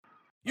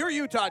Your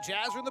Utah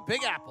Jazz are in the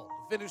Big Apple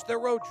to finish their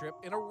road trip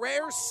in a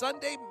rare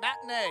Sunday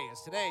matinee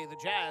as today the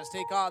Jazz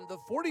take on the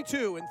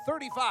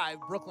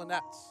 42-35 Brooklyn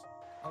Nets.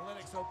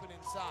 Olynyk open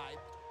inside,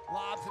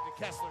 lobs it to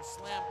Kessler,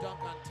 slam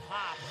dunk on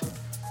top of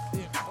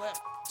the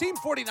Eclipse. Team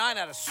 49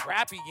 had a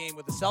scrappy game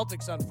with the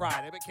Celtics on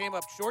Friday but came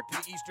up short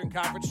to the Eastern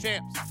Conference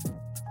champs.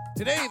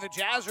 Today the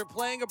Jazz are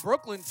playing a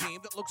Brooklyn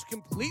team that looks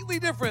completely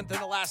different than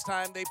the last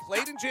time they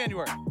played in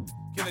January.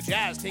 Can the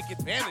Jazz take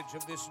advantage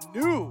of this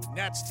new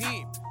Nets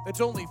team that's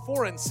only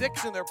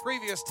 4-6 in their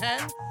previous 10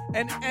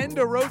 and end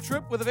a road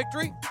trip with a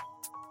victory?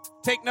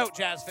 Take note,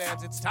 Jazz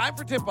fans, it's time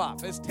for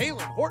tip-off as Talen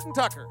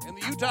Horton-Tucker and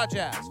the Utah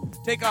Jazz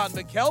take on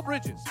Mikal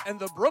Bridges and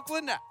the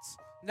Brooklyn Nets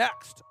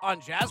next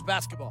on Jazz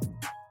Basketball.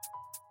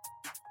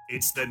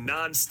 It's the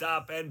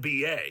nonstop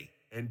NBA,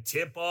 and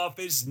tip-off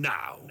is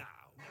now.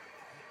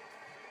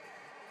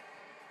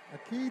 The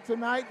key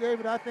tonight,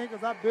 David, I think,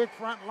 is our big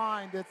front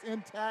line that's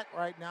intact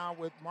right now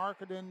with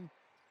Markkanen,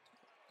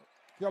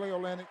 Kelly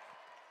Olynyk,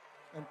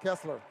 and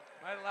Kessler.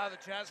 Might allow the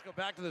Jazz to go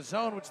back to the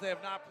zone, which they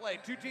have not played.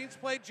 Two teams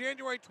played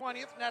January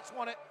 20th. Nets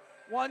won it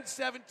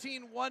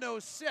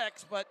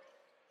 117-106, but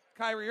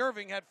Kyrie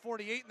Irving had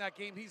 48 in that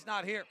game. He's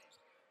not here.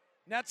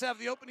 Nets have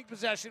the opening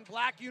possession.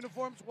 Black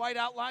uniforms, white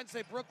outlines.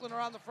 Say Brooklyn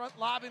are on the front.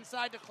 Lob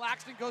inside to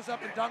Claxton, goes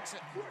up and dunks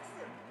it.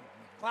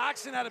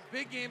 Claxton had a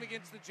big game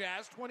against the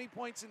Jazz, 20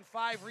 points and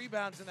 5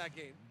 rebounds in that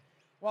game.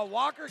 While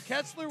Walker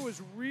Kessler was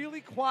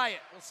really quiet.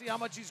 We'll see how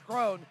much he's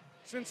grown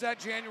since that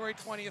January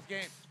 20th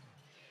game.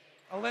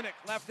 Olynyk,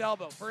 left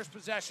elbow, first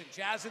possession.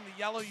 Jazz in the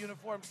yellow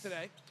uniforms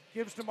today.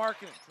 Gives to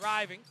Markkanen,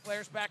 driving,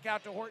 flares back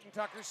out to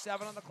Horton-Tucker,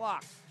 7 on the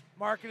clock.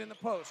 Markkanen in the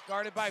post,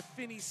 guarded by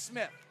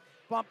Finney-Smith.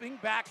 Bumping,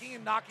 backing,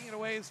 and knocking it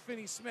away is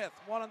Finney-Smith.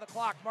 1 on the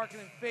clock,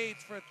 Markkanen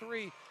fades for a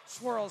 3,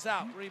 swirls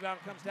out. Rebound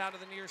comes down to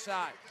the near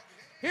side.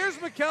 Here's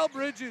Mikal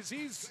Bridges.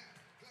 He's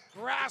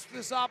grasped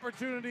this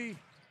opportunity,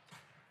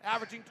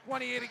 averaging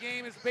 28 a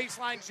game. His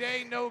baseline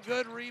J, no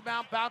good.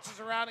 Rebound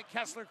bounces around and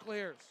Kessler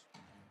clears.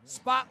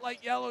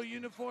 Spotlight yellow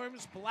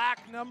uniforms, black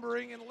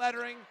numbering and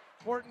lettering.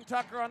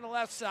 Horton-Tucker on the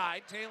left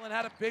side. Talen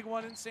had a big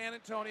one in San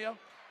Antonio.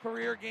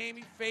 Career game,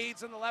 he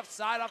fades on the left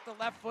side off the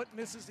left foot,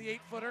 misses the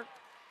 8-footer.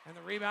 And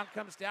the rebound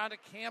comes down to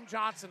Cam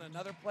Johnson,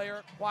 another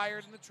player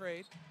acquired in the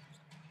trade.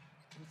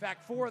 In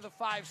fact, 4 of the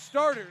 5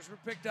 starters were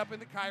picked up in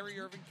the Kyrie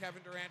Irving,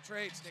 Kevin Durant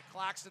trades. Nick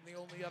Claxton, the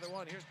only other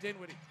one. Here's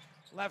Dinwiddie.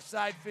 Left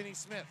side,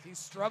 Finney-Smith. He's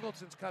struggled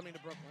since coming to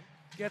Brooklyn.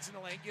 Gets in the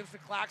lane, gives to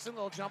Claxton.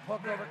 Little jump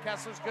hook over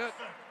Kessler's good.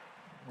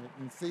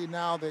 You see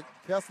now that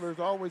Kessler's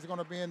always going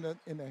to be in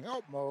the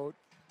help mode,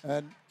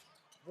 and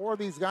 4 of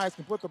these guys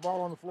can put the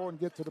ball on the floor and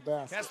get to the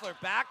basket. Kessler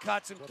back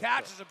cuts and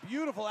catches a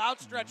beautiful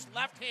outstretched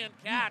left-hand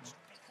catch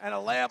and a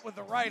layup with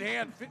the right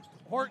hand.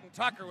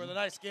 Horton-Tucker with a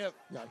nice give.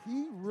 Yeah,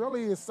 he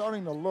really is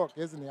starting to look,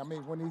 isn't he? I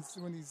mean, when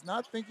he's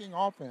not thinking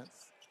offense.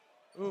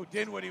 Ooh,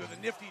 Dinwiddie with a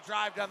nifty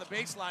drive down the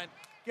baseline.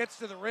 Gets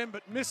to the rim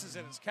but misses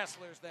it as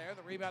Kessler's there.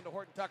 The rebound to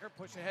Horton-Tucker.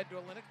 Push ahead to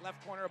Olynyk.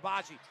 Left corner,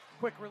 Abaji.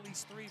 Quick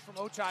release 3 from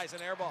Ochai is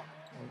an air ball.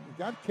 You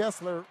got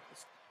Kessler.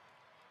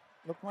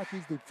 Look like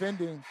he's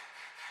defending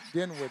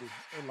Dinwiddie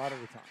a lot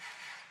of the time.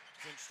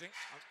 It's interesting.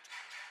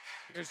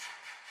 Here's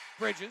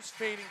Bridges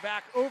fading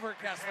back over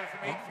Kessler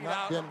from 8 feet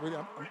out. Dinwiddie.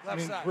 I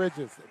mean side.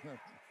 Bridges,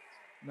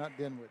 not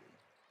Dinwiddie.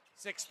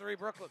 6'3"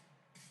 Brooklyn.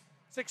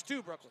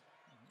 6'2" Brooklyn.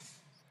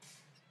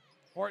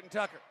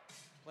 Horton-Tucker.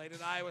 Played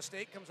at Iowa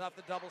State, comes off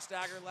the double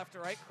stagger left to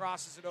right,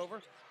 crosses it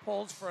over,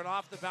 pulls for an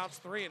off-the-bounce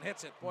 3 and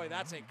hits it. Boy,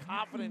 that's a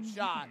confident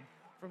shot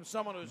from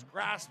someone who's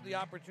grasped the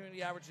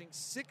opportunity, averaging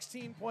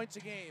 16 points a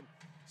game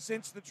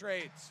since the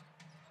trades.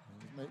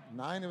 He's made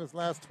 9 of his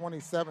last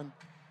 27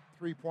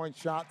 three-point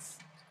shots.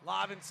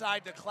 Lob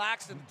inside to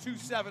Claxton. 2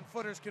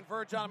 7-footers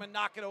converge on him and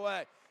knock it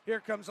away. Here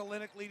comes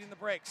Olynyk leading the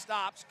break.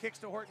 Stops, kicks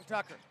to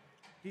Horton-Tucker.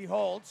 He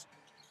holds.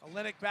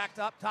 Olynyk backed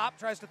up top,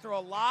 tries to throw a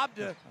lob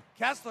to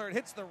Kessler. It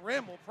hits the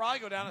rim. Will probably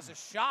go down as a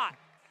shot.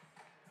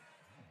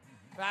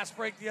 Fast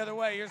break the other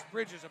way. Here's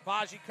Bridges.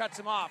 Abaji cuts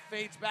him off.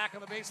 Fades back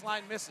on the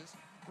baseline, misses.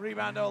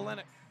 Rebound to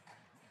Olynyk.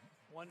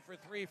 1 for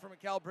 3 for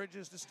Mikal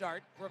Bridges to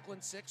start. Brooklyn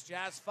 6,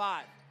 Jazz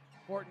 5.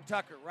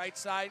 Horton-Tucker, right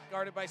side,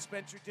 guarded by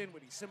Spencer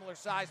Dinwiddie. Similar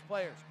size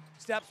players.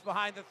 Steps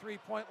behind the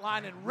three-point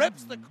line and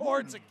rips the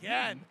cords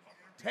again.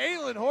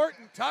 Talen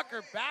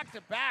Horton-Tucker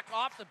back-to-back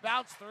off the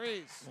bounce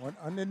threes. Went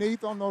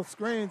underneath on those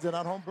screens, and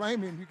I don't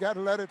blame him. You got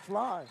to let it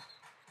fly.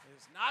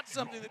 It's not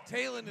something that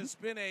Talen has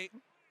been a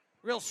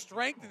real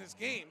strength in his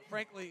game.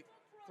 Frankly,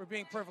 for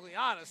being perfectly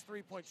honest,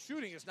 three-point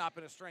shooting has not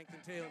been a strength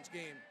in Talen's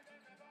game.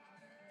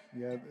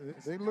 Yeah,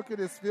 they look at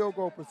his field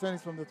goal percentage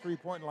from the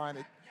three-point line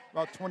at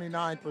about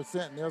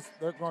 29%, and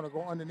they're going to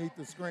go underneath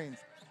the screens.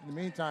 In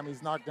the meantime,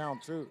 he's knocked down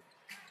 2.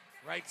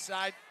 Right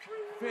side,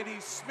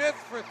 Finney-Smith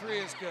for 3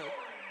 is good.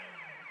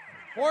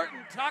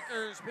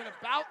 Horton-Tucker's been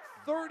about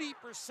 30%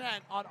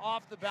 on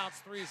off-the-bounce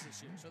threes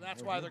this year, so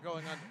that's why they're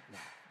going under.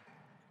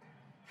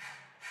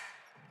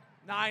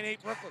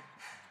 9-8 Brooklyn.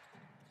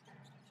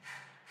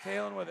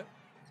 Talen with it.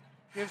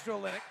 Gives to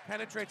Olynyk,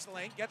 penetrates the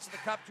lane, gets to the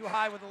cup too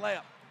high with the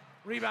layup.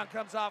 Rebound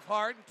comes off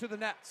hard to the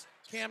Nets.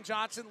 Cam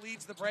Johnson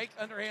leads the break,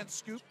 underhand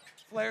scoop,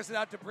 flares it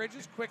out to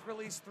Bridges, quick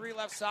release 3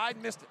 left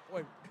side, missed it.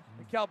 Boy,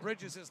 Mikal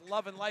Bridges is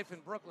loving life in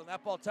Brooklyn.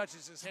 That ball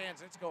touches his hands,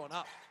 and it's going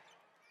up.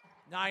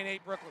 9-8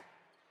 Brooklyn.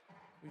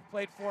 We've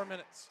played 4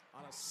 minutes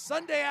on a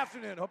Sunday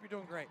afternoon. Hope you're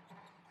doing great.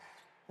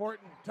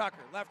 Horton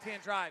Tucker,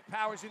 left-hand drive,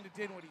 powers into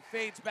Dinwiddie,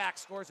 fades back,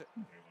 scores it.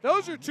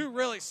 Those are 2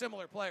 really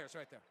similar players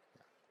right there.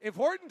 If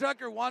Horton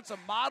Tucker wants a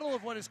model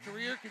of what his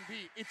career can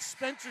be, it's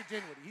Spencer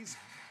Dinwiddie. He's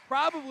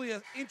probably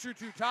an inch or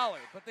 2 taller,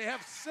 but they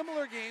have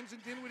similar games,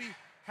 and Dinwiddie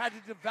had to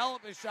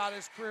develop his shot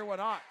as his career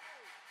went on.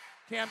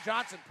 Cam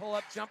Johnson,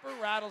 pull-up jumper,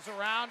 rattles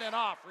around and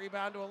off.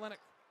 Rebound to Olynyk.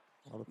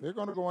 Well, if they're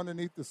going to go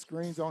underneath the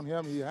screens on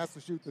him, he has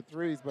to shoot the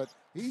threes, but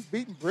he's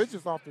beating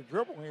Bridges off the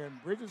dribble here,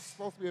 and Bridges is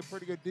supposed to be a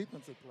pretty good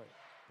defensive player.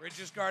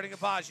 Bridges guarding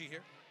Agbaji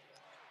here.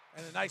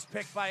 And a nice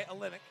pick by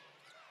Olynyk.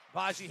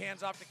 Agbaji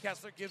hands off to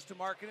Kessler, gives to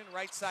Markkanen.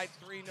 Right side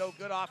 3, no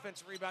good.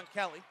 Offensive rebound,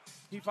 Kelly.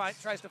 He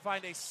tries to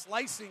find a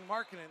slicing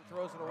Markkanen,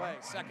 throws it away.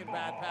 Second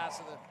bad pass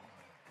of the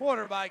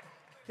quarter by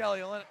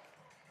Kelly Olynyk.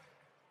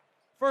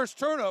 First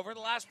turnover. The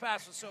last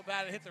pass was so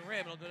bad it hit the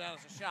rim, it'll go down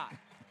as a shot.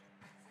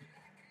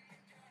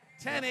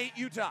 10-8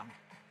 Utah.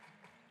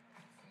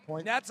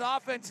 Point. Nets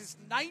offense is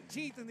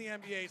 19th in the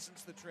NBA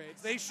since the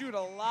trades. They shoot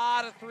a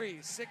lot of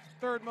threes,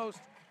 third most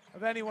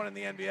of anyone in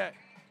the NBA.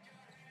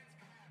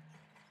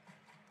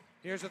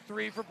 Here's a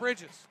 3 for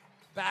Bridges.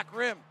 Back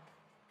rim.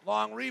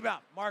 Long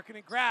rebound.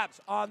 Markkanen grabs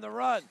on the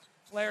run.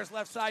 Flares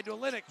left side to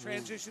Olynyk.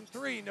 Transition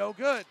 3, no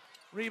good.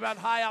 Rebound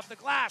high off the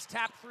glass.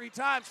 Tapped 3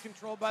 times,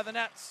 controlled by the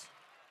Nets.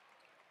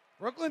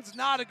 Brooklyn's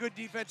not a good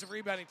defensive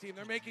rebounding team.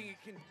 They're making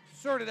a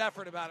concerted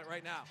effort about it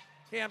right now.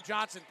 Cam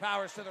Johnson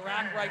powers to the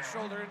rack, right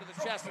shoulder into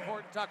the chest of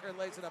Horton Tucker and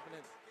lays it up and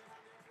in.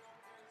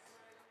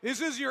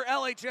 This is your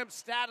LHM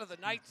stat of the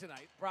night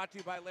tonight, brought to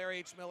you by Larry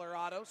H. Miller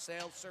Auto,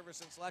 sales,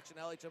 service, and selection,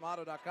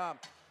 LHMauto.com.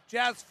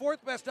 Jazz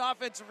 4th best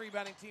offensive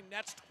rebounding team,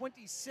 Nets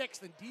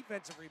 26th in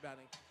defensive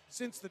rebounding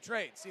since the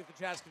trade. See if the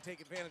Jazz can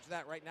take advantage of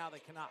that. Right now they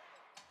cannot.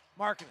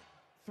 Markkanen,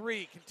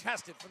 3,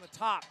 contested from the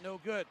top, no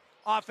good.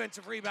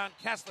 Offensive rebound,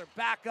 Kessler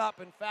back up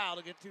and foul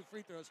to get 2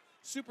 free throws.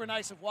 Super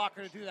nice of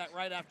Walker to do that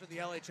right after the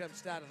LHM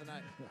stat of the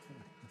night.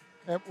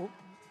 And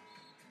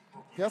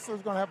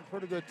Kessler's going to have a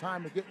pretty good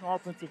time of getting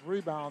offensive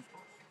rebounds.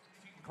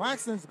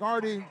 Claxton's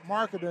guarding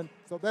Markkanen,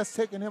 so that's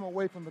taking him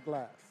away from the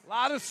glass. A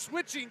lot of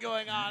switching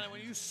going on, and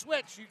when you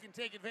switch, you can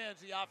take advantage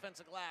of the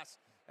offensive glass,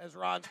 as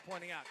Ron's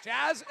pointing out.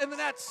 Jazz and the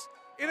Nets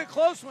in a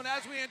close one,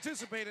 as we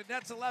anticipated.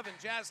 Nets 11,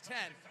 Jazz 10,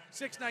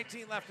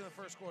 6:19 left in the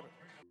first quarter.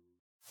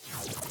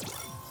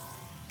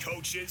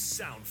 Coach's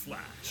Sound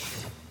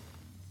Flash.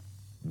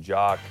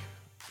 Jock,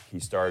 he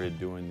started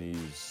doing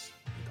these,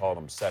 he called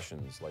them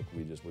sessions, like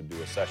we just would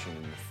do a session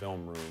in the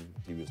film room.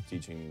 He was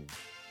teaching,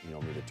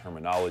 me the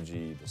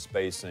terminology, the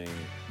spacing,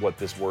 what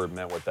this word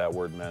meant, what that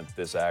word meant,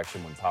 this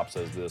action, when Pop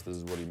says this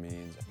is what he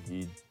means.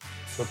 He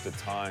took the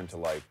time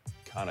to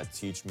kind of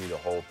teach me the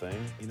whole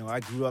thing.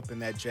 I grew up in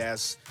that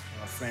Jazz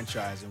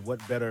franchise, and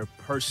what better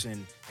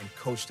person and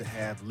coach to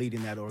have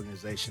leading that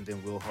organization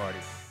than Will Hardy.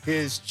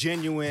 His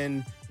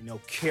genuine,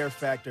 care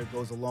factor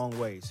goes a long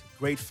ways.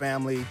 Great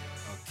family,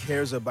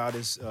 cares about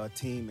his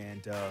team,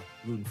 and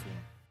rooting for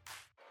him.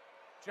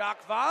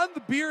 Jock Vaughn, the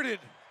bearded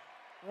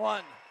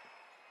one.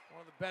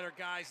 One of the better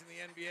guys in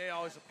the NBA,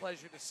 always a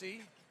pleasure to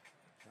see.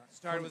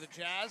 Started with the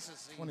Jazz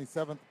as the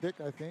 27th pick,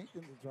 I think,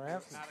 in the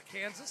draft. Out of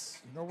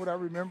Kansas. You know what I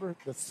remember?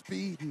 The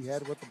speed he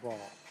had with the ball.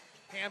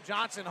 Cam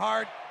Johnson,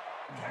 hard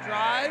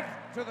drive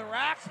to the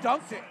rack,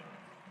 dunked it.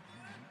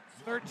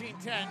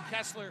 13-10.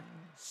 Kessler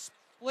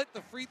split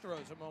the free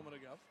throws a moment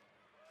ago.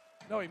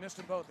 No, he missed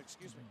them both,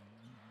 excuse me.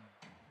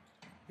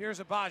 Here's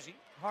Agbaji,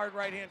 hard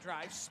right-hand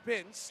drive,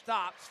 spins,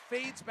 stops,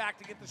 fades back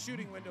to get the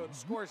shooting window and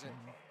scores it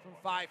from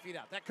 5 feet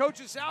out. That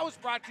Coach's Sound was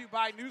brought to you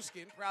by Nu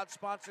Skin, proud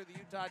sponsor of the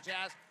Utah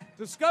Jazz.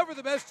 Discover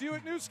the best you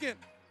at Nu Skin.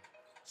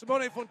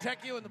 Simone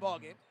Fontecchio in the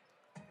ballgame.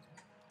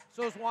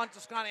 So is Juan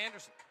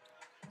Toscano-Anderson.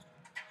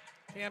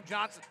 Cam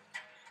Johnson,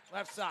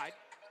 left side,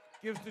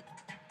 gives the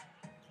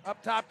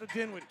up top to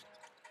Dinwiddie.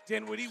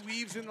 Dinwiddie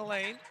weaves in the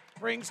lane,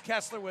 brings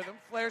Kessler with him,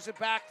 flares it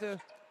back to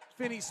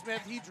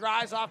Finney-Smith. He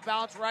drives off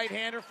balance,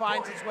 right-hander,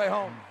 finds his way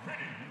home.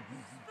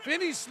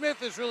 Finney-Smith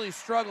has really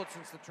struggled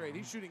since the trade.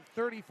 He's shooting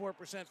 34%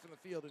 from the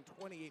field and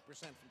 28%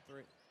 from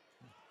 3.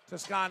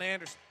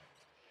 Toscano-Anderson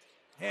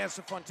hands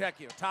to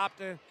Fontecchio. Top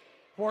to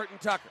Horton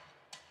Tucker.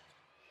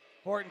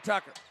 Horton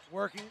Tucker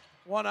working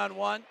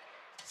one-on-one.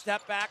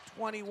 Step back,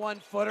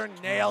 21-footer,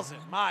 nails it.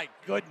 My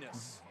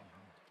goodness.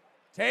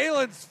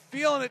 Talen's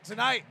feeling it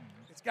tonight.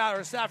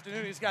 This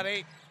afternoon, he's got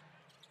 8.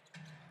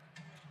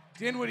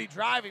 Dinwiddie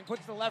driving,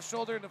 puts the left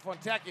shoulder into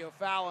Fontecchio.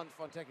 Foul on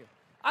Fontecchio.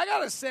 I got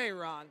to say,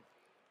 Ron,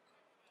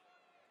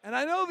 and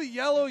I know the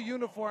yellow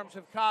uniforms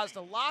have caused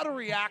a lot of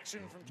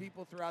reaction from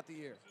people throughout the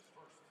year.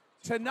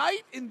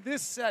 Tonight in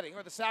this setting,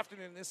 or this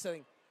afternoon in this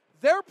setting,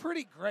 they're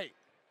pretty great.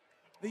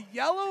 The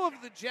yellow of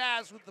the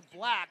Jazz with the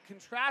black,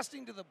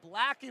 contrasting to the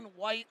black and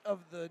white of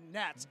the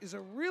Nets, is a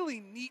really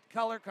neat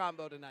color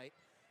combo tonight.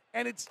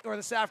 And or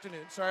this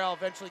afternoon. Sorry, I'll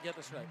eventually get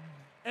this right.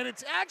 And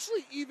it's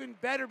actually even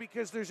better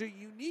because there's a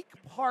unique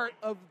part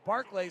of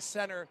Barclays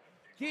Center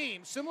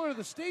game, similar to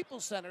the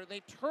Staples Center.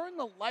 They turn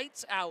the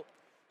lights out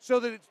so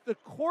that the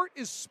court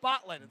is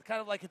spotlighted,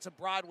 kind of like it's a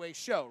Broadway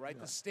show, right?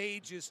 Yeah. The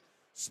stage is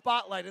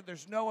spotlighted.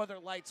 There's no other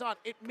lights on.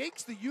 It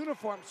makes the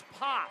uniforms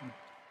pop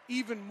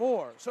even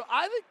more. So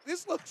I think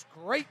this looks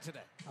great today.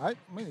 I'm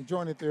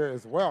enjoying it there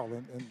as well.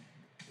 And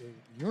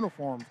the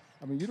uniforms,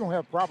 I mean, you don't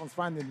have problems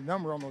finding the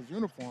number on those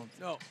uniforms.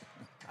 No.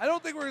 I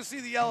don't think we're going to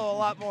see the yellow a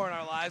lot more in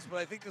our lives, but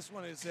I think this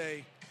one is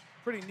a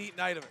pretty neat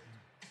night of it.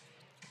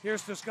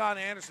 Here's Toscana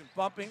Anderson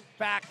bumping,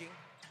 backing,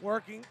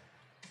 working,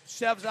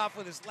 shoves off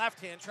with his left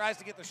hand, tries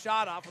to get the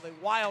shot off with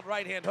a wild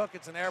right-hand hook.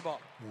 It's an air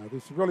ball. Yeah,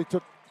 she really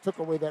took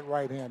away that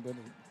right hand, didn't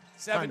he?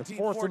 17-14. To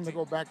force him to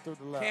go back to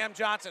the left. Cam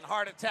Johnson,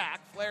 hard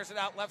attack, flares it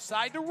out left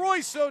side to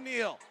Royce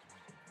O'Neal.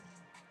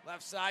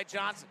 Left side,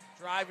 Johnson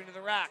driving to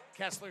the rack.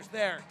 Kessler's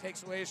there,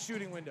 takes away his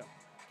shooting window.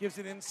 Gives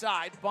it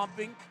inside,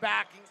 bumping,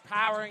 backing,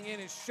 powering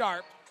in is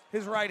Sharp.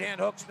 His right-hand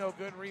hook's no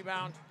good.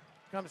 Rebound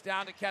comes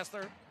down to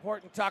Kessler.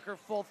 Horton Tucker,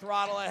 full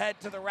throttle ahead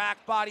to the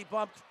rack, body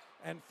bumped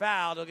and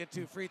fouled. He'll get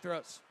 2 free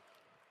throws.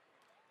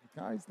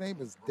 The guy's name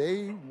is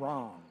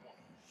Day'Ron.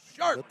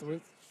 Sharp.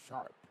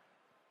 Sharp.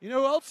 You know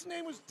who else's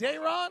name was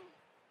Day'Ron?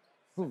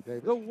 Who,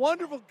 David? The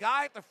wonderful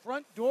guy at the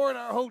front door in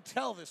our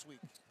hotel this week.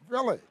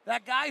 Really?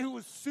 That guy who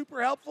was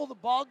super helpful, the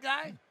bald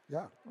guy?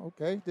 Yeah,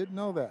 okay. Didn't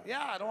know that.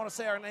 Yeah, I don't want to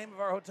say our name of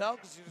our hotel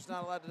because you're just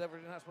not allowed to you're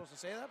not supposed to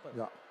say that. But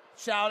yeah.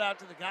 Shout out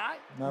to the guy.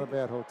 Not a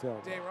bad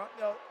hotel. Day'Ron.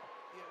 No,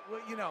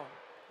 well, you know,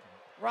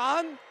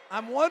 Ron,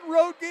 I'm 1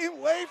 road game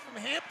away from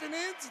Hampton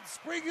Inns and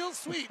Spring Hill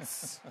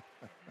Suites.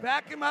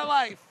 Back in my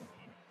life.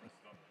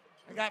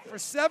 I got for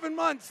 7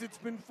 months. It's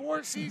been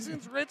 4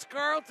 seasons,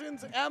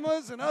 Ritz-Carltons,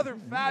 Emma's, and other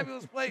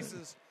fabulous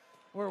places.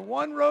 We're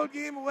 1 road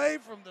game away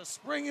from the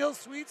Spring Hill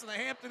Suites and the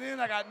Hampton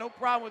Inn. I got no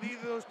problem with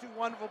either of those 2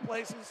 wonderful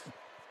places.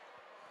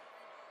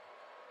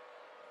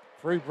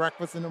 Free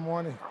breakfast in the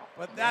morning.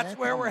 But that's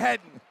where we're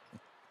heading.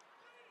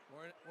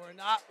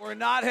 We're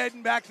not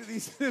heading back to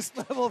this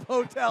level of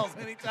hotels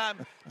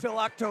anytime till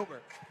October.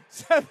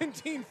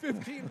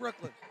 17-15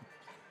 Brooklyn.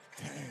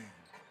 Dang.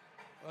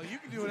 Well, you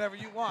can do whatever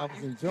you want.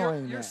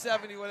 You're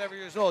 70 whatever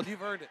years old.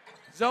 You've earned it.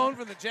 Zone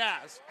from the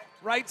Jazz.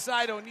 Right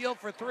side O'Neal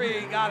for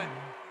 3. Got it.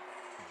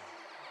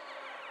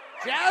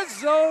 Jazz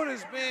zone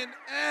has been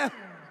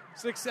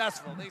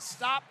successful. They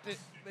stopped it.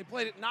 They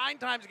played it 9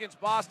 times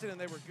against Boston, and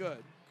they were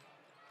good.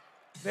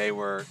 They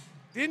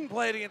didn't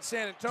play it against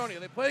San Antonio.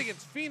 They played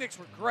against Phoenix,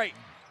 were great.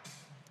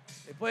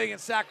 They played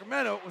against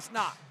Sacramento, it was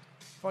not.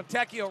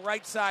 Fontecchio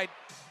right side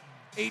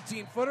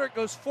 18-footer, it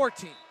goes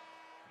 14.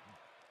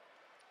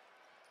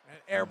 And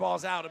air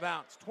ball's out of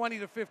bounds.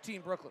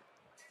 20-15 Brooklyn.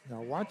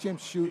 Now watch him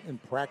shoot in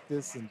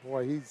practice, and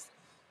boy, he's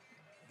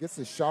gets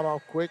his shot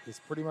off quick.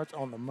 He's pretty much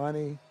on the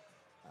money.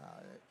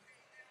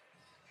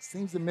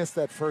 Seems to miss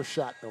that first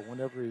shot, though,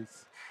 whenever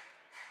he's...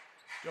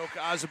 Doka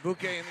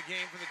Azubuike in the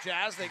game for the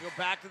Jazz. They go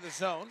back to the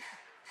zone.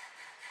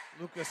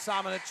 Luka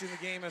Samanic in the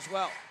game as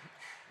well.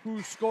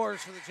 Who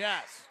scores for the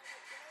Jazz?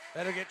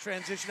 Better get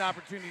transition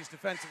opportunities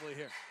defensively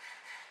here.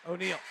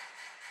 O'Neal.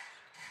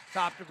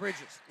 Top to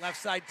Bridges. Left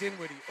side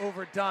Dinwiddie.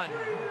 Overdone.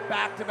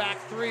 Back-to-back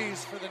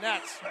threes for the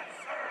Nets.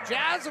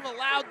 Jazz have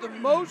allowed the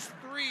most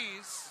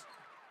threes,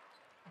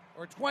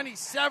 or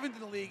 27th in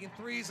the league in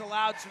threes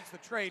allowed since the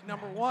trade.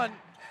 Number 1,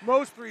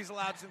 most threes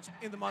allowed since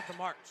in the month of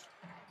March.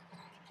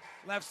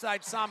 Left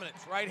side Samanic,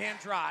 right-hand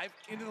drive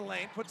into the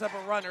lane, puts up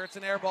a runner. It's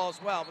an air ball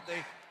as well, but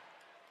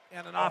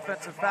and an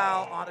offensive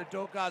foul on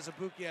Udoka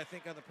Azubuike, I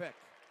think, on the pick.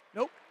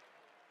 Nope.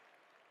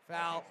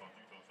 Foul.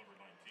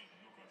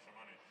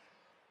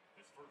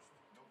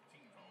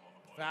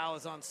 Foul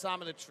is on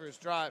Samanic for his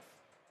drive.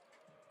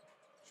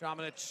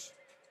 Samanic,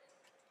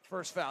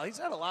 first foul. He's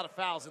had a lot of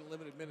fouls in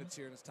limited minutes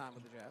here in his time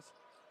with the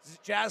Jazz.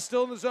 Jazz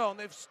still in the zone.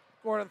 They've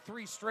scored on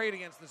 3 straight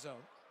against the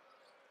zone.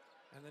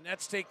 And the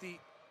Nets take the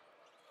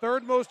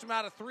 3rd most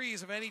amount of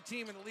threes of any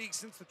team in the league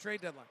since the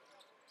trade deadline.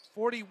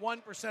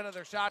 41% of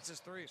their shots is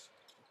threes.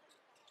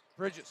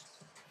 Bridges,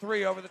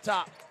 3 over the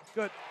top.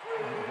 Good.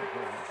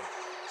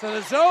 So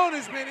the zone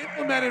has been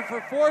implemented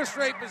for 4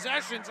 straight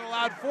possessions and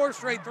allowed 4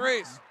 straight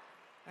threes.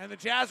 And the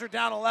Jazz are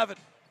down 11,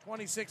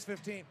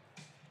 26-15.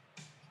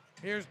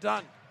 Here's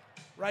Dunn.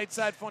 Right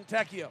side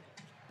Fontecchio.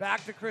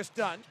 Back to Chris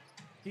Dunn.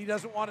 He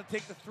doesn't want to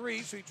take the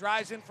 3, so he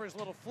drives in for his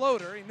little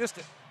floater. He missed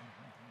it.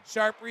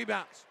 Sharp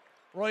rebounds.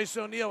 Royce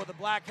O'Neal with a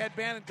black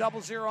headband and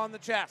 0-0 on the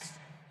chest.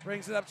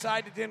 Brings it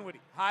upside to Dinwiddie.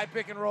 High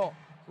pick and roll.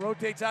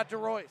 Rotates out to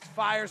Royce.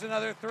 Fires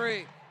another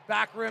 3.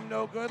 Back rim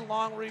no good.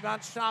 Long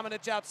rebound.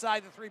 Samanic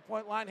outside the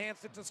 3-point line. Hands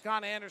to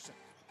Toscana Anderson.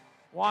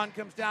 Juan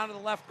comes down to the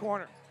left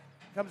corner.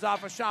 Comes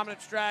off a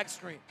Samanic drag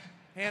screen.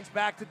 Hands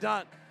back to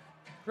Dunn.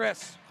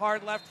 Chris,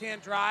 hard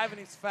left-hand drive, and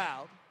he's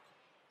fouled.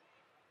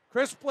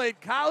 Chris played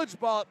college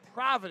ball at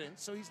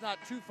Providence, so he's not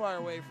too far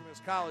away from his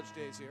college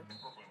days here.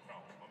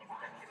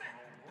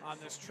 On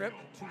this trip.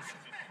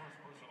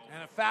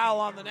 And a foul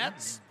on the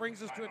Nets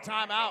brings us to a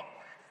timeout.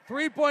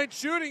 3-point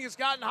shooting has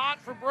gotten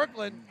hot for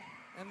Brooklyn,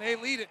 and they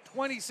lead it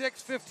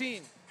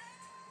 26-15.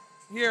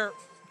 here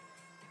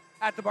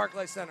at the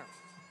Barclays Center.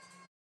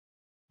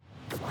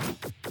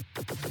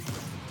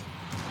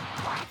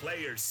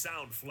 Players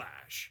Sound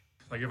Flash.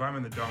 Like if I'm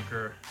in the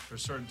dunker,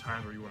 there's certain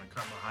times where you want to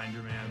cut behind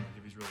your man. Like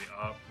if he's really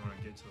up, you want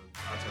to get to the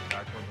outside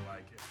backboard. But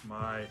like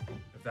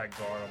if that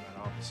guard on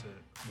that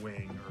opposite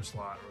wing or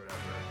slot or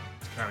whatever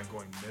is kind of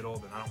going middle,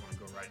 then I don't want to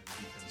go right into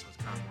defense. So it's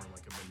kind of more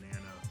like a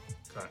banana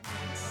cut on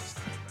the left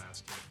side of the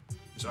basket.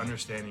 Just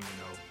understanding,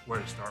 where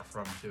to start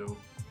from too.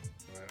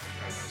 I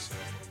find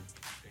myself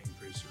being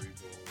pretty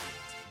cerebral,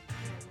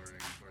 learning what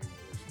works for me.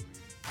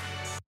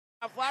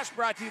 A flash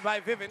brought to you by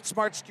Vivint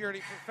Smart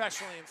Security,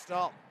 professionally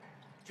installed.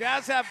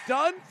 Jazz have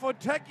done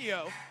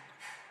Fontecchio,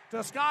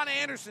 Toscana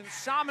Anderson,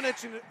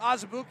 Samanic, and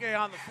Azubuike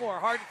on the floor.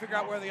 Hard to figure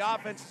out where the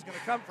offense is going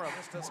to come from.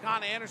 As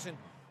Toscana Anderson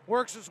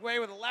works his way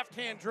with a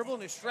left-hand dribble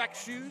in his Shrek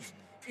shoes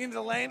into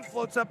the lane,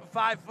 floats up a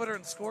 5-footer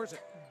and scores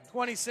it.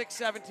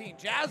 26-17.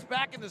 Jazz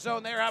back in the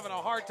zone. They're having a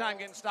hard time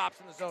getting stops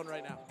in the zone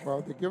right now.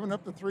 Well, they're giving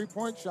up the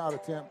three-point shot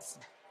attempts.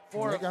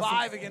 4 of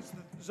 5 against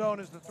the zone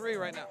is the 3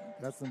 right now.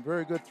 Got some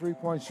very good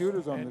three-point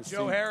shooters on this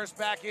Joe team. Harris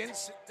back in,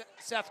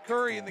 Seth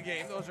Curry in the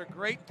game. Those are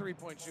great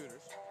three-point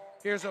shooters.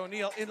 Here's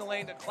O'Neal in the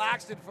lane to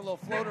Claxton for a little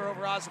floater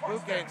over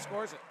Azubuike and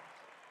scores it.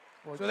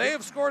 So they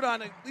have scored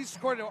on, at least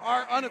according to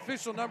our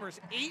unofficial numbers,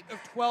 8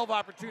 of 12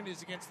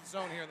 opportunities against the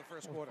zone here in the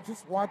first quarter.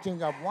 Just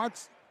watching, I've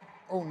watched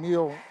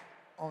O'Neal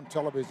on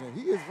television.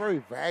 He is very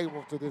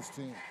valuable to this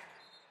team.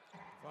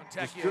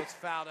 Fontecchio is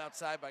fouled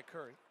outside by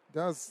Curry.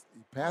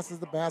 He passes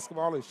the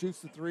basketball, he shoots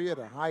the three at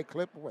a high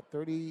clip,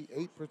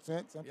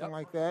 38%, something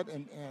like that.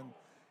 And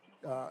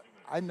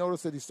I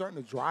noticed that he's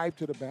starting to drive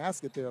to the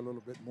basket there a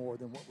little bit more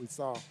than what we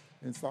saw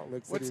in Salt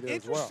Lake City there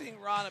as well. What's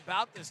interesting, Ron,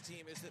 about this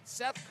team is that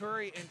Seth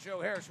Curry and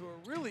Joe Harris, who are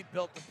really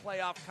built to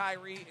play off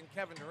Kyrie and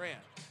Kevin Durant,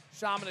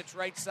 Samanic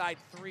right side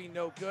 3,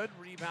 no good,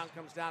 rebound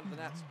comes down to the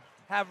Nets,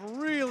 have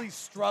really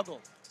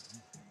struggled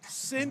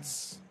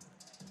since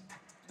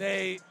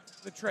the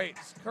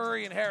trades.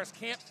 Curry and Harris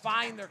can't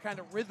find their kind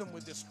of rhythm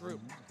with this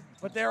group.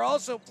 But they're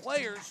also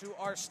players who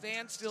are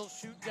standstill,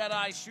 shoot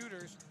dead-eye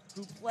shooters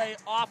who play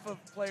off of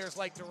players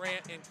like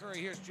Durant and Curry.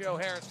 Here's Joe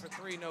Harris for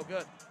 3, no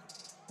good.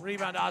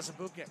 Rebound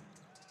Azubuike.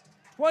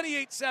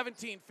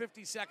 28-17,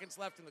 50 seconds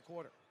left in the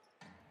quarter.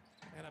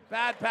 And a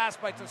bad pass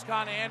by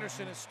Toscana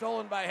Anderson is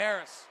stolen by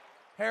Harris.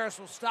 Harris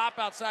will stop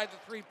outside the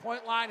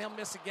three-point line. He'll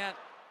miss again.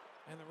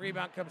 And the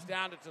rebound comes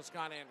down to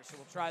Toscana Anderson.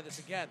 We'll try this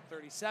again.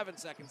 37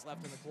 seconds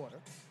left in the quarter.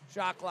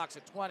 Shot clock's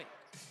at 20.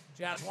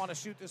 Jazz want to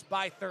shoot this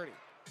by 30.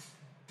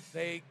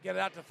 They get it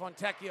out to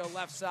Fontecchio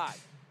left side.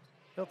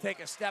 He'll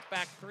take a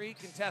step-back 3,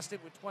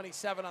 contested with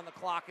 27 on the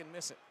clock, and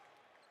miss it.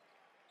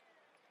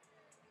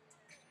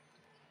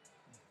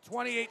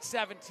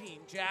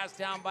 28-17, Jazz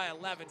down by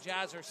 11.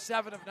 Jazz are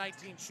 7 of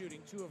 19 shooting,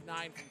 2 of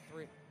 9 from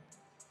 3.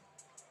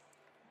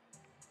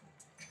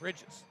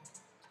 Bridges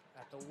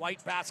at the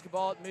white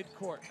basketball at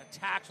midcourt.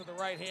 Attacks with the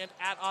right hand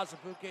at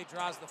Azubuike,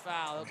 draws the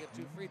foul. He'll get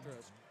 2 free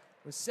throws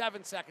with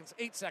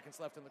 8 seconds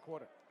left in the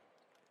quarter.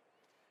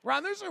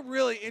 Ron, there's a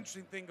really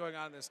interesting thing going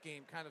on in this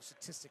game, kind of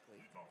statistically.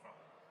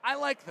 I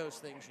like those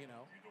things,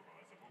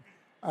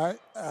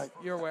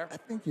 You're aware? I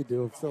think you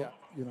do. So,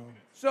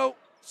 So,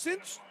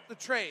 since the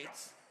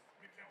trades,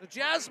 the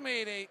Jazz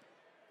made a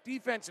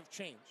defensive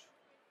change.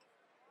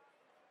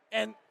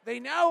 And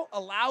they now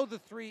allow the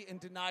 3 and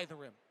deny the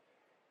rim.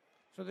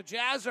 So the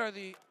Jazz are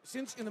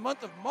since in the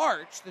month of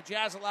March, the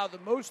Jazz allowed the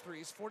most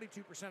threes.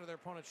 42% of their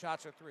opponent's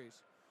shots are threes.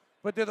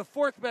 But they're the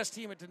 4th best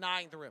team at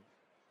denying the rim.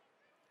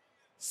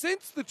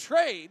 Since the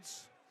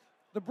trades,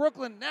 the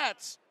Brooklyn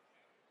Nets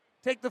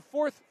take the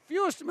 4th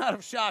fewest amount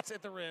of shots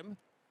at the rim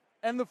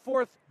and the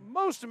 4th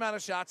most amount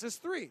of shots as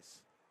threes.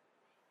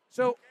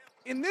 So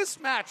in this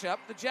matchup,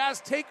 the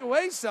Jazz take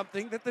away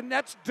something that the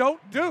Nets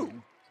don't do.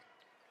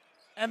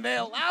 And they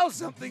allow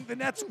something the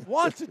Nets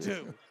want to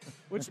do,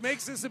 which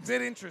makes this a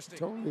bit interesting.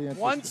 Totally interesting.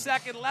 1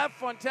 second left.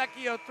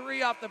 Fontecchio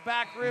 3 off the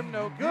back rim,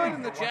 no good.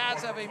 And the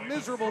Jazz have a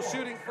miserable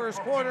shooting first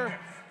quarter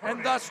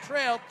and thus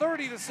trail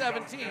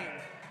 30-17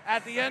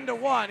 at the end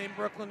of 1 in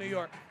Brooklyn, New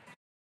York.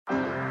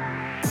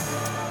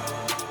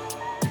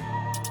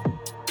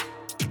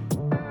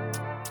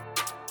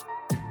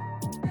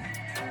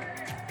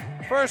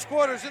 First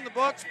quarter's in the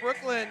books.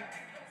 Brooklyn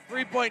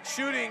three-point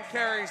shooting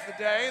carries the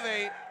day.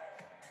 They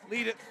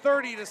lead at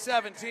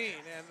 30-17,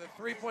 and the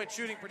three-point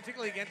shooting,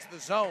 particularly against the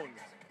zone,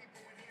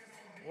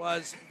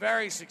 was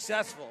very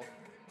successful.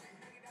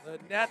 The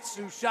Nets,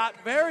 who shot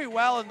very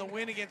well in the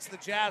win against the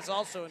Jazz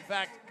also. In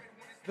fact,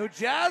 the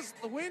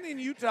win in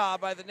Utah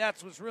by the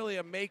Nets was really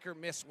a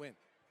make-or-miss win.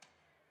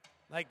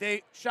 Like,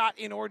 they shot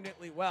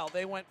inordinately well.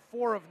 They went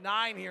 4 of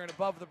 9 here and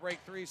above the break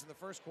threes in the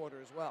first quarter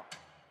as well.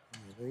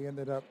 They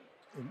ended up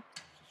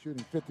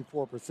shooting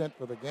 54%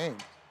 for the game.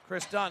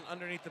 Chris Dunn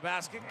underneath the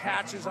basket,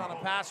 catches on a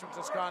pass from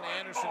Toscana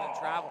Anderson and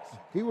travels.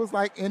 He was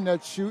like in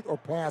that shoot or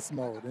pass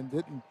mode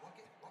and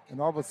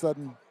all of a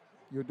sudden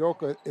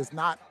Udoka is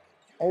not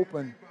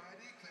open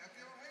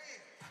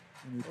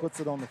and he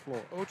puts it on the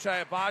floor.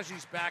 Ochai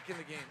Abaji's back in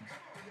the game.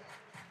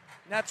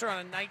 Nets are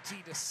on a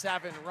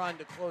 19-7 run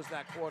to close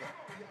that quarter.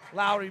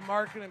 Lauri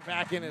Markkanen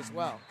back in as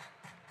well.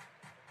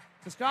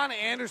 Toscana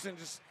Anderson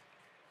just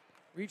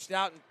reached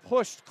out and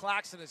pushed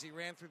Claxton as he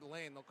ran through the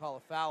lane. They'll call a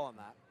foul on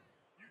that.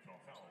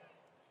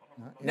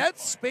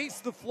 Nets space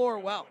the floor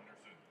well.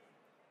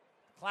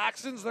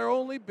 Claxton's their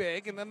only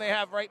big, and then they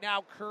have right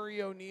now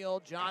Curry, O'Neal,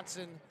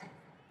 Johnson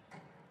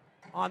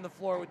on the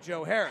floor with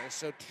Joe Harris.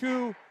 So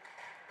 2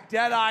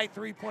 dead-eye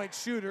three-point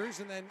shooters,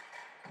 and then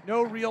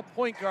no real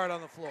point guard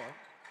on the floor.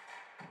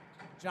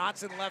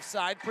 Johnson left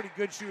side, pretty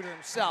good shooter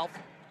himself.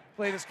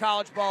 Played his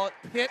college ball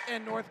at Pitt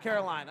and North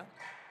Carolina.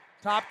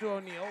 Top to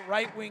O'Neal,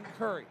 right wing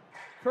Curry.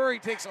 Curry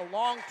takes a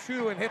long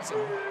 2 and hits him.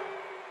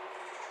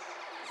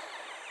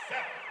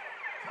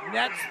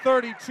 Nets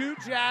 32,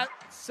 Jazz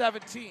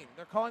 17.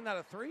 They're calling that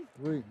a 3?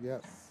 3,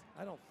 yes.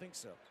 I don't think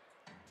so.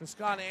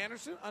 Toscana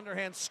Anderson,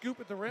 underhand scoop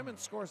at the rim and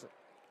scores it.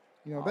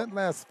 You know, that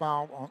last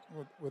foul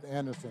with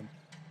Anderson,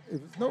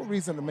 there's no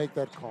reason to make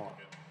that call.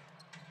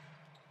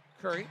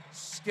 Curry,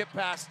 skip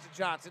pass to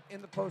Johnson.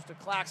 In the post to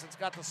Claxton's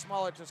got the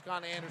smaller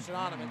Toscana Anderson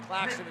on him, and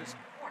Claxton is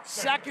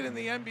second in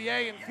the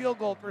NBA in field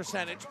goal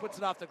percentage, puts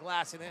it off the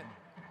glass and in.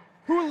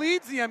 Who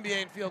leads the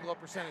NBA in field goal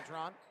percentage,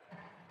 Ron?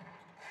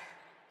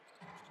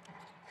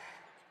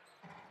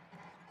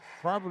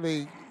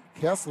 Probably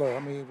Kessler,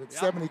 with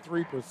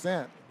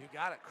 73%. You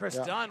got it. Chris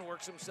Dunn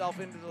works himself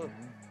into the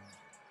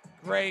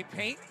gray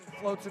paint and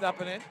floats it up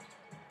and in.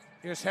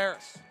 Here's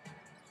Harris.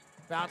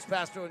 Bounce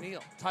pass to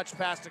O'Neal. Touch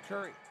pass to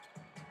Curry.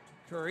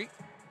 Curry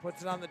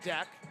puts it on the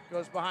deck,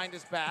 goes behind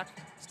his back,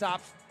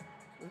 stops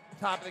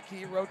top of the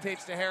key,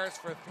 rotates to Harris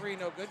for a 3,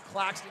 no good.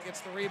 Claxton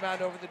gets the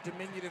rebound over the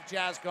diminutive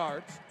Jazz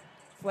guards.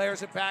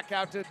 Flares it back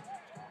out to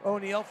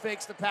O'Neal,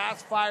 fakes the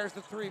pass, fires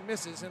the 3,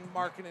 misses, and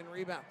Markkanen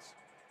rebounds.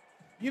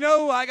 You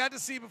know who I got to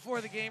see before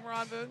the game,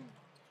 Ron Boone?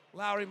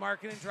 Lauri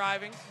Markkanen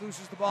driving,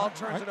 loses the ball,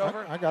 turns it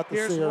over. I got to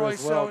Here's see her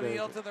Royce as well,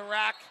 O'Neal David. to the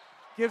rack,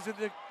 gives it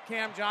to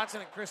Cam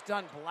Johnson, and Chris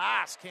Dunn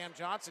blasts Cam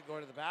Johnson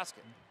going to the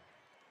basket.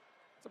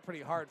 It's a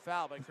pretty hard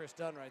foul by Chris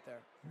Dunn right there.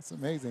 It's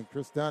amazing.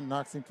 Chris Dunn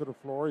knocks him to the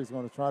floor. He's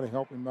going to try to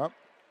help him up.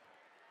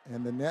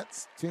 And the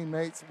Nets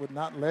teammates would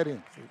not let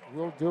him. So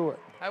we'll do it.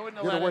 I wouldn't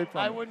have Get let away him,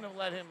 from I him. wouldn't have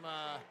let him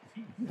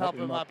help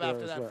him up there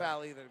after as that well.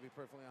 foul either, to be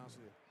perfectly honest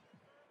with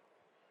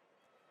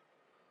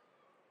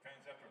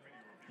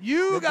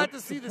you. You got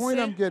to see the point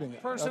same I'm getting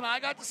at. person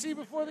I got to see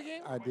before the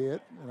game? I did,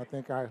 and I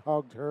think I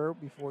hugged her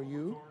before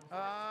you.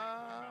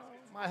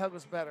 My hug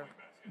was better.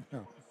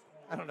 No.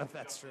 I don't know if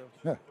that's true.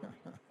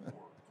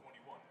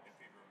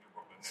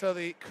 So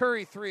the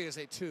Curry 3 is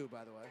a 2,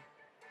 by the way.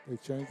 They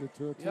changed it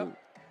to a 2. Yep.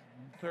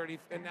 30,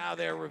 and now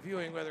they're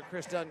reviewing whether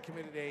Chris Dunn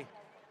committed a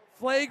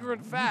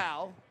flagrant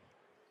foul.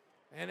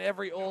 And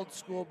every old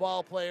school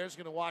ball player is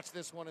going to watch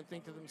this one and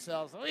think to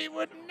themselves, we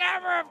would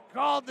never have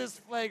called this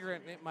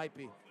flagrant. And it might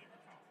be.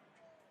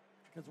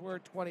 Because we're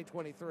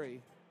 2023,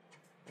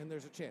 and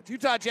there's a chance.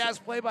 Utah Jazz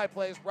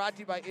play-by-play is brought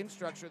to you by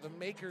Instructure, the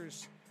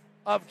makers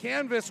of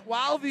Canvas.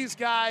 While these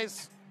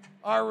guys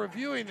are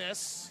reviewing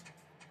this,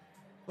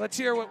 let's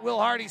hear what Will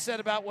Hardy said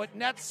about what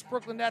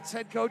Brooklyn Nets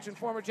head coach and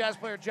former Jazz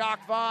player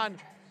Jacques Vaughn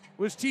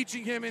was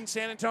teaching him in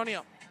San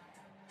Antonio.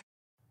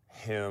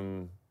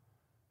 Him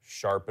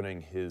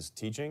sharpening his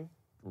teaching,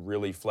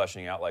 really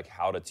fleshing out like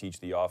how to teach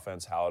the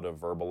offense, how to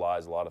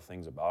verbalize a lot of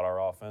things about our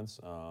offense.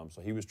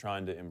 So he was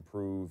trying to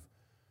improve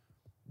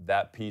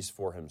that piece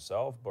for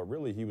himself, but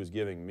really he was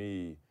giving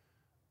me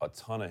a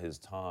ton of his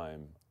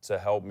time to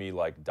help me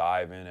like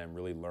dive in and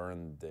really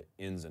learn the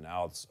ins and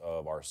outs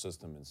of our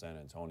system in San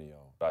Antonio.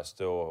 I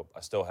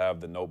still have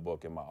the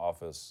notebook in my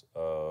office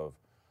of,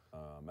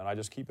 and I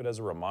just keep it as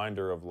a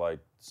reminder of like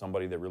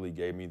somebody that really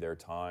gave me their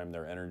time,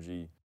 their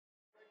energy.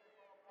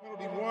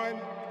 Penalty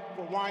 1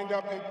 for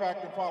wind-up,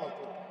 impact, and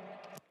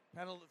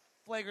follow-through.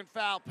 Flagrant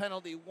foul,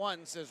 penalty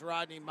 1, says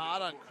Rodney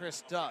Mott on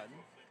Chris Dunn.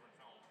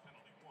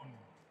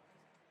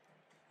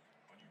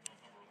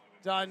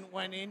 Dunn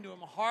went into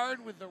him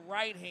hard with the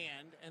right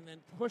hand and then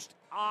pushed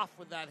off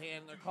with that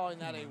hand. They're calling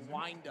that a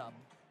wind-up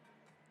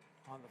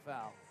on the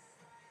foul.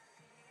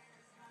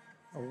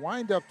 A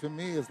wind-up to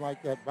me is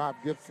like that Bob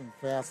Gibson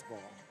fastball,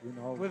 you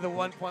know. With a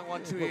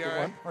 1.12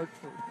 ERA.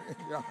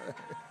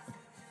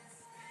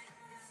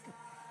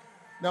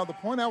 Now, the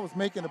point I was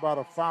making about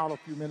a foul a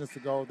few minutes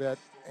ago that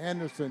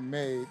Anderson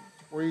made,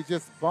 where he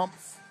just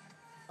bumps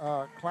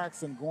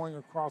Claxton going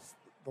across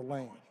the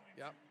lane.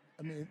 Yep.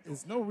 I mean,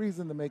 there's no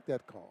reason to make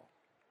that call.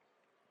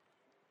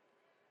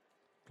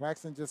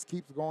 Claxton just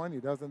keeps going. He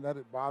doesn't let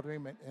it bother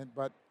him.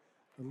 But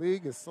the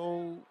league is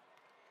so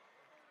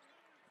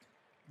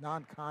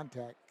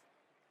non-contact.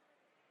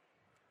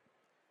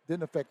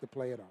 Didn't affect the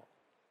play at all.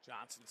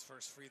 Johnson's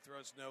first free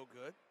throw's no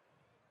good.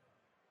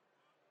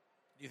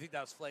 Do you think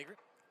that was flagrant,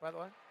 by the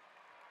way?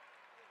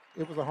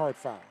 It was a hard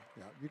foul.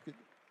 Yeah, you could.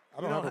 I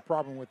don't have a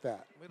problem with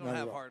that. We don't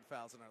have hard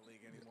fouls in our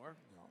league anymore.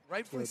 No,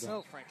 rightfully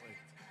so, frankly.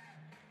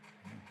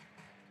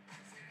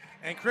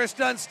 And Chris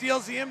Dunn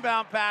steals the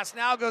inbound pass,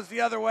 now goes the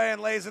other way and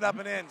lays it up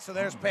and in. So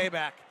there's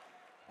payback.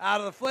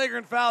 Out of the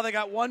flagrant foul, they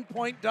got 1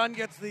 point. Dunn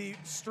gets the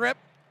strip.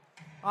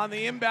 on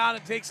the inbound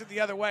and takes it the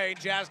other way.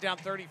 Jazz down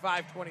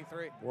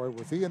 35-23. Boy,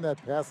 was he in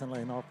that passing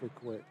lane awfully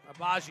quick.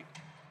 Agbaji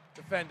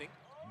defending.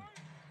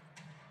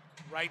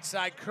 Right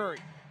side, Curry.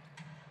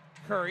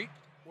 Curry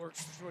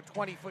works through a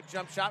 20-foot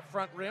jump shot,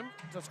 front rim.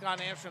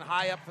 Toscana Anderson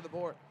high up for the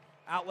board.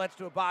 Outlets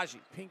to Agbaji.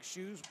 Pink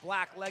shoes,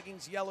 black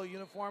leggings, yellow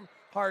uniform.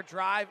 Hard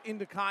drive,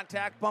 into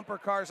contact, bumper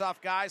cars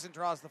off guys, and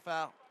draws the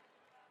foul.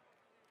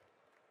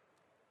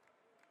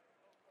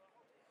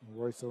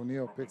 Royce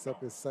O'Neal picks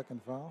up his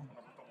second foul.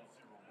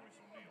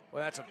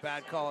 Well, that's a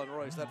bad call on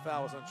Royce. That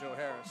foul was on Joe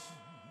Harris.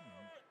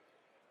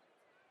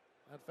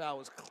 That foul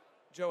was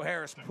Joe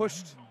Harris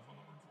pushed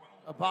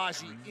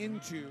Agbaji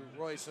into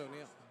Royce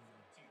O'Neal.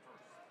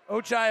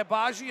 Ochai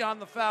Agbaji on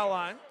the foul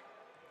line.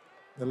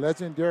 The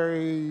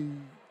legendary,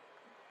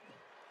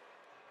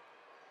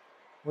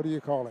 what do you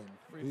call him?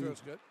 Free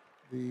throw's good.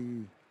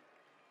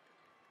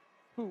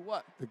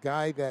 What? The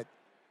guy that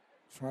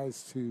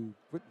tries to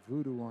put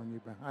voodoo on you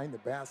behind the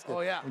basket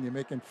when you're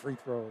making free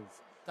throws.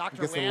 Dr.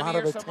 He gets Whammy a lot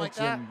of or something like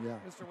that? yeah.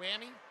 Mr.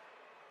 Whammy?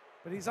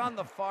 But he's on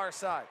the far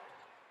side.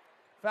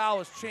 Foul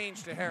was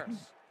changed to Harris.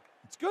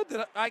 It's good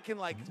that I can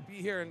be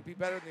here and be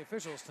better than the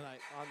officials tonight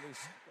on these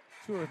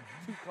two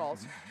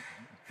calls.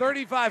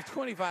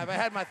 35-25. I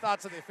had my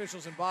thoughts on the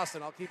officials in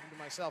Boston. I'll keep them to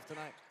myself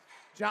tonight.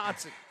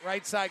 Johnson,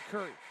 right side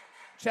Curry.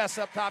 Chest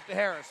up top to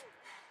Harris.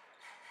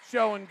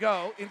 Show and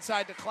go.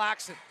 Inside to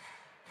Claxton.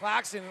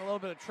 Claxton in a little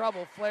bit of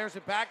trouble. Flares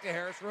it back to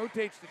Harris.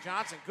 Rotates to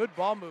Johnson. Good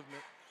ball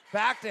movement.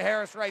 Back to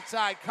Harris right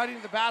side. Cutting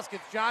to the basket.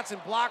 Johnson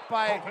blocked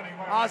by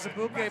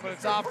Azubuike, but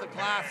it's off the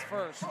glass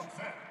first.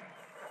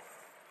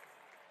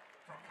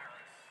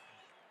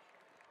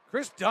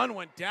 Chris Dunn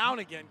went down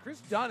again.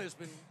 Chris Dunn has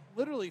been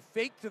literally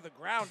faked to the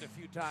ground a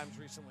few times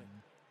recently.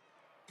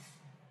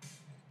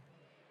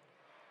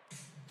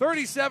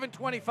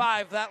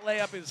 37-25, that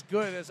layup is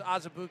good as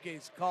Azubuike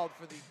is called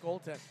for the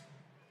goaltend.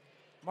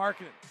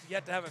 Markkanen,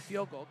 yet to have a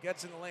field goal,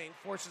 gets in the lane,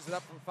 forces it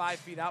up from 5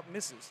 feet out,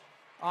 misses.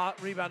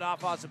 Rebound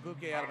off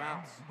Azubuike out of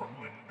bounds.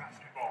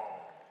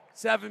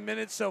 7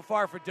 minutes so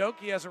far for Doak.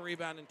 He has a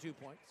rebound and 2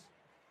 points.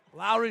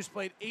 Lowry's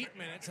played 8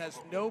 minutes, has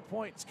no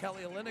points.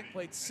 Kelly Olynyk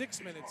played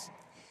 6 minutes,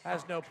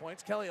 has no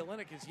points. Kelly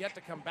Olynyk is yet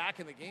to come back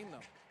in the game, though.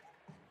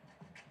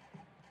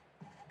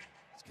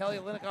 Is Kelly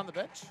Olynyk on the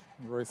bench?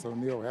 Royce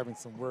O'Neal having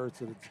some words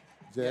to the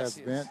Jazz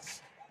bench.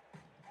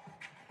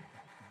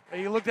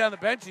 He looked down the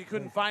bench, he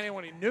couldn't find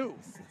anyone he knew.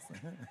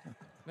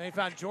 Then he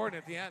found Jordan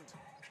at the end.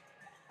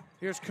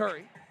 Here's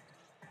Curry.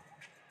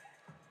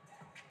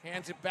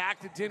 Hands it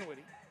back to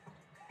Dinwiddie.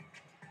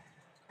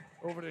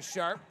 Over to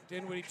Sharp.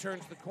 Dinwiddie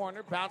turns the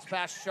corner. Bounce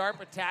pass Sharp.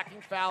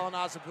 Attacking. Foul on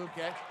Azubuike.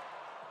 And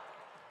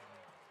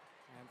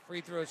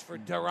free throws for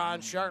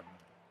Daron Sharp.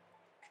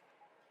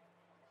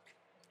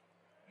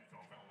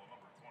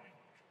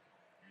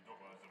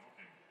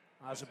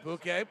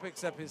 Azubuike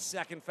picks up his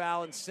second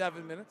foul in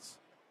 7 minutes.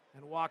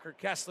 And Walker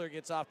Kessler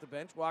gets off the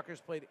bench.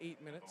 Walker's played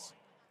 8 minutes.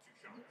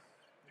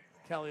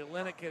 Kelly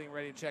Olynyk getting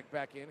ready to check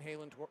back in.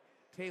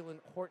 Talen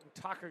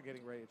Horton-Tucker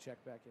getting ready to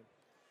check back in.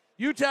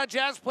 Utah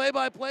Jazz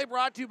play-by-play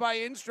brought to you by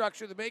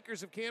Instructure, the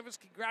makers of Canvas.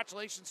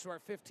 Congratulations to our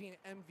 15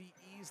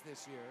 MVEs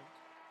this year.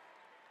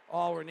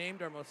 All were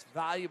named our most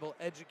valuable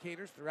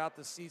educators throughout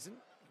the season.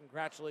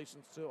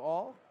 Congratulations to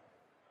all.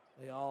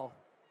 They all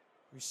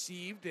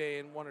received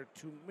and one or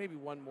two, maybe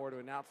one more to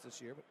announce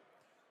this year, but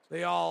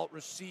they all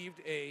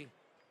received a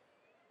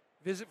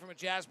visit from a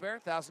Jazz Bear,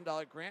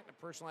 $1,000 grant, a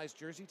personalized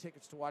jersey,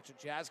 tickets to watch a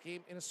Jazz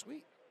game in a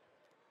suite.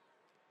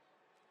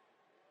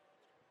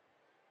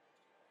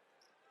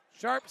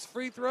 Sharp's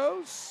free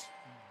throws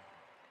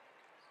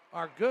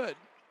are good,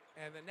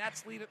 and the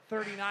Nets lead at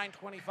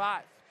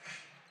 39-25.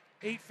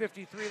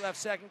 8:53 left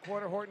second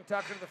quarter.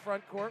 Horton-Tucker to the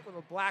front court with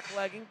a black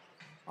legging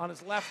on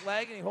his left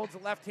leg, and he holds a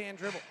left-hand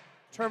dribble.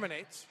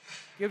 Terminates.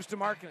 Gives to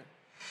Markkanen.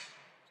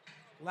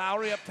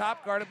 Lowry up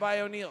top, guarded by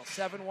O'Neal.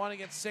 7-1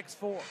 against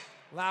 6-4.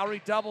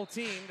 Lowry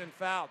double-teamed and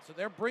fouled. So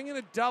they're bringing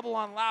a double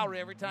on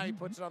Lowry every time he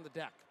puts it on the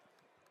deck.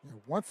 Yeah,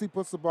 once he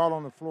puts the ball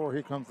on the floor,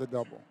 here comes the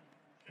double.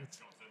 It's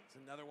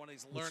another one of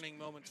these learning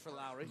moments for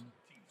Lowry.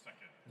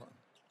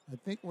 I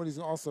think what he's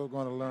also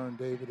going to learn,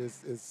 David,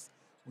 is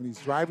when he's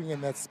driving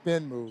in that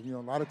spin move. You know,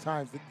 a lot of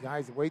times the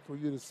guys wait for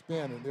you to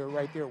spin, and they're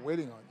right there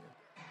waiting on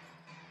you.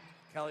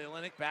 Kelly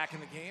Olynyk back in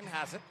the game,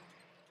 has it.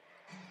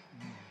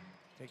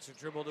 Takes a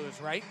dribble to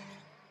his right,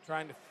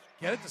 trying to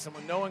get it to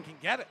someone. No one can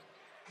get it.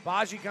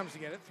 Baji comes to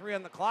get it. 3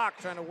 on the clock,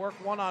 trying to work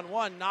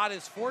one-on-one. Not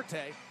his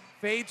forte.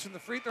 Fades from the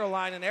free throw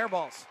line and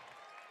airballs.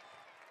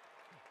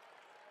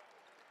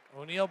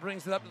 O'Neal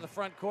brings it up to the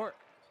front court.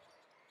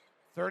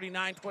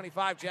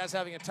 39-25. Jazz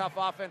having a tough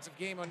offensive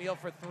game. O'Neal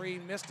for 3,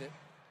 missed it.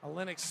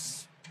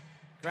 Olynyk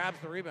grabs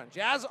the rebound.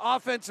 Jazz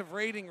offensive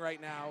rating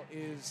right now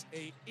is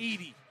a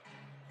 80.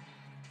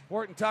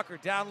 Horton-Tucker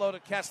down low to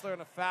Kessler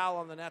and a foul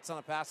on the Nets on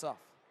a pass-off.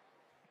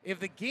 If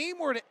the game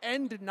were to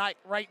end tonight,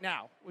 right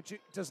now, which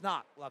it does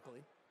not, luckily,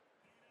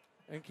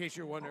 in case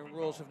you're wondering,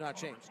 rules have not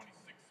changed.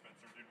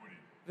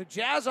 The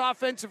Jazz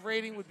offensive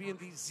rating would be in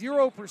the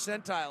 0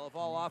 percentile of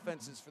all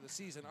offenses for the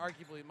season.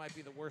 Arguably, it might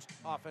be the worst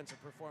offensive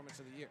performance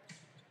of the year.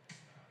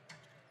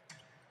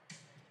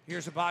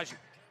 Here's Agbaji.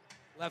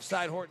 Left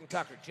side, Horton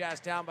Tucker. Jazz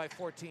down by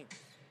 14.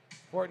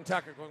 Horton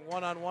Tucker going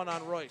one-on-one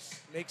on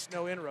Royce. Makes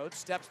no inroads.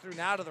 Steps through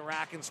now to the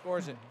rack and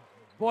scores it.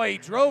 Boy, he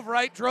drove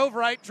right,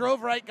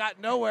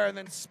 got nowhere, and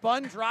then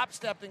spun,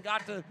 drop-stepped, and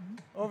got to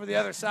over the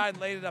other side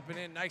and laid it up and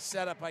in. Nice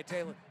setup by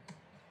Taylor.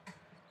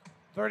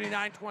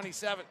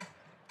 39-27.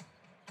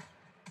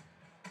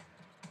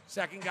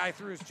 Second guy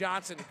through is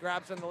Johnson. He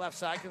grabs on the left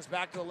side, comes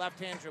back to a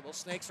left-hand dribble,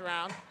 snakes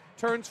around,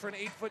 turns for an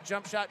 8-foot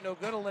jump shot, no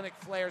good. Olynyk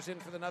flares in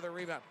for another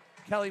rebound.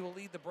 Kelly will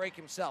lead the break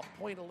himself.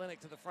 Point Olynyk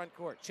to the front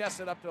court.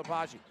 Chest it up to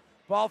Agbaji.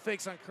 Ball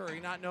fakes on Curry,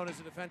 not known as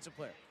a defensive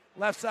player.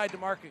 Left side to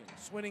Markkanen,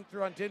 spinning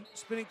through on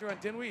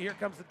Dinwiddie. Here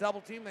comes the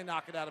double team. They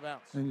knock it out of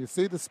bounds. And you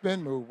see the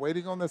spin move,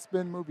 waiting on the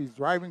spin move. He's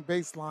driving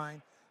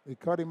baseline. They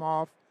cut him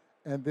off,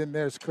 and then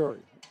there's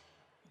Curry.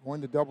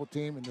 Going to double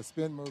team and the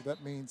spin move,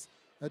 that means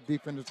that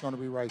defender's going to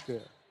be right there.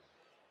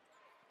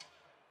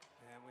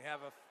 And we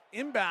have an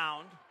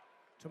inbound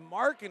to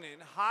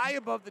Markkanen, high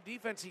above the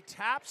defense. He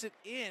taps it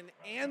in,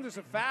 and there's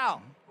a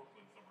foul.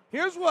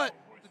 Here's what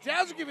the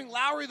Jazz are giving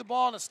Lowry the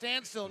ball in a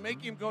standstill and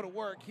making him go to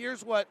work.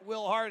 Here's what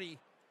Will Hardy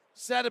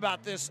said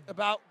about this,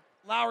 about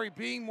Lowry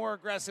being more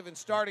aggressive and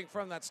starting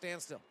from that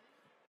standstill.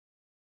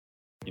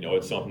 You know,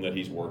 it's something that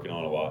he's working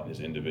on a lot, his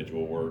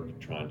individual work,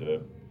 trying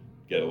to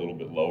get a little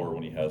bit lower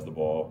when he has the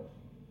ball,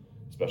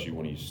 especially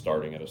when he's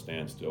starting at a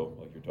standstill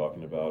like you're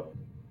talking about.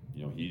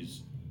 You know,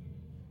 he's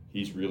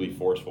really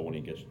forceful when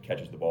he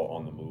catches the ball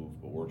on the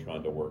move, but we're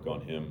trying to work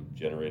on him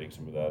generating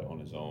some of that on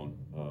his own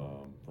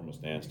from a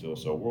standstill.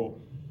 So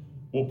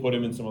we'll put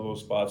him in some of those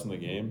spots in the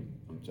game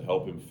to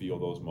help him feel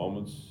those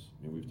moments.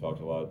 I mean, we've talked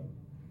a lot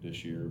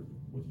this year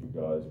with you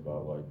guys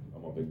about, like,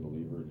 I'm a big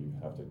believer you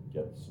have to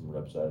get some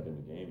reps at it in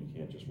the game. You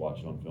can't just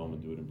watch it on film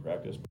and do it in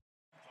practice.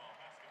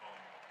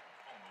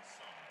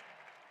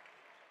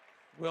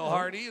 Will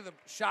Hardy, the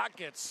shot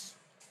gets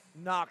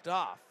knocked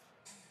off.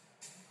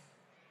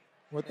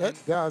 What that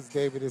does,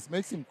 David, is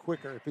makes him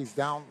quicker. If he's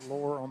down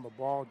lower on the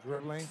ball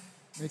dribbling,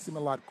 makes him a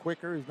lot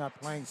quicker. He's not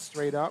playing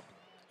straight up.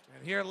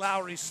 And here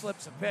Lowry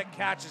slips a pick,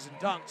 catches and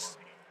dunks.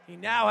 He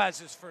now has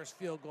his first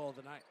field goal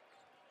tonight.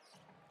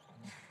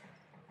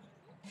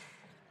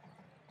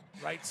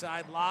 Right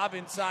side lob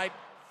inside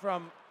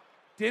from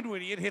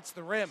Dinwiddie. It hits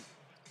the rim.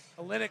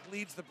 Olynyk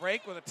leads the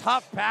break with a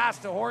tough pass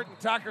to Horton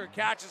Tucker.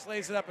 Catches,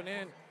 lays it up and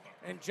in.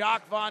 And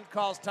Jacques Vaughn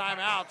calls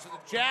timeout. So the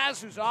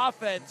Jazz, whose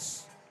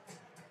offense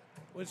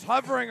was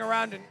hovering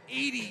around an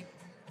 80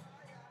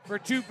 for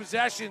two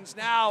possessions,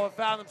 now have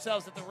found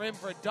themselves at the rim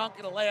for a dunk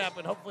and a layup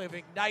and hopefully have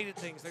ignited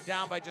things. They're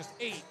down by just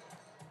 8.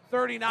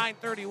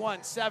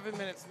 39-31, 7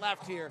 minutes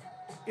left here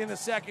in the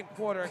second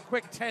quarter. A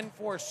quick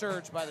 10-4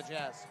 surge by the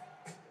Jazz.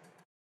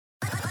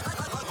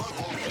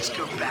 Let's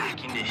go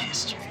back into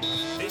history.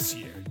 This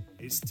year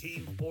is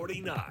Team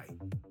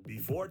 49.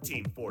 Before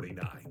Team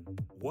 49,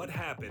 what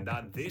happened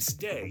on this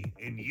day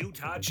in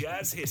Utah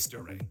Jazz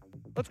history?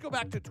 Let's go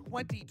back to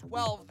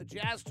 2012. The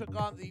Jazz took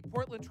on the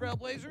Portland Trail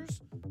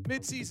Blazers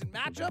midseason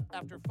matchup.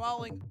 After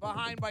falling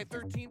behind by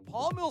 13,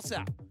 Paul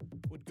Millsap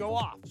would go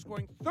off,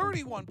 scoring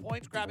 31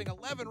 points, grabbing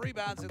 11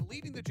 rebounds, and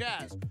leading the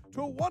Jazz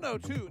to a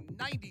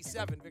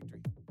 102-97 victory.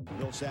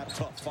 Millsap,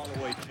 tough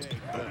follow-away Jay.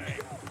 Bang.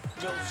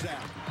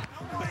 Millsap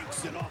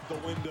banks it off the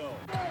window.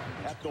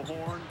 At the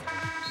horn,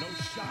 no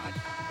shot,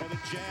 and the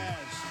Jazz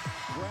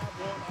grab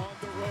one on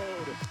the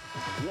road.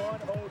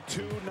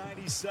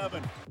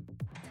 102-97.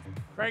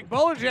 Craig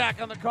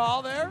Bullerjack on the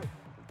call there.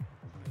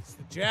 It's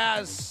the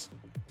Jazz.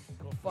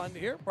 A little fun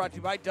here. Brought to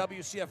you by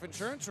WCF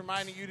Insurance,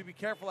 reminding you to be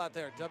careful out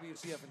there.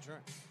 WCF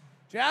Insurance.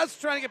 Jazz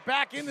trying to get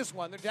back in this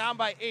one. They're down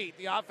by 8.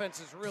 The offense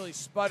has really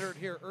sputtered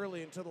here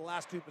early until the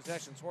last two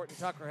possessions. Horton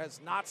Tucker has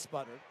not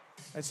sputtered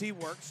as he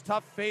works.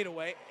 Tough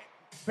fadeaway.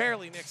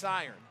 Barely nicks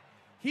iron.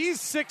 He's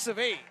 6 of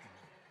 8.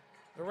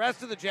 The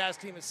rest of the Jazz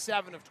team is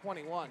 7 of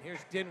 21. Here's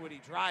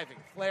Dinwiddie driving,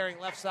 flaring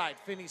left side.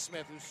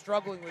 Finney-Smith, who's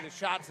struggling with his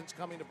shot since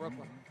coming to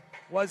Brooklyn,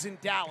 was in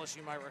Dallas,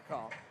 you might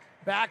recall.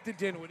 Back to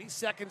Dinwiddie.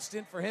 Second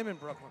stint for him in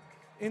Brooklyn.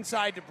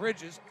 Inside to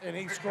Bridges, and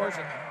he scores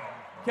it.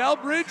 Kel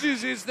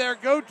Bridges is their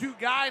go-to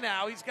guy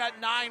now. He's got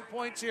 9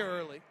 points here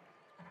early.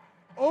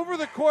 Over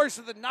the course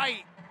of the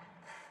night,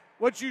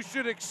 what you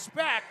should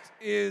expect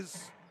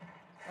is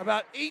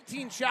about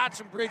 18 shots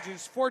from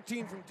Bridges,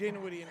 14 from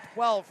Dinwiddie, and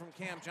 12 from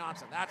Cam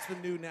Johnson. That's the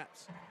new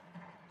Nets.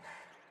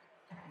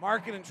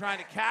 Markkanen trying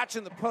to catch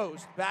in the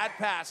post. Bad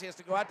pass. He has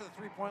to go out to the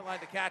three-point line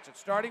to catch it.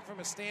 Starting from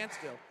a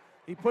standstill,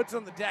 he puts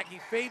on the deck. He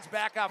fades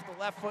back off the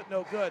left foot,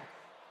 no good.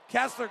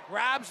 Kessler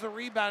grabs the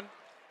rebound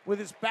with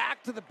his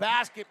back to the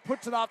basket,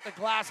 puts it off the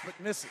glass, but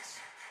misses.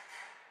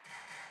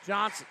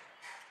 Johnson.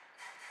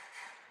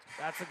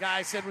 That's the guy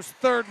I said was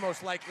third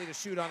most likely to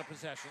shoot on a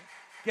possession.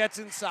 Gets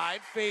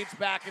inside, fades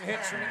back, and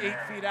hits from 8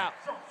 feet out.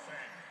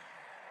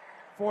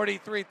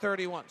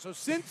 43-31. So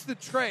since the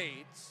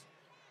trades,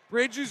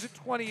 Bridges at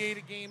 28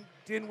 a game,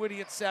 Dinwiddie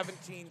at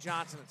 17,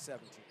 Johnson at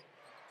 17.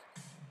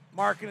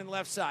 Markkanen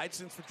left side,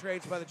 since the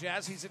trades by the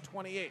Jazz, he's at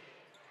 28.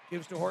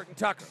 Gives to Horton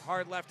Tucker.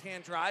 Hard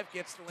left-hand drive,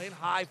 gets the lane,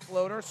 high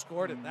floater,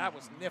 scored it. That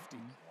was nifty.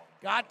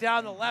 got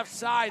down the left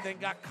side, then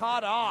got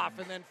caught off,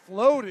 and then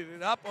floated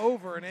it up,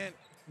 over, and in.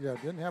 Yeah,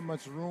 didn't have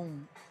much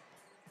room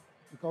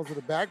because of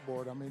the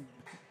backboard. I mean,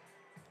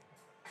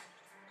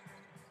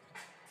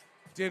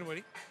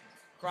 Dinwiddie,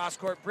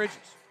 cross-court Bridges,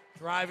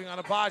 driving on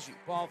Agbaji.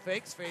 Ball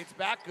fakes, fades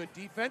back, good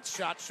defense,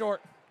 shot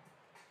short.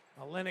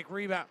 Olynyk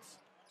rebounds.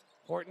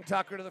 Horton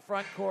Tucker to the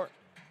front court.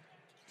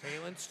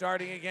 Talen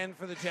starting again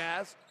for the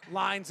Jazz.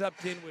 Lines up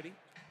Dinwiddie,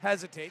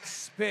 hesitates,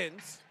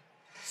 spins,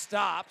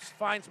 stops,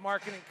 finds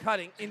Markkanen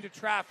cutting into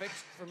traffic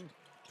from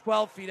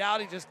 12 feet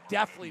out. He just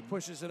deftly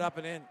pushes it up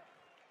and in.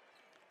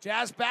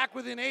 Jazz back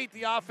within 8.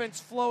 The offense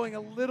flowing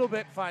a little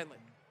bit finally.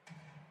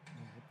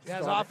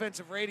 Jazz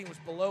offensive rating was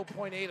below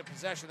 .8 a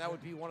possession. That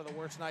would be one of the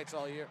worst nights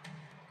all year.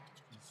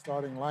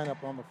 Starting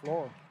lineup on the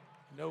floor.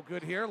 No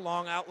good here.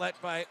 Long outlet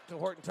to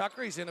Horton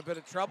Tucker. He's in a bit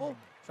of trouble.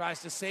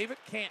 Tries to save it.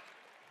 Can't.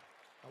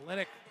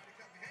 Olynyk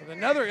with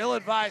another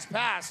ill-advised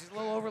pass. He's a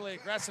little overly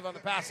aggressive on the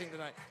passing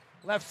tonight.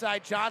 Left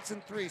side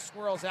Johnson, 3.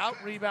 Swirls out.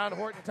 Rebound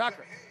Horton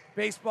Tucker.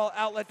 Baseball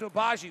outlet to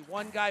Agbaji.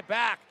 One guy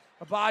back.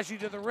 Agbaji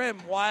to the rim.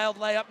 Wild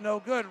layup, no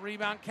good.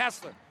 Rebound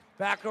Kessler.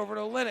 Back over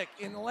to Olynyk.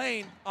 In the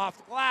lane. Off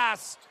the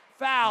glass.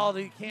 Fouled.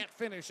 He can't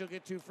finish. He'll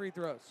get 2 free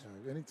throws.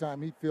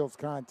 Anytime he feels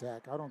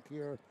contact, I don't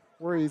care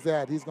where he's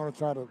at, he's going to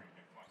try to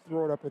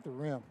throw it up at the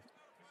rim.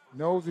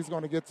 Knows he's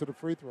going to get to the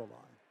free throw line.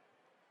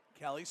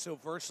 Kelly, so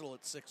versatile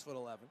at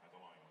 6'11".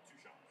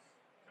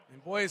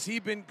 And boy, has he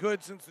been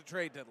good since the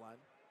trade deadline.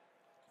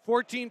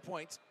 14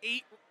 points,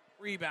 8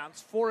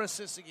 rebounds, 4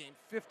 assists a game,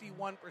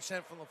 51%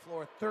 from the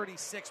floor,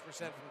 36%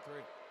 from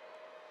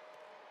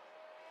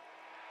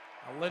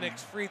 3.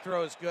 Olynyk's free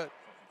throw is good.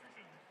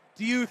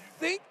 Do you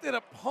think that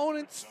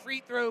opponents'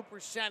 free throw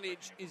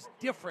percentage is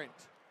different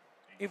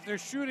if they're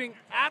shooting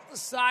at the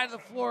side of the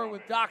floor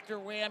with Dr.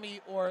 Whammy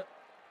or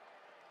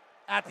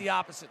at the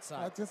opposite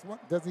side?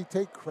 Does he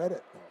take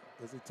credit, though?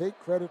 Does he take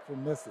credit for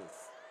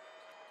misses?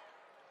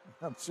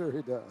 I'm sure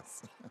he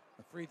does.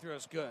 Free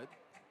throw's good.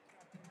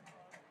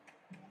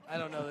 I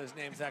don't know that his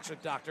name's actually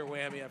Dr.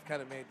 Whammy. I've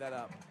kind of made that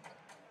up.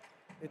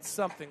 It's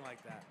something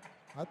like that.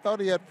 I thought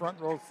he had front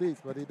row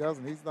seats, but he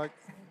doesn't. He's like...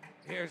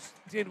 Here's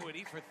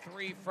Dinwiddie for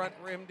 3, front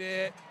rimmed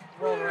it,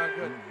 rolled around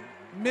good.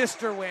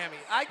 Mr. Whammy.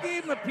 I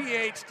gave him a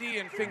PhD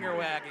in finger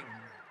wagging.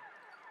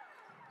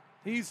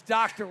 He's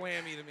Dr.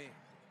 Whammy to me.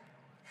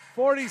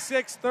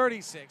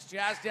 46-36.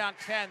 Jazz down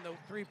 10. The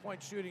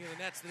three-point shooting in the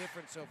net's the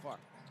difference so far.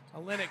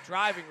 Olynyk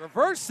driving.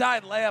 Reverse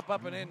side layup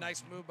up and in.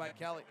 Nice move by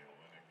Kelly.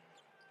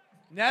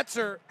 Nets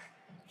are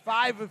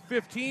 5 of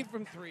 15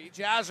 from 3.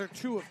 Jazz are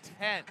 2 of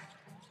 10.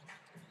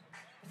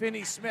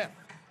 Finney-Smith.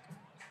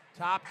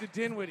 Top to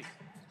Dinwiddie.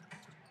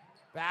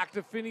 Back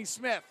to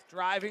Finney-Smith.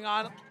 Driving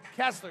on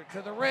Kessler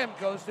to the rim.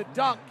 Goes to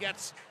dunk.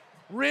 Gets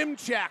rim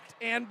checked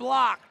and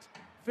blocked.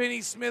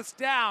 Finney-Smith's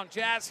down.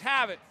 Jazz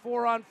have it.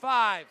 4 on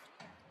 5.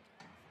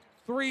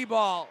 3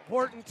 ball.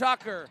 Horton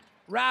Tucker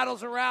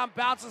rattles around,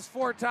 bounces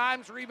 4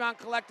 times. Rebound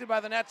collected by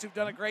the Nets, who've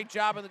done a great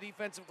job on the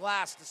defensive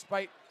glass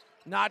despite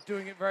not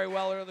doing it very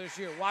well earlier this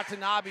year.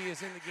 Watanabe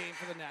is in the game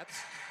for the Nets.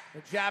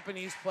 The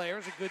Japanese player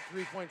is a good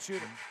 3-point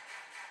shooter.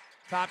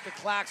 Top to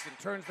Claxton.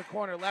 Turns the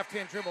corner.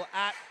 Left-hand dribble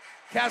at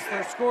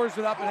Kessler. Scores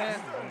it up and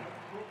in.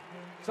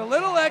 It's a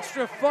little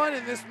extra fun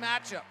in this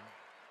matchup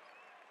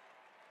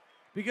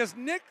because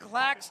Nick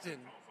Claxton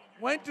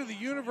went to the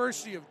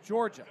University of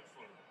Georgia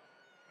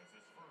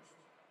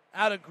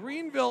out of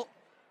Greenville,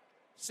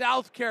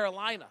 South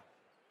Carolina.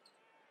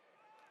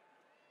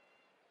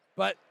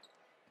 But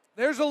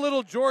there's a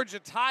little Georgia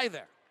tie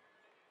there.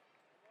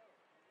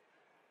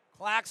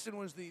 Claxton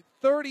was the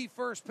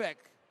 31st pick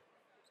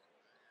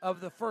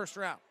of the first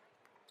round.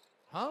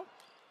 Huh?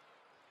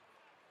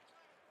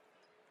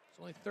 It's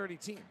only 30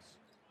 teams.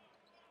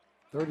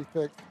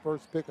 31st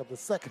pick of the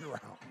second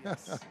round.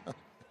 Yes.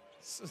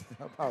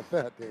 How about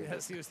that, David?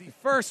 Yes, he was the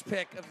first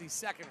pick of the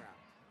second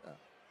round.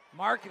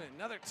 Markkanen,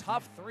 another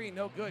tough 3,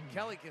 no good.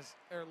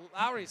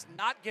 Lowry's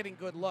not getting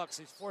good looks.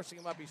 He's forcing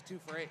him up. He's 2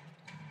 for 8.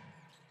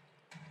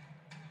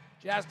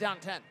 Jazz down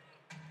 10.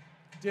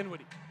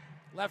 Dinwiddie,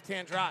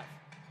 left-hand drive.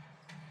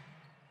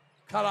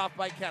 Cut off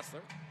by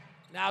Kessler.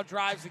 Now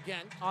drives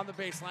again on the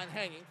baseline,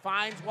 hanging.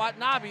 Finds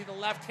Watanabe, the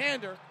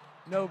left-hander.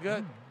 No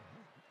good.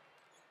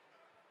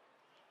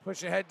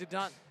 Push ahead to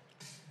Dunn.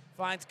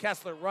 Finds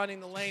Kessler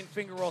running the lane,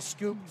 finger roll,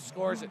 scoop,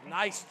 scores it.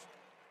 Nice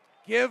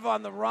give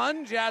on the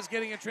run. Jazz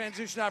getting a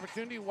transition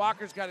opportunity.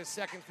 Walker's got his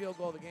second field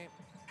goal of the game.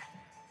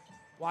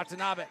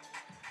 Watanabe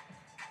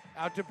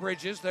out to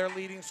Bridges, their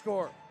leading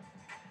scorer.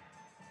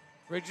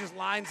 Bridges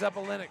lines up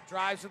Olynyk,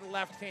 drives to the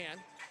left hand,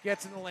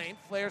 gets in the lane,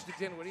 flares to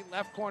Dinwiddie,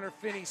 left corner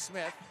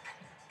Finney-Smith.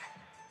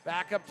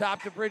 Back up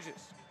top to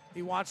Bridges.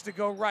 He wants to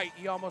go right.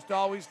 He almost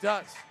always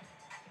does.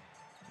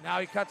 Now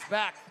he cuts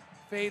back,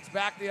 fades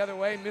back the other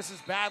way, misses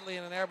badly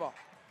in an air ball.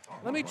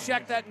 Let me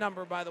check that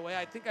number, by the way.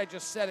 I think I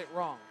just said it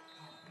wrong.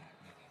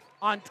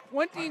 On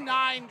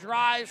 29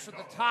 drives from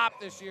the top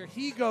this year,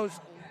 he goes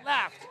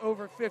left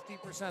over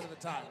 50% of the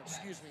time.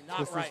 Excuse me,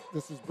 not right.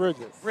 This is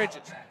Bridges.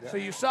 Bridges. Yeah. So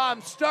you saw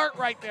him start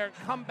right there and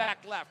come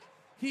back left.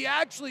 He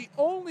actually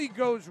only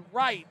goes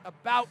right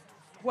about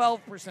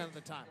 12% of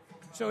the time.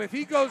 So if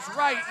he goes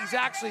right, he's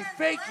actually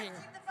faking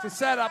to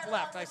set up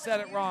left. I said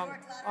it wrong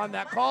on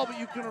that call, but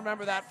you can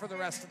remember that for the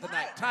rest of the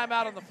night.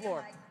 Timeout on the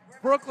floor.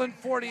 Brooklyn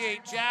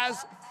 48,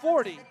 Jazz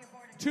 40.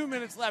 2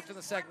 minutes left in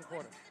the second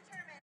quarter.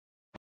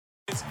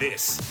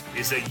 This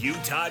is a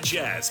Utah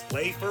Jazz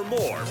Play for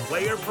More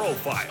player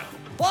profile.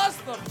 Plus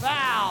the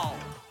foul.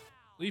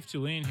 Leaf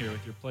Tulane here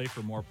with your Play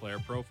for More player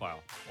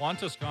profile. Juan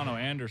Toscano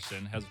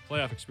Anderson has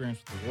playoff experience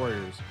with the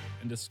Warriors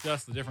and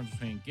discussed the difference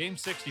between Game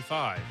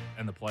 65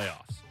 and the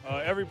playoffs.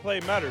 Every play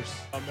matters.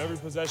 Every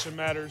possession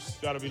matters.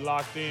 You got to be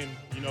locked in.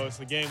 You know, it's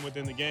a game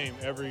within the game.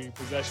 Every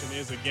possession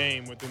is a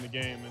game within the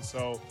game. And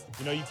so,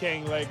 you know, you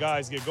can't let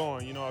guys get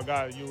going. You know,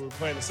 you were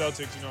playing the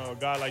Celtics, you know, a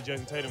guy like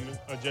Jason Tatum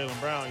or Jaylen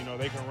Brown, you know,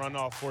 they can run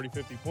off 40,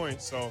 50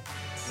 points. So,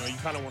 you know, you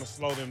kind of want to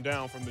slow them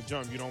down from the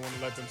jump. You don't want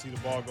to let them see the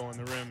ball go in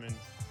the rim and,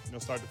 you know,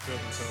 start to feel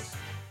themselves.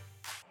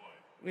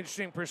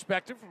 Interesting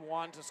perspective from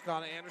Juan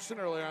Toscano Anderson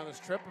earlier on this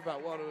trip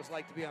about what it was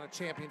like to be on a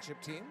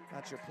championship team.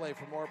 That's your Play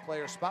for More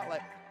player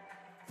spotlight.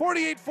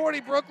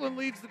 48-40, Brooklyn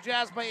leads the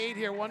Jazz by 8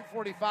 here.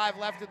 1:45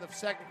 left in the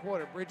second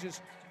quarter.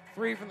 Bridges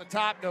 3 from the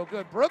top, no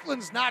good.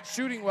 Brooklyn's not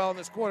shooting well in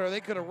this quarter.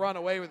 They could have run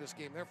away with this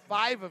game. They're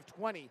 5 of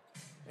 20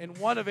 and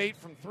 1 of 8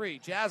 from 3.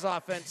 Jazz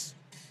offense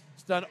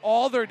has done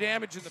all their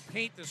damage in the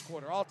paint this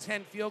quarter. All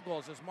 10 field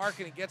goals as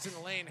Markkanen gets in the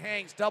lane,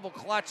 hangs, double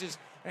clutches,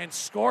 and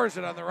scores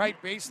it on the right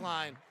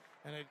baseline.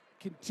 And a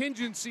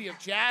contingency of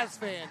Jazz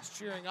fans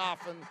cheering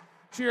off and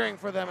cheering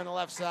for them on the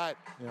left side.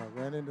 Yeah,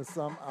 ran into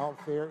some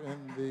out there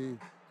in the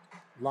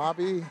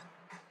lobby.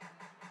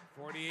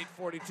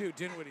 48-42,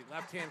 Dinwiddie,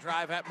 left-hand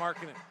drive at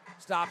Markkanen.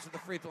 Stops at the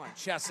free throw line,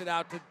 chests it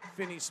out to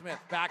Finney-Smith,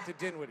 back to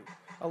Dinwiddie.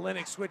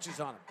 Olynyk switches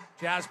on him.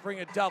 Jazz bring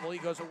a double. He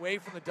goes away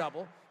from the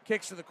double,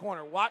 kicks to the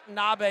corner.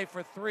 Watanabe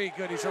for 3,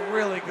 good. He's a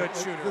really good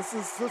shooter. This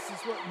is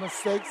what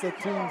mistakes that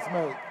teams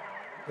make.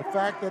 The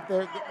fact that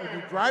when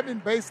you're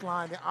driving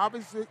baseline, the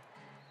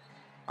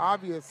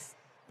obvious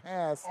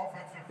pass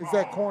is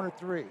that corner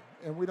 3,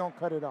 and we don't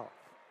cut it off.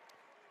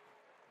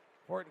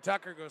 Horton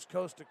Tucker goes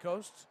coast to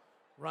coast,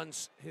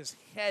 runs his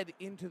head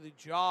into the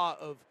jaw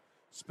of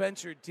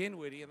Spencer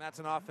Dinwiddie, and that's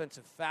an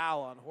offensive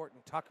foul on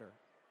Horton Tucker.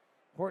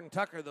 Horton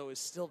Tucker, though, is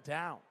still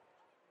down.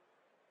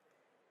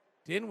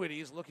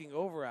 Dinwiddie is looking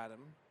over at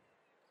him.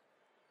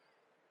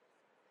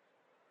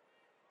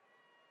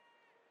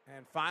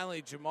 And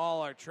finally,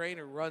 Jamal, our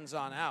trainer, runs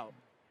on out.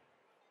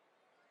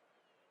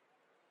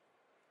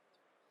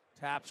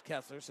 Taps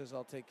Kessler, says,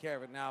 I'll take care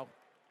of it. Now,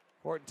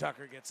 Horton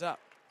Tucker gets up.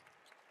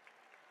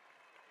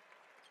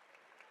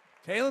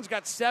 Talen's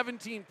got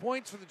 17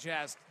 points for the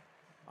Jazz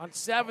on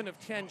 7 of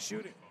 10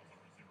 shooting.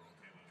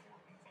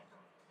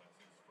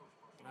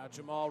 Now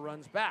Jamal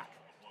runs back.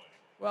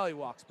 Well, he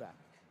walks back.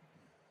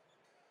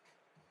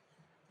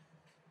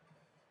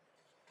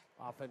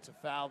 Offensive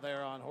foul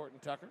there on Horton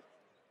Tucker.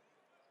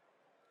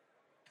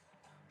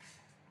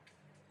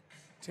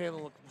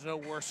 Taylor looks no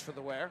worse for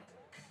the wear.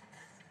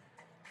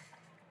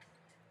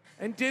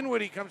 And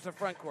Dinwiddie comes to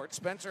front court.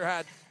 Spencer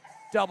had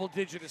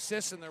double-digit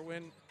assists in their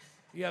win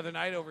the other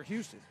night over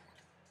Houston.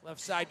 Left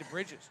side to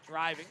Bridges,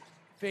 driving,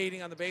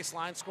 fading on the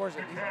baseline, scores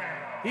it.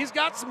 He's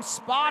got some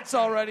spots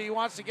already he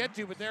wants to get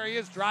to, but there he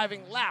is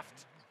driving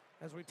left.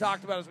 As we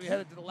talked about as we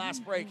headed to the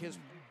last break, his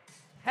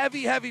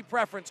heavy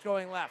preference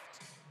going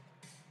left.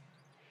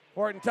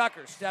 Horton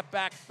Tucker, step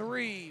back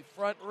 3,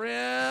 front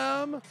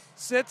rim,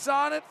 sits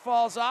on it,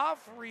 falls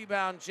off,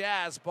 rebound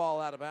Jazz, ball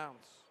out of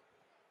bounds.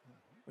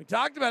 We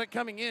talked about it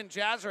coming in.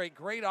 Jazz are a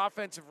great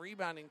offensive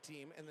rebounding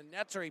team, and the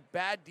Nets are a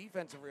bad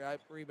defensive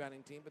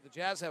rebounding team, but the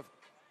Jazz have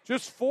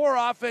just 4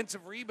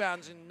 offensive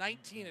rebounds in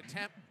 19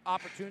 attempt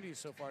opportunities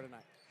so far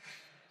tonight.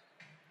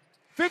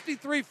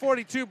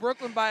 53-42,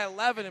 Brooklyn by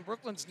 11, and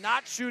Brooklyn's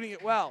not shooting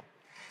it well.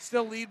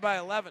 Still lead by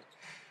 11.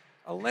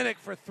 Olynyk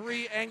for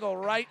 3, angle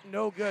right,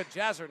 no good.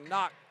 Jazz are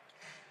not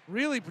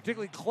really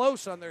particularly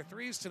close on their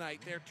threes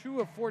tonight. They're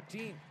 2 of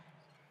 14.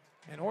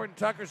 And Horton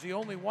Tucker's the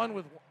only one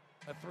with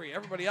a 3.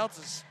 Everybody else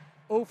is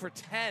 0 for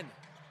 10.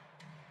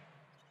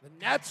 The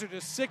Nets are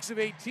just 6 of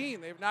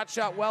 18. They've not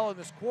shot well in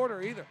this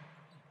quarter either.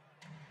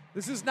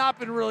 This has not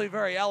been really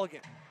very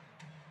elegant.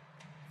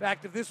 In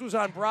fact, if this was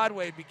on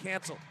Broadway, it'd be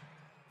canceled.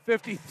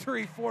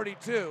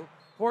 53-42.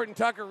 Horton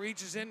Tucker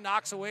reaches in,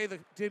 knocks away the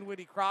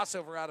Dinwiddie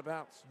crossover out of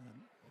bounds.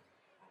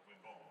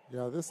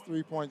 Yeah, this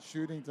three-point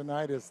shooting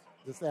tonight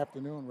this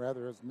afternoon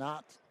has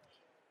not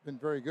been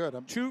very good.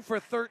 2 for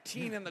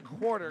 13 in the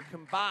quarter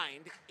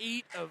combined,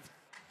 8 of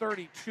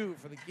 32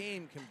 for the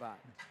game combined.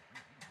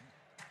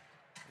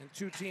 And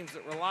 2 teams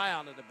that rely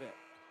on it a bit.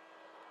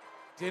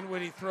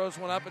 Dinwiddie throws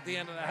one up at the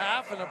end of the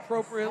half, and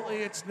appropriately,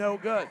 it's no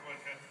good.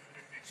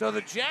 So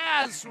the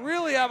Jazz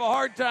really have a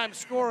hard time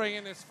scoring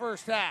in this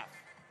first half.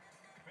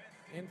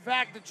 In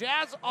fact, the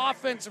Jazz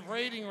offensive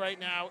rating right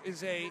now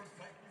is a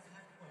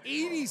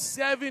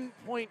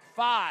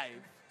 87.5.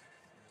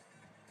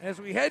 As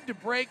we head to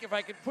break, if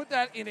I could put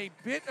that in a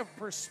bit of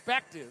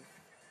perspective,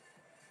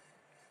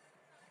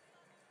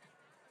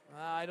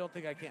 I don't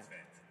think I can.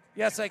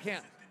 Yes, I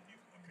can.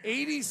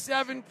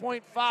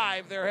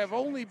 87.5. There have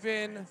only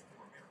been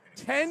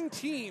 10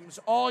 teams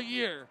all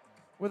year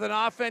with an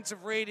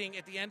offensive rating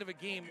at the end of a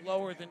game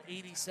lower than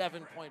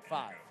 87.5.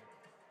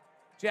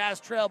 Jazz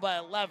trail by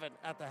 11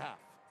 at the half.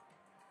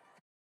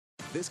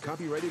 This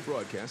copyrighted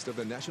broadcast of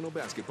the National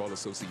Basketball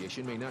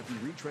Association may not be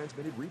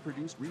retransmitted,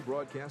 reproduced,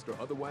 rebroadcast, or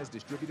otherwise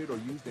distributed or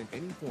used in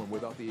any form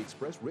without the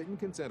express written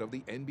consent of the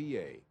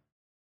NBA.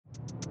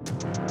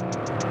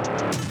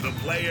 The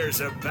players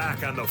are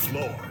back on the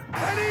floor.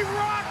 And he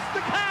rocks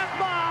the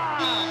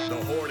Casbah!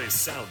 The horn is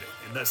sounding,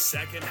 and the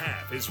second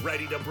half is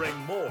ready to bring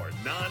more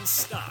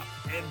non-stop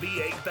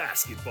NBA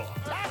basketball.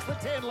 That's the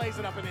 10, lays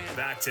it up and in.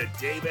 Back to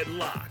David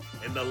Locke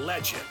and the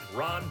legend,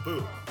 Ron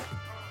Boone.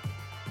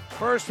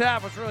 First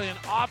half was really an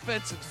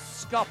offensive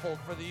scuffle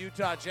for the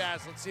Utah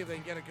Jazz. Let's see if they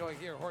can get it going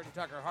here. Horton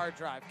Tucker, hard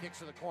drive, kicks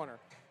to the corner.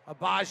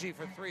 Abaji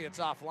for three, it's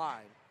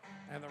offline.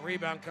 And the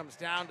rebound comes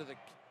down to the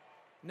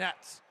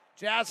Nets.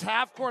 Jazz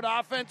half-court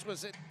offense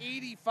was at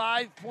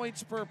 85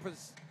 points per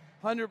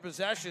 100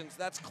 possessions.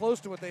 That's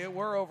close to what they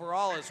were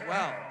overall as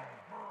well.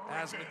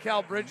 As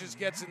Mikal Bridges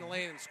gets in the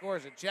lane and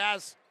scores it.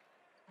 Jazz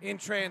in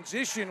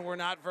transition were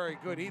not very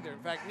good either. In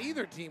fact,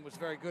 neither team was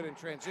very good in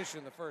transition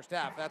in the first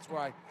half. That's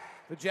why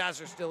the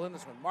Jazz are still in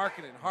this one.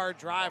 Markkanen, hard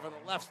drive on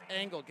the left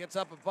angle, gets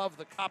up above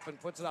the cup and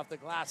puts it off the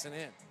glass and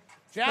in.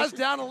 Jazz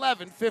down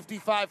 11,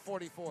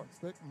 55-44.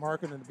 Expect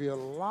Markkanen to be a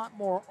lot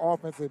more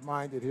offensive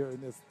minded here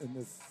in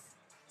this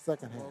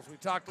second half. Well, as we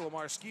talked to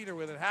Lamar Skeeter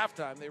with at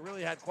halftime, they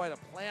really had quite a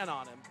plan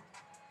on him.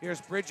 Here's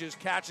Bridges,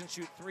 catch and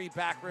shoot three,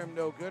 back rim,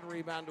 no good,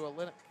 rebound to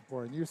Olynyk.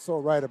 Boy, and you're so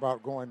right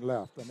about going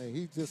left. I mean,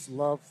 he just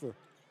loves to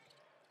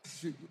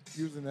shoot,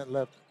 using that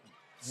left.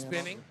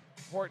 Spinning,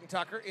 Horton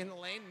Tucker in the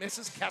lane,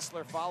 misses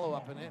Kessler, follow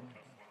up and in.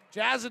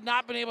 Jazz had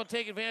not been able to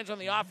take advantage on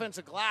the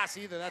offensive glass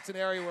either. That's an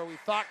area where we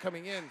thought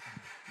coming in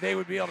they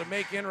would be able to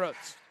make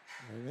inroads.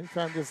 And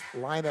anytime this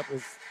lineup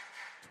is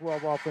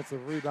 12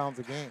 offensive rebounds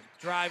a game.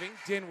 Driving,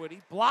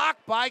 Dinwiddie,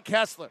 blocked by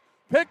Kessler.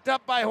 Picked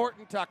up by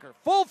Horton Tucker.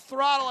 Full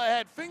throttle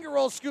ahead, finger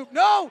roll scoop.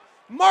 No!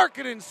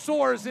 Markkanen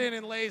soars in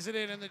and lays it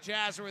in, and the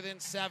Jazz are within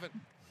 7.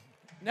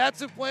 Nets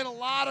have played a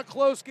lot of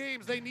close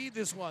games. They need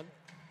this one.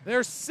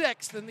 They're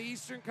 6th in the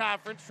Eastern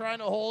Conference, trying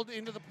to hold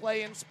into the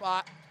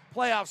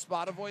playoff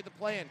spot, avoid the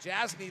play-in.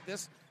 Jazz need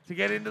this to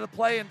get into the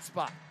play-in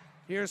spot.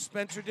 Here's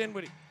Spencer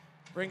Dinwiddie.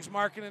 Brings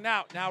Markkanen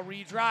out. Now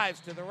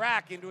re-drives to the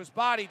rack, into his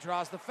body,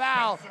 draws the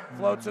foul,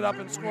 floats it up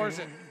and scores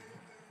it.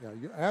 Yeah,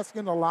 you're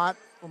asking a lot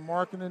from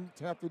Markkanen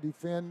to have to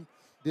defend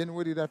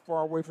Dinwiddie that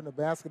far away from the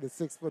basket at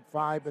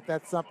 6'5", but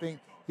that's something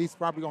he's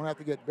probably going to have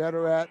to get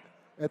better at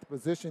the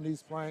position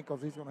he's playing,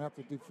 because he's going to have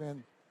to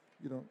defend,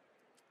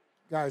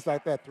 guys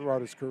like that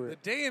throughout his career. The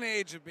day and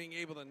age of being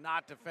able to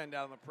not defend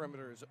out on the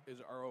perimeter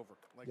are over.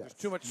 Like, yes. There's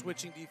too much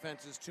switching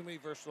defenses, too many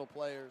versatile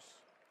players,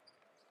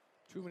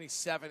 too many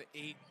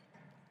 7-8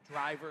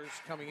 drivers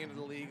coming into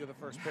the league with the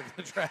first pick of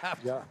the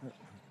draft. Yeah.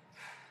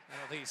 I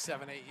don't think he's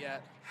 7'8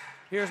 yet.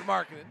 Here's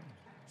Markkanen,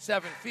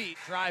 7 feet,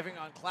 driving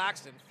on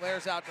Claxton.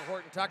 Flares out to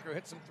Horton Tucker,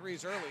 hits some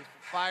threes early,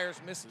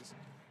 fires, misses.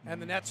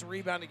 And the Nets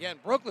rebound again.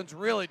 Brooklyn's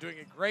really doing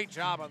a great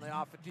job on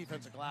the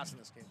defensive glass in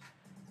this game.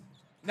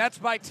 Nets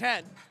by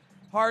 10.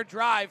 Hard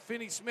drive,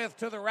 Finney-Smith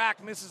to the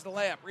rack, misses the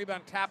layup.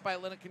 Rebound tapped by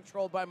Olynyk,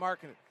 controlled by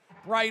Markkanen.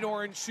 Bright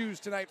orange shoes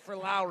tonight for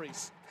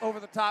Lowry's. Over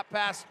the top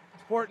pass,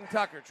 Horton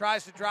Tucker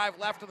tries to drive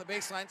left on the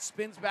baseline,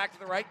 spins back to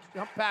the right,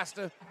 jump pass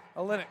to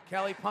Olynyk.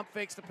 Kelly pump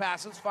fakes the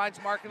passes, finds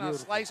Markkanen on a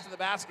slice to the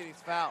basket.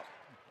 He's fouled.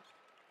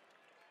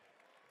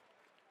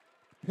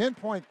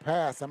 Pinpoint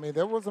pass. I mean,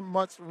 there wasn't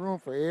much room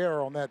for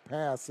error on that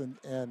pass,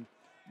 and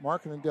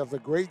Markkanen does a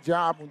great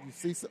job. When you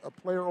see a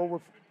player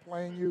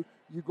overplaying you,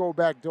 you go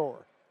back door.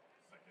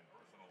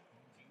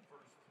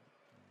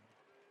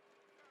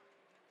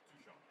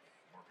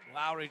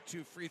 Lowry,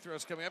 2 free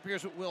throws coming up.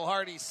 Here's what Will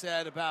Hardy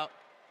said about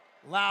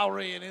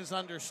Lowry and his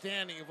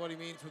understanding of what he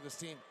means with his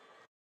team.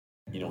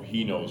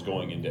 He knows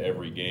going into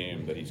every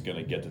game that he's going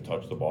to get to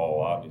touch the ball a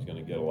lot. He's going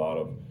to get a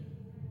lot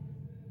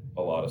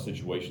of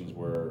situations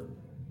where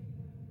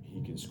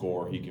he can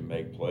score, he can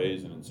make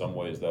plays, and in some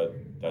ways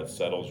that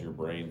settles your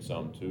brain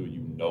some too.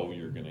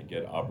 You're going to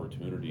get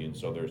opportunity, and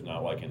so there's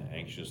not like an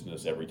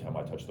anxiousness every time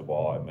I touch the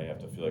ball. I may have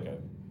to feel like I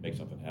make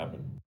something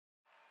happen.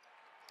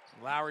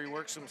 Lowry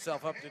works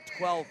himself up to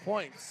 12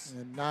 points.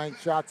 And 9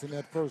 shots in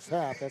that first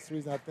half. That's the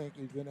reason I think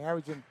he's been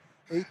averaging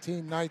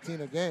 18,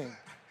 19 a game.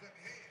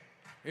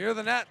 Here are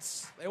the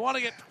Nets. They want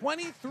to get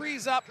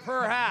 23s up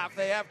per half.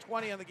 They have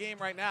 20 on the game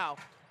right now.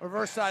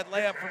 Reverse side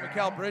layup from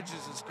Mikal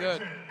Bridges is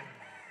good.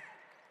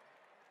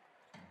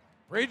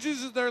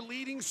 Bridges is their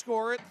leading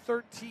scorer at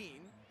 13.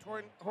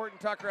 Horton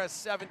Tucker has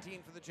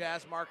 17 for the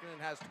Jazz.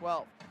 Markkanen has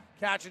 12.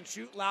 Catch and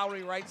shoot.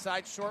 Lowry right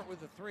side, short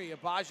with the 3.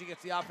 Abaji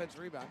gets the offensive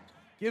rebound.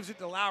 Gives it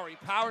to Lowry.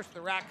 Powers to the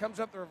rack. Comes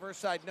up the reverse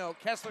side. No.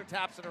 Kessler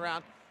taps it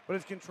around, but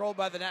it's controlled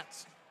by the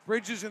Nets.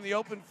 Bridges in the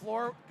open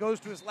floor. Goes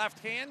to his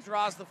left hand.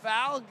 Draws the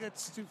foul. And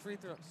gets 2 free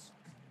throws.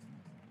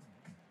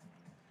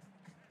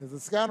 There's a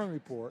scouting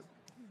report.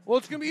 Well,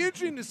 it's going to be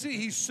interesting to see.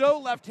 He's so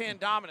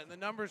left-hand dominant. The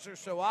numbers are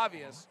so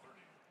obvious.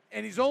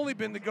 And he's only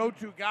been the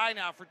go-to guy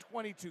now for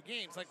 22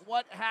 games. Like,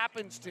 what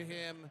happens to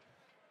him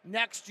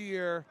next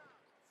year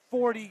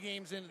 40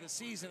 games into the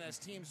season as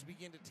teams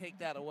begin to take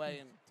that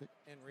away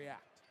and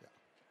react. Yeah.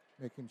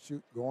 Make him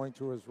shoot going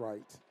to his right.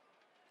 It's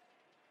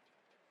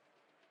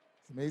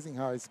amazing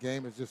how his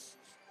game is just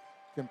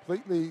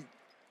completely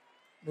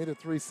made a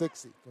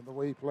 360 from the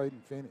way he played in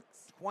Phoenix.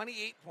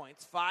 28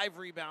 points, 5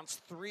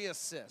 rebounds, 3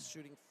 assists,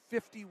 shooting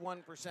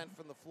 51%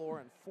 from the floor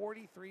and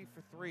 43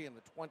 for 3 in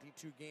the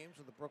 22 games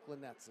with the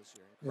Brooklyn Nets this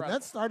year. Incredible.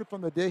 And that started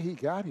from the day he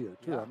got here,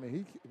 too. Yeah. I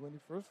mean, when he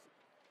first...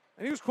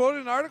 And he was quoted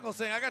in an article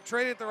saying, I got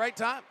traded at the right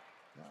time,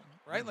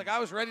 right? Like I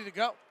was ready to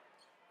go,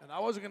 and I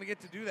wasn't going to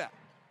get to do that.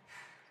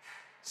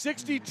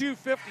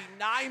 62-50,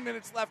 9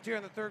 minutes left here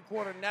in the third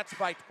quarter, Nets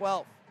by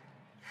 12.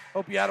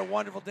 Hope you had a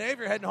wonderful day. If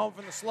you're heading home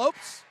from the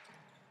slopes,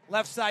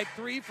 left side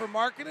 3 for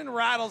Markkanen,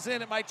 rattles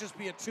in. It might just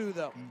be a 2,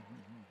 though.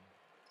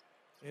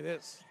 It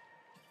is.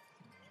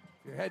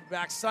 If you're heading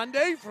back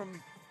Sunday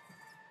from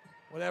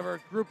whatever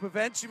group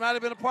events you might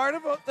have been a part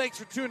of, thanks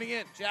for tuning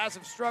in. Jazz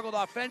have struggled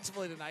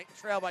offensively tonight,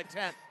 trail by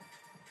 10.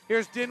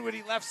 Here's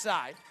Dinwiddie left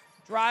side,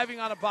 driving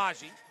on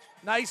Agbaji.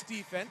 Nice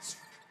defense.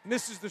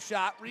 Misses the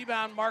shot.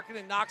 Rebound,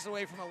 Markkanen knocks it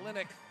away from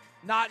Olynyk,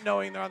 not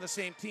knowing they're on the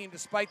same team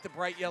despite the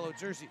bright yellow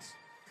jerseys.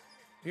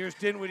 Here's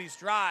Dinwiddie's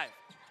drive.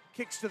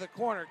 Kicks to the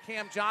corner.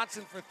 Cam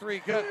Johnson for 3.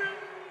 Good.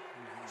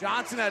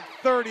 Johnson had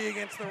 30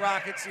 against the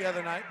Rockets the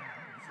other night.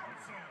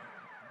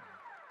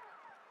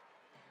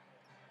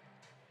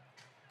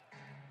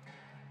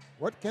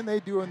 What can they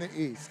do in the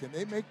East? Can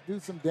they do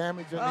some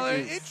damage in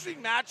the East?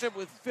 Interesting matchup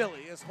with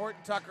Philly as Horton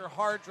Tucker,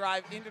 hard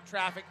drive into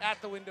traffic, at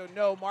the window,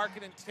 no.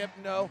 Markkanen tip,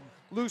 no.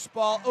 Loose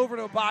ball, over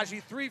to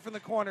Agbaji, 3 from the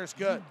corner is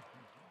good.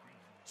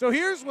 So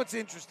here's what's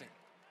interesting.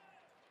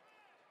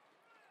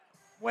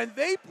 When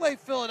they play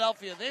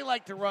Philadelphia, they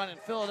like to run, and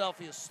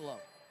Philadelphia's slow.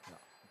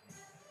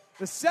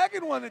 The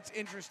second one that's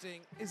interesting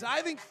is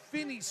I think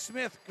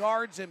Finney-Smith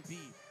guards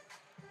Embiid,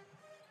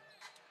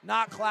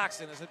 not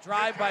Claxton, as a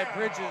drive by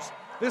Bridges,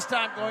 this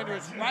time going to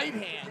his right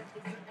hand,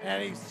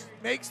 and he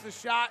makes the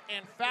shot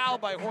and foul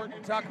by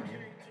Horton Tucker.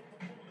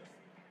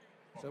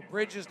 So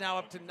Bridges now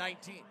up to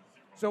 19.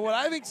 So what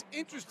I think's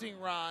interesting,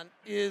 Ron,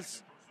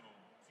 is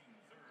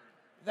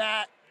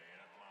that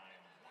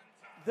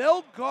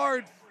they'll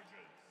guard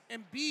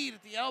Embiid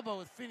at the elbow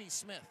with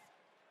Finney-Smith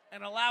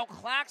and allow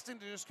Claxton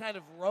to just kind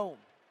of roam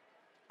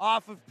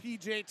off of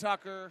P.J.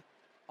 Tucker,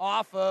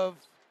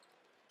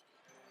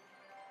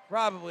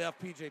 probably off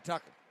P.J.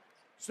 Tucker.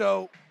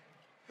 So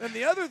then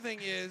the other thing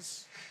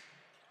is,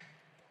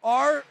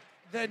 are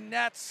the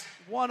Nets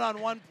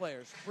one-on-one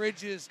players,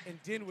 Bridges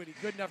and Dinwiddie,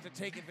 good enough to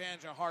take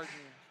advantage of Harden?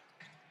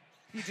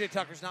 P.J.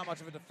 Tucker's not much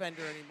of a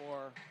defender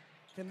anymore.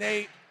 Can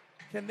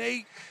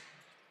they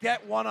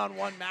get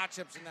one-on-one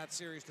matchups in that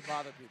series to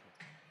bother people?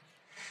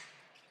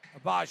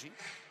 Agbaji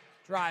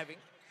driving.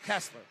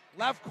 Kessler.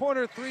 Left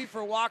corner 3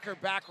 for Walker,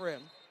 back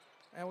rim.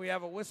 And we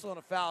have a whistle and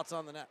a foul. It's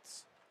on the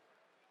Nets.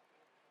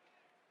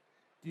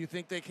 Do you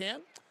think they can?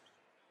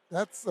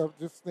 That's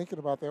just thinking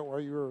about that while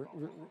you're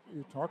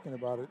talking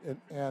about it.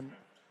 And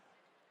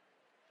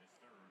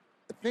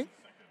I think,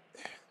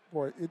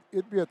 boy,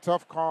 it'd be a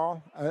tough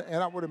call.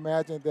 And I would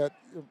imagine that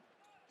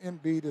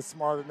Embiid is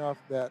smart enough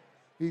that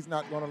he's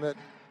not going to let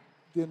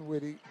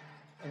Dinwiddie,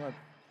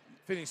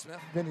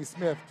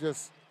 Finney-Smith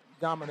just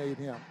dominate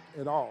him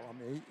at all. I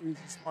mean, he's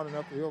smart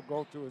enough that he'll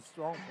go to his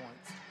strong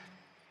points.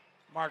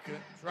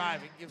 Markkanen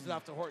driving, gives it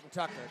off to Horton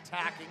Tucker,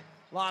 attacking,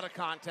 a lot of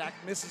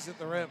contact, misses at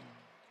the rim.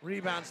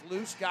 Rebounds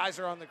loose, guys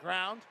are on the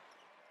ground.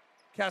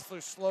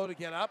 Kessler's slow to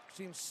get up,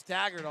 seems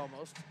staggered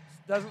almost.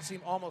 Doesn't seem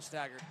almost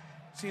staggered.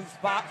 Seems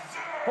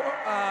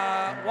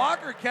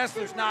Walker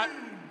Kessler's not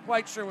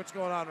quite sure what's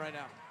going on right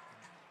now.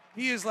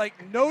 He is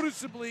like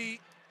noticeably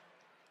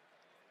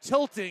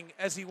tilting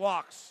as he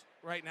walks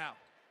right now.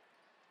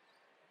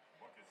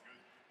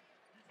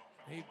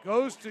 He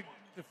goes to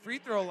the free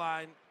throw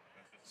line.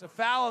 It's a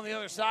foul on the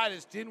other side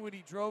as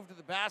Dinwiddie drove to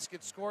the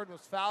basket, scored, and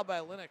was fouled by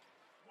Olynyk.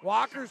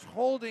 Walker's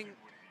holding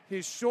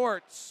his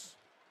shorts.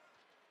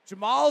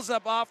 Jamal's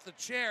up off the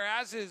chair,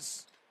 as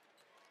is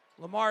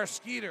Lamar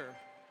Skeeter.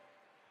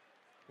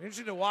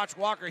 Interesting to watch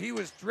Walker. He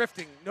was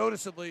drifting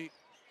noticeably.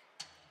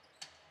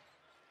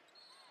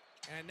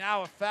 And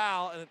now a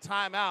foul and a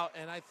timeout,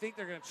 and I think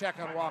they're going to check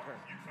on Walker.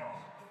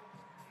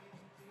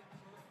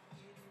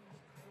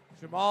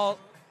 Jamal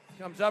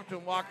comes up to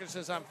him. Walker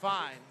says, "I'm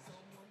fine."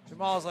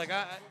 Jamal's like,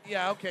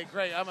 yeah, okay,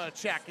 great. I'm going to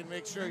check and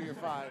make sure you're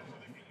fine.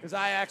 Because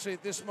I actually,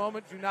 at this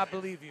moment, do not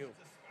believe you.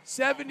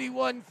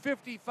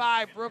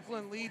 71-55,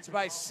 Brooklyn leads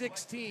by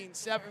 16.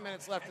 7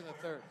 minutes left in the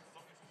third.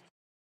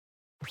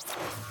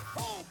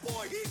 Oh,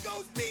 boy, he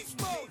goes beast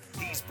mode.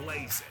 He's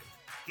blazing.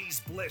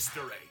 He's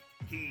blistering.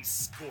 He's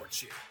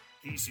scorching.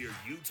 He's your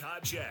Utah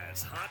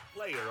Jazz hot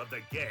player of the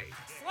game.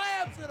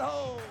 Slams it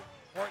home.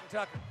 Horton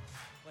Tucker.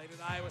 Played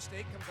at Iowa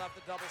State, comes off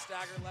the double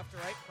stagger left to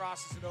right,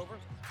 crosses it over,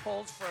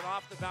 pulls for an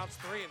off-the-bounce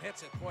 3 and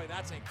hits it. Boy,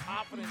 that's a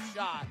confident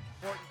shot.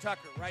 Horton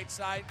Tucker, right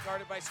side,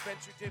 guarded by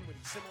Spencer Dinwiddie.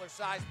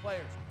 Similar-sized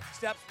players.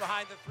 Steps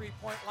behind the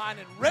three-point line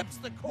and rips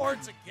the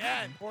cords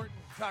again. Horton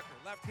Tucker,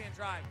 left-hand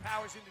drive,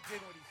 powers into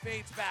Dinwiddie,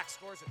 fades back,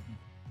 scores it.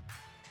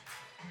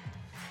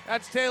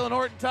 That's Taylor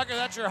Horton Tucker.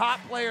 That's your hot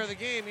player of the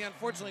game. He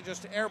unfortunately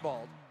just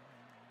airballed.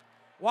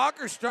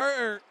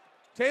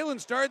 Talon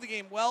started the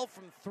game well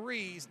from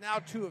three. He's now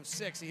 2 of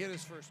 6. He hit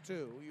his first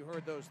 2. You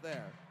heard those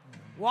there.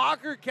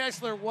 Walker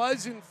Kessler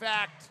was, in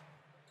fact,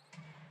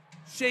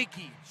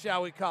 shaky,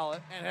 shall we call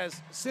it, and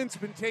has since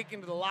been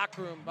taken to the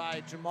locker room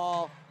by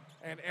Jamal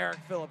and Eric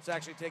Phillips.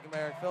 Actually taken by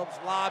Eric Phillips.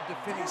 Lob to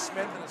Finney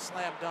Smith and a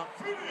slam dunk.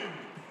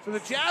 So the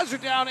Jazz are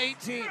down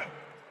 18.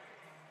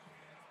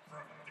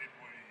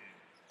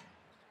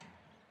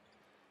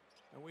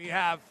 And we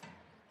have,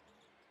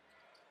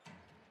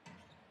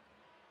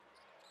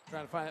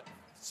 trying to find it,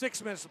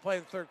 6 minutes to play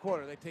in the third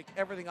quarter. They take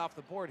everything off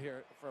the board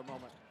here for a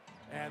moment.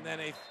 And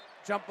then a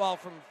jump ball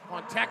from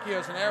Fontecchio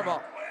is an air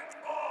ball.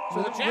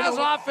 So the Jazz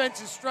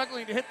offense is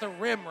struggling to hit the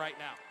rim right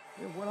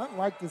now. What I'd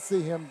like to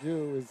see him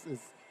do is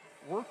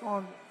work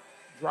on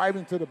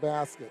driving to the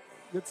basket.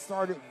 Get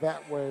started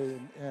that way,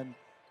 and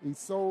he's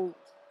so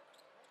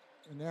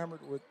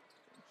enamored with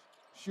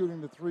shooting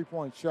the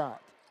three-point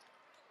shot.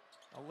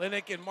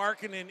 Olynyk and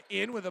Markkanen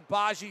in with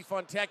Agbaji,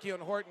 Fontecchio,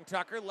 and Horton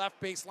Tucker. Left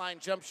baseline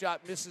jump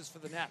shot misses for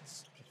the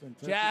Nets.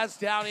 Jazz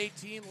down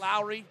 18.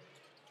 Lowry,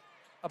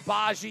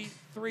 Agbaji,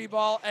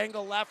 3-ball,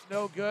 angle left,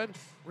 no good.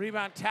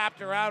 Rebound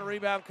tapped around.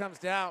 Rebound comes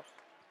down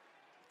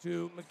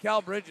to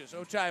Mikal Bridges.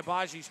 Ochai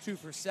Agbaji's 2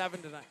 for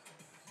 7 tonight.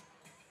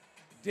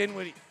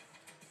 Dinwiddie,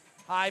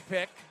 high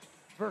pick.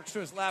 Burks to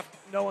his left.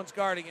 No one's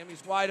guarding him.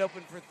 He's wide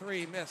open for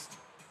 3. Missed.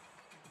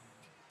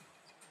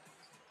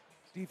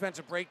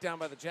 Defensive breakdown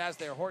by the Jazz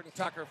there. Horton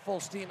Tucker full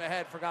steam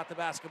ahead. Forgot the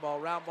basketball.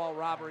 Round ball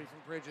robbery from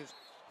Bridges.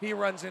 He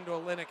runs into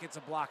Olynyk. It's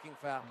a blocking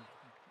foul.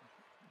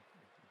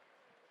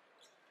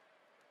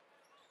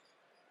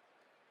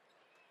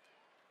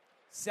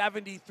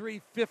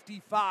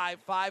 (73-55),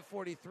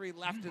 5:43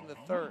 left in the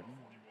third.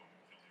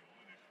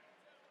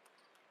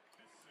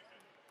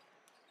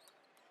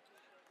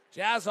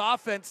 Jazz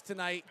offense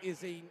tonight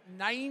is a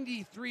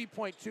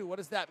 93.2. What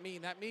does that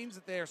mean? That means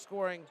that they are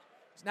scoring,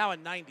 it's now a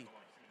 90.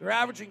 They're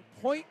averaging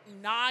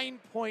 0.9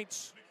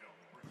 points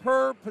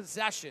per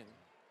possession.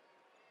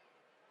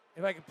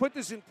 If I could put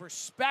this in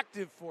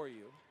perspective for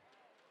you,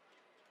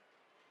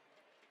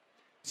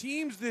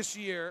 teams this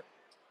year,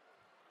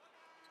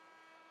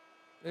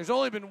 there's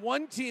only been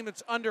one team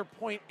that's under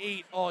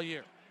 0.8 all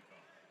year.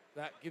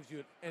 That gives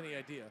you any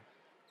idea.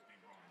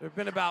 There have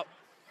been about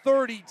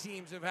 30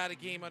 teams that have had a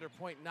game under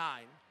 0.9.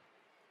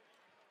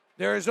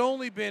 There has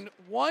only been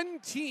one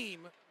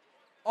team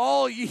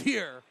all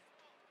year.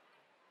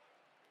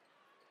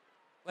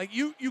 Like,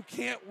 you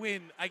can't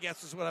win, I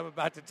guess is what I'm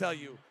about to tell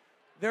you.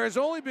 There has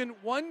only been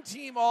one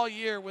team all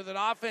year with an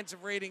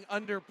offensive rating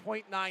under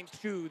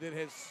 0.92 that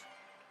has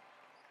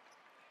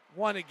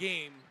won a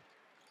game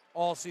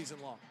all season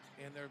long.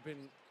 And there have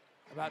been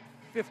about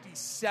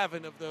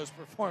 57 of those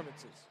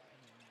performances.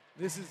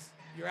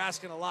 You're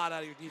asking a lot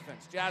out of your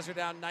defense. Jazz are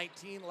down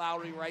 19.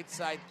 Lowry right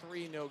side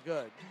 3, no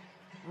good.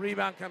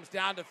 Rebound comes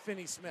down to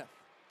Finney Smith.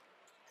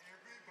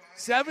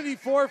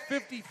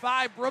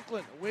 74-55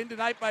 Brooklyn. A win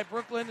tonight by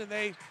Brooklyn, and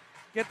they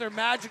get their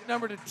magic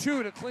number to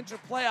 2 to clinch a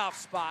playoff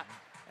spot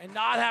and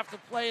not have to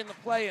play in the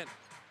play-in.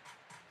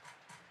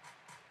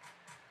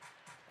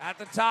 At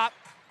the top,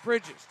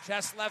 Bridges.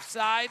 Chest left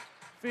side.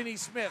 Finney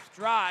Smith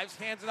drives,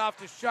 hands it off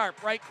to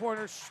Sharp. Right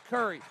corner,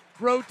 Curry.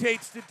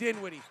 Rotates to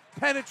Dinwiddie.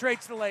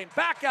 Penetrates the lane.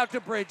 Back out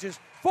to Bridges.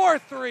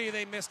 4-3.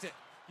 They missed it.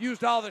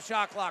 Used all the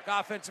shot clock.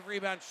 Offensive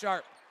rebound,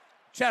 Sharp.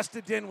 Chest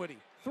to Dinwiddie.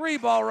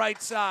 3-ball right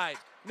side.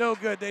 No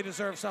good. They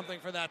deserve something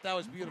for that. That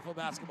was beautiful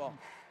basketball.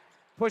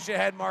 Push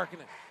ahead,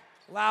 Markkanen.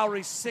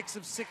 Lowry 6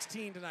 of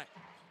 16 tonight.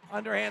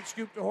 Underhand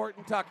scoop to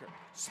Horton Tucker.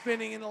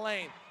 Spinning in the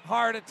lane.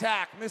 Hard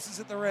attack. Misses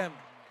at the rim.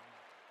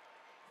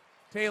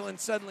 Talon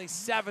suddenly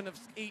 7 of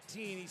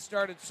 18. He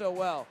started so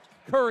well.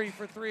 Curry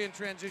for 3 in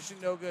transition,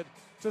 no good.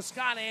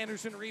 Toscana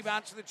Anderson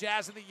rebounds for the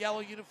Jazz in the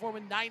yellow uniform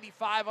and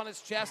 95 on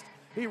his chest.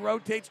 He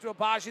rotates to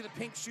Agbaji. The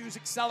pink shoes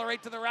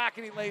accelerate to the rack,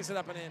 and he lays it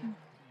up and in.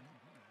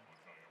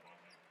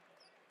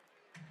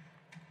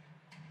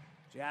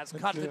 Jazz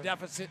cut the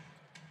deficit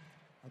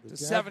to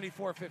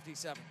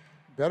 74-57.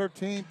 Better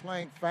team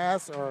playing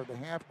fast or the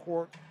half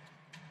court?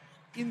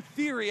 In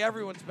theory,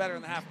 everyone's better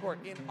in the half court.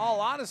 In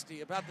all honesty,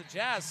 about the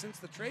Jazz, since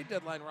the trade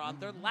deadline, Ron,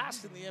 they're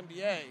last in the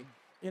NBA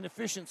in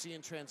efficiency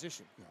and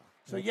transition. Yeah.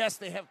 So, yes,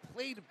 they have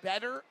played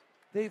better.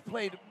 They've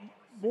played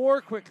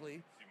more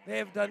quickly. They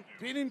have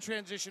been in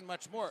transition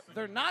much more.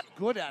 They're not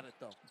good at it,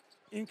 though,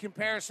 in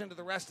comparison to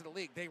the rest of the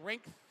league. They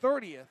rank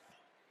 30th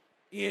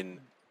in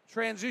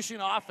transition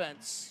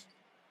offense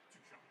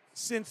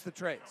since the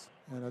trades.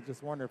 And I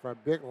just wonder if our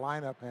big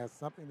lineup has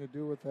something to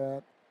do with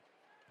that.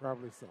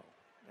 Probably so.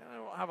 I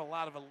don't have a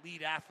lot of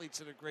elite athletes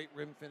that are great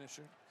rim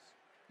finishers.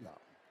 No.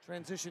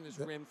 Transition is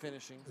rim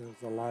finishing.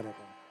 There's a lot of them.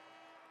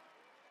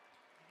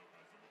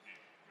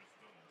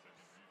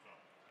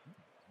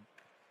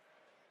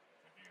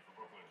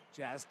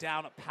 Jazz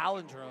down a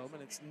palindrome,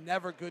 and it's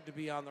never good to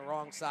be on the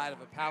wrong side of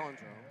a palindrome.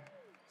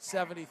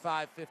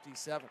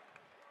 75-57.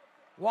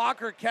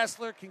 Walker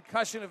Kessler,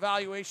 concussion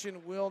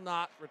evaluation, will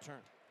not return.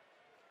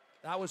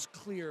 That was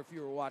clear if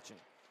you were watching.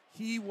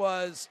 he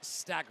was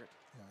staggered.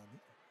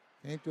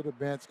 Came to the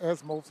bench,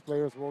 as most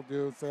players will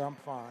do, and say, I'm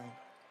fine.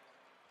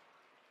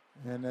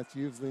 And that's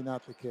usually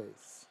not the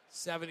case.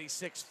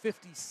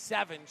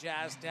 76-57,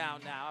 Jazz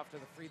down now after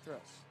the free throws.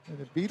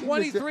 And beating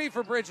 23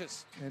 for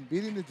Bridges. And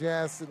beating the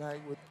Jazz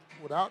tonight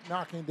without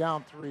knocking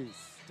down threes.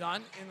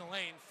 Dunn in the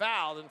lane,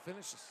 fouled, and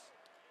finishes.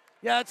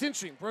 Yeah, that's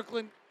interesting.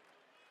 Brooklyn,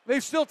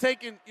 they've still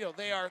taken,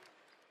 they are, as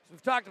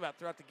we've talked about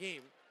throughout the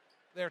game,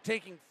 they're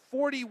taking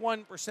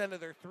 41% of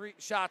their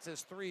shots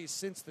as threes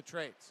since the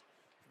trades.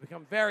 They've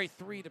become very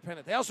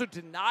three-dependent. They also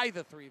deny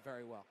the three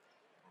very well.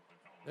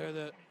 They're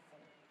the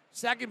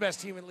second-best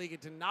team in the league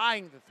at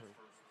denying the three.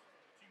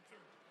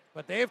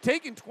 But they have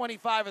taken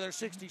 25 of their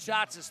 60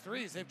 shots as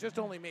threes. They've just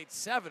only made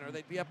 7, or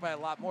they'd be up by a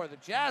lot more. The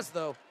Jazz,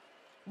 though,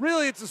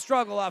 really it's a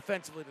struggle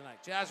offensively tonight.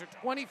 Jazz are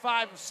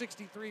 25 of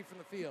 63 from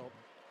the field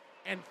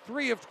and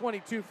 3 of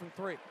 22 from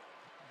 3.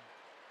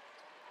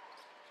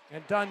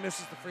 And Dunn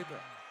misses the free throw.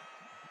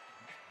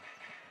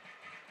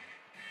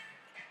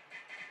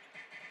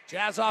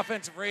 Jazz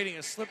offensive rating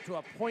has slipped to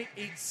a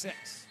 .86.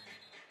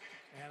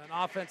 And an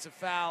offensive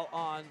foul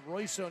on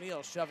Royce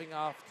O'Neal, shoving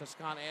off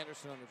Toscana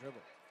Anderson on the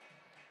dribble.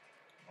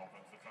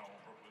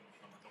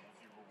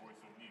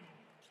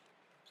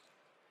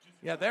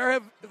 Yeah,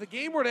 if the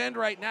game were to end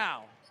right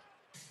now,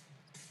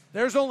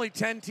 there's only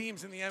 10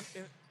 teams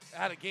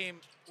had a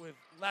game with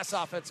less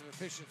offensive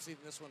efficiency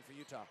than this one for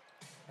Utah.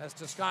 As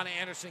Toscana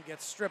Anderson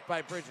gets stripped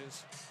by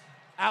Bridges.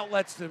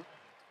 Outlets to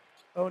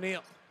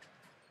O'Neal.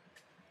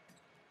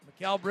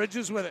 Mikal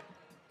Bridges with it.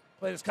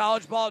 Played his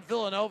college ball at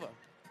Villanova.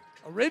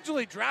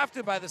 Originally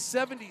drafted by the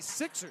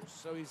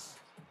 76ers,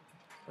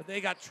 but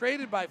they got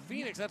traded by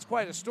Phoenix. That's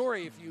quite a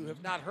story if you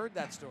have not heard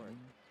that story.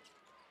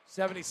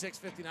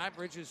 76-59,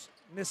 Bridges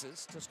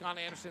misses.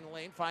 Toscana Anderson in the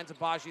lane, finds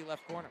Agbaji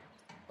left corner.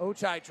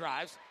 Ochai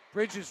drives.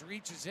 Bridges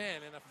reaches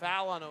in, and a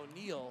foul on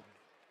O'Neal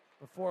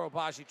before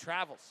Agbaji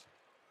travels.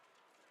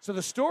 So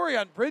the story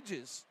on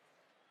Bridges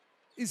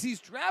is he's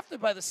drafted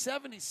by the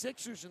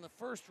 76ers in the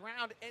first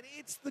round, and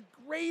it's the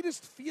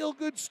greatest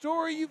feel-good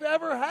story you've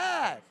ever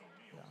had.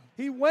 Yeah.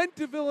 He went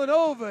to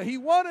Villanova. He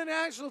won a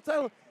national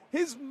title.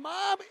 His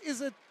mom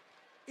is an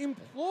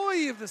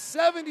employee of the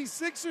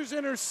 76ers,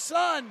 and her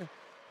son,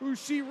 who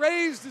she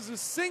raised as a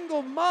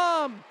single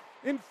mom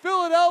in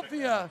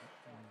Philadelphia,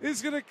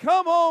 is going to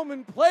come home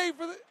and play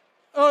for the...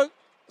 Oh,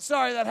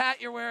 sorry, that hat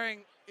you're wearing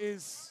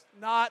is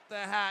not the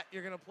hat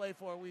you're going to play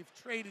for. We've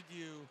traded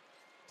you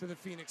to the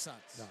Phoenix Suns.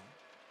 No.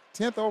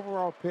 10th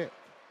overall pick,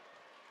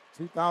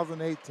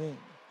 2018.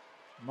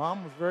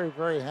 Mom was very,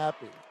 very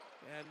happy.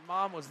 And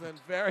Mom was then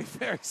very,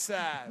 very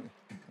sad.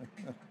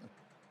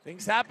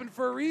 Things happen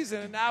for a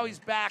reason, and now he's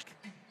back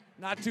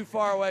not too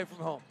far away from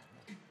home.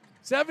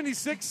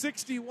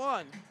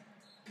 76-61,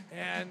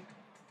 and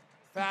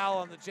foul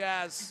on the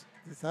Jazz.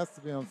 This has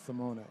to be on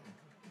Simone.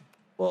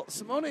 Well,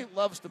 Simone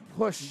loves to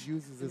push he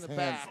uses in his the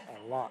hands back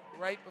a lot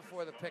right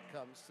before the pick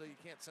comes, so you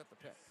can't set the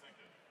pick.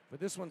 But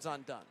this one's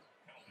undone.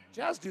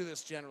 Jazz do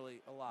this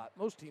generally a lot.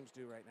 Most teams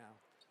do right now,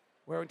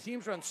 where when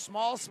teams run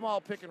small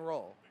pick and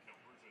roll,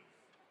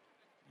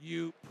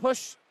 you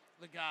push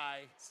the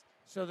guy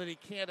so that he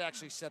can't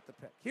actually set the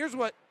pick. Here's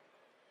what,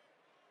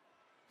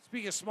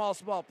 speaking of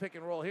small pick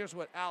and roll, here's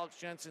what Alex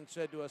Jensen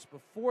said to us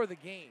before the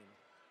game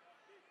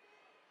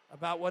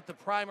about what the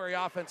primary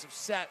offensive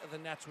set of the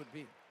Nets would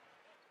be.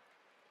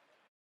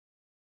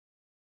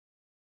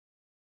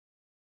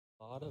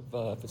 A lot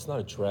of, if it's not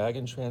a drag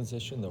in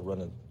transition, they'll run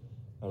it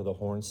out of the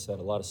horn set.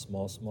 A lot of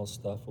small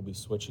stuff. We'll be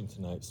switching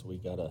tonight, so we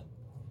got to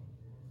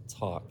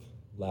talk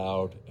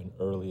loud and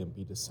early and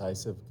be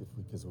decisive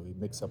because we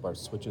mix up our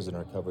switches and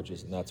our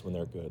coverages, and that's when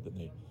they're good. Then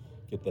they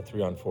get the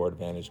 3-on-4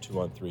 advantage,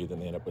 2-on-3, then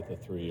they end up with a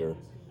 3 or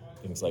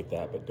things like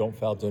that. But don't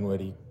foul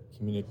Dinwiddie.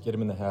 Get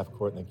him in the half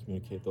court and then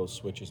communicate those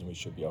switches, and we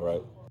should be all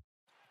right.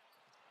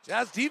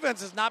 Jazz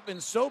defense has not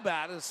been so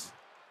bad as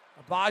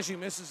Agbaji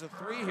misses a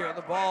 3 here.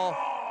 The ball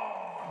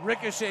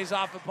ricochets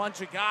off a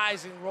bunch of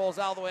guys and rolls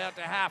all the way out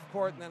to half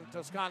court, and then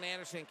Toscana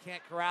Anderson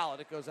can't corral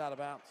it. It goes out of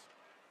bounds.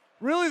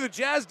 Really, the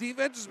Jazz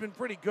defense has been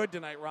pretty good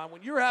tonight, Ron.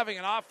 When you're having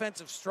an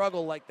offensive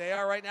struggle like they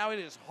are right now, it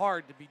is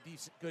hard to be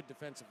good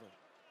defensively.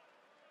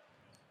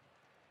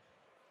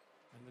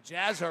 And the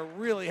Jazz are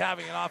really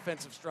having an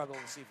offensive struggle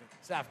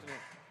this afternoon.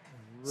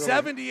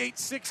 Really?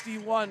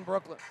 78-61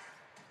 Brooklyn.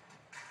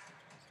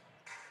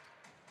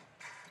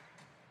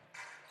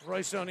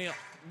 Royce O'Neal,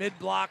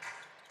 mid-block,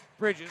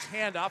 Bridges,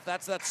 handoff.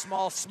 That's that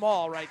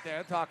small right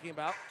there talking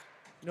about.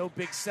 No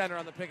big center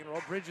on the pick and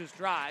roll. Bridges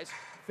drives,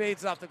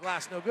 fades off the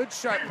glass, no good.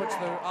 Sharp puts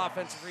the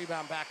offensive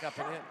rebound back up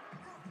and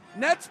in.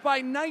 Nets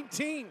by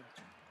 19.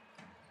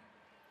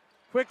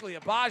 Quickly,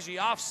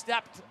 Agbaji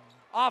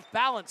off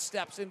balance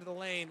steps into the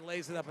lane,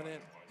 lays it up and in.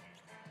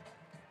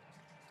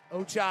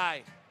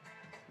 Ochai,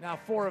 now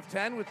 4 of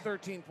 10 with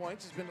 13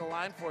 points. He's been to the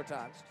line 4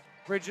 times.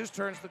 Bridges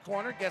turns the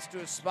corner, gets to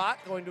his spot,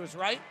 going to his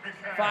right,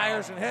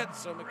 fires and hits.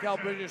 So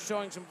Mikal Bridges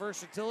showing some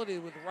versatility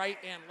with right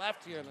and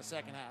left here in the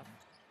second half.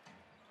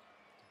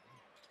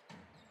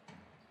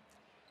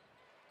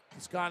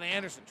 Toscana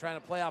Anderson trying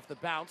to play off the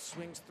bounce,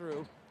 swings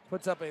through,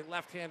 Puts up a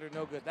left-hander,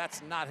 no good.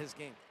 That's not his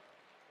game.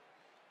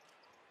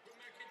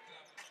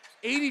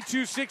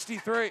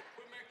 82-63.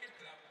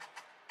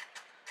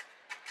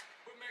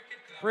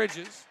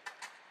 Bridges.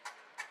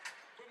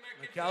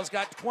 Mikel's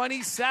got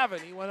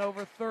 27. He went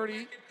over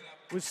 30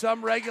 with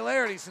some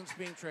regularity since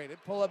being traded.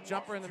 Pull-up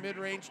jumper in the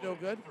mid-range, no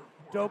good.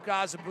 Doka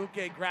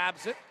Azubuike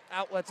grabs it,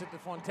 outlets it to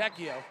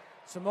Fontecchio.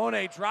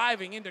 Simone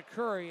driving into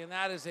Curry, and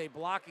that is a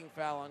blocking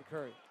foul on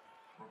Curry.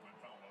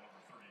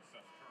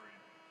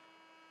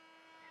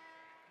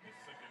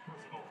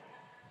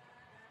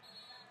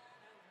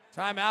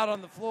 Timeout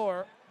on the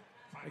floor.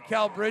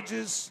 Mikal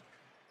Bridges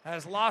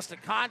has lost a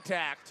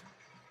contact.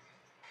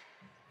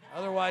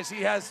 Otherwise,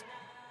 he has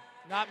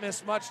not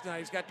missed much tonight.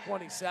 He's got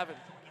 27.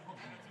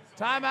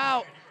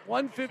 Timeout.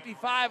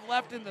 1:55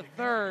 left in the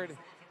third.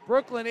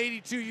 Brooklyn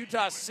 82,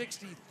 Utah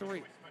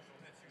 63.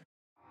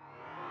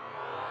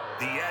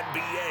 The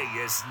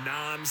NBA is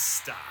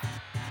non-stop.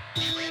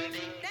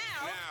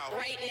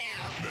 Right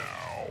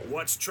now.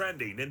 What's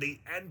trending in the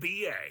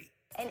NBA?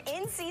 An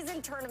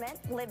in-season tournament,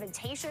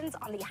 limitations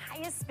on the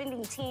highest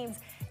spending teams,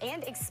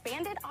 and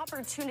expanded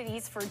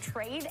opportunities for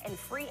trade and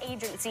free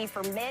agency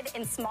for mid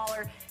and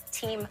smaller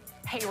team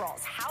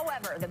payrolls.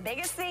 However, the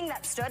biggest thing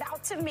that stood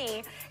out to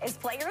me is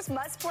players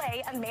must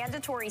play a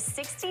mandatory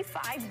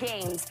 65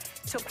 games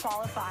to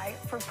qualify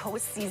for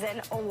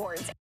postseason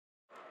awards.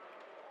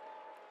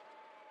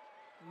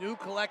 New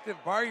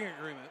collective bargaining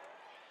agreement.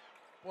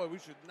 Boy, we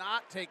should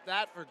not take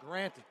that for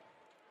granted.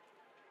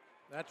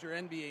 That's your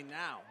NBA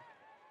now.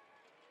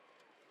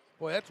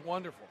 Boy, that's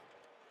wonderful.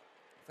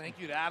 Thank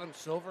you to Adam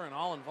Silver and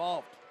all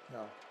involved. Yeah.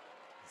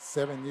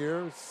 7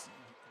 years.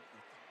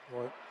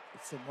 Boy,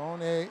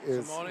 Simone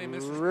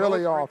is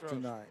really off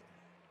tonight.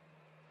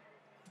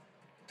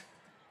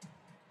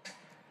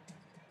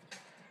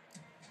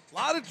 A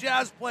lot of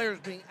Jazz players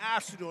being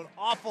asked to do an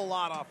awful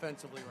lot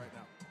offensively right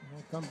now.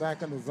 We'll come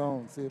back in the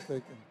zone, see if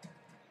they can.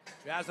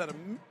 Jazz had a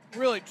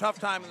really tough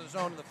time in the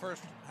zone in the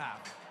first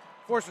half.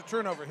 Forced a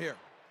turnover here.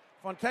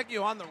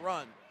 Fontecchio on the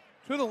run.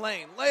 To the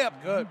lane. Layup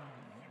good.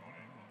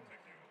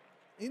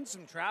 In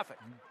some traffic.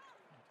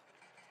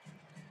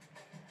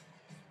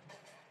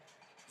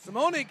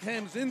 Simone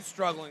comes in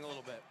struggling a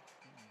little bit,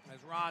 as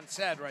Ron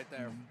said right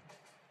there.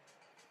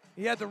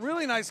 He had the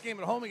really nice game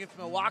at home against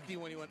Milwaukee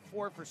when he went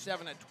 4 for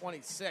 7 at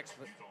 26.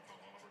 But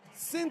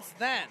since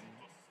then,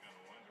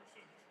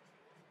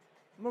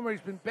 remember,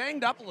 he's been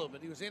banged up a little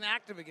bit. He was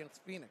inactive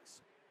against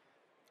Phoenix.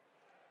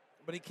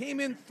 But he came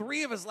in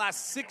 3 of his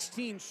last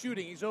 16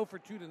 shooting. He's 0 for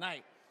 2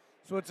 tonight.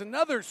 So it's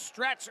another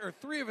stretch, or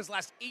 3 of his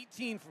last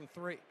 18 from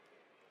 3.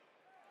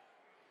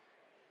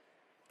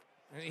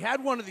 And he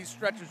had one of these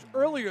stretches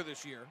earlier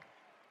this year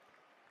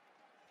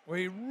where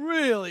he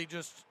really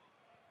just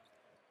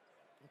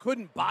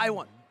couldn't buy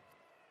one.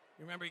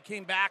 You remember he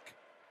came back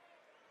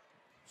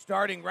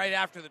starting right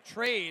after the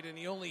trade, and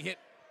he only hit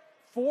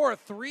 4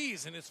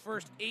 threes in his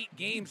first 8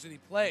 games that he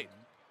played.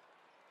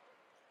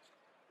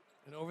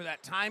 And over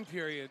that time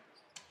period,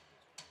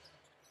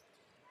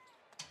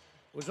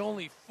 was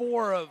only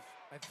 4 of,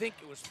 I think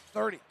it was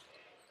 30.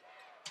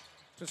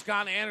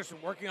 Toscano Anderson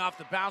working off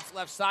the bounce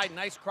left side.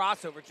 Nice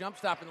crossover. Jump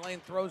stop in the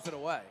lane, throws it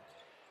away.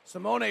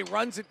 Simone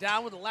runs it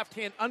down with a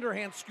left-hand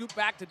underhand scoop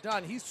back to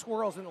Dunn. He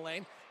swirls in the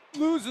lane,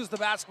 loses the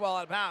basketball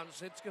out of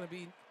bounds. It's going to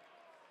be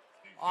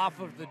off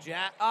of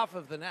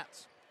the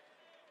nets.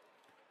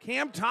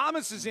 Cam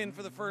Thomas is in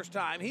for the first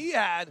time. He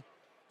had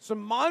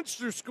some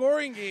monster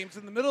scoring games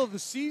in the middle of the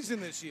season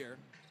this year,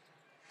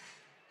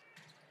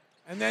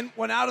 and then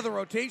went out of the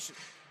rotation.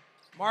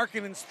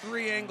 Markkanen's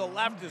 3-angle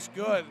left is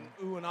good, and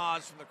ooh and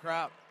ahs from the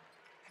crowd.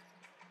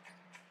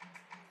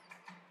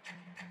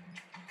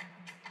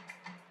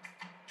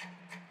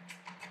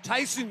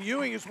 Tyson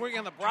Ewing is working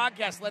on the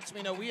broadcast, lets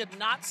me know we had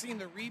not seen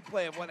the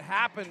replay of what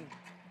happened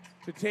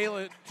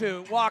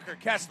to Walker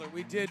Kessler.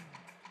 We did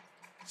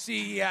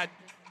see he had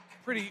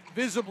pretty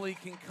visibly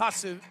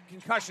concussion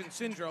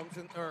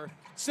syndromes or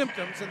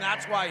symptoms, and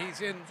that's why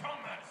he's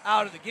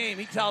out of the game.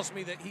 He tells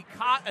me that he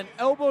caught an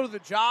elbow to the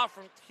jaw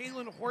from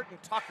Talen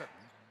Horton-Tucker.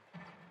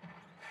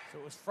 So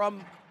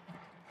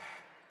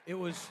it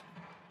was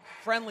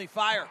friendly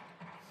fire.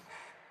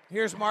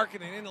 Here's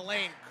Markkanen in the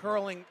lane,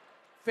 curling,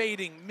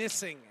 fading,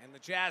 missing, and the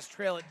Jazz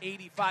trail at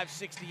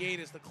 85-68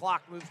 as the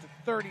clock moves to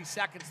 30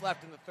 seconds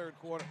left in the third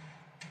quarter.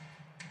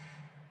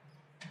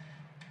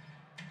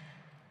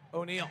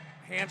 O'Neal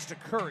hands to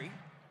Curry,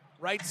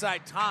 right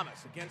side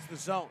Thomas against the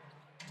zone.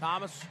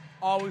 Thomas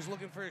always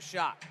looking for a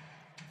shot.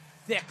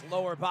 Thick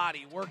lower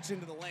body, works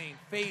into the lane,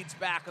 fades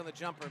back on the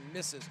jumper,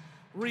 misses.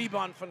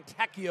 Rebound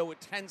Fontecchio with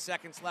 10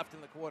 seconds left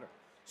in the quarter.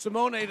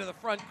 Simone to the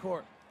front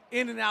court.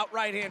 In and out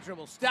right-hand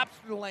dribble. Steps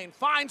through the lane.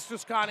 Finds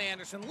Toscano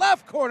Anderson.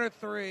 Left corner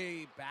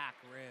 3. Back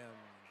rim.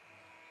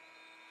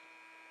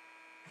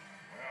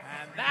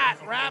 And that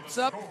wraps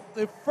up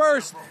the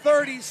first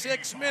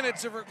 36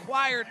 minutes of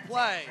required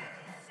play.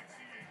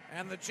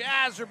 And the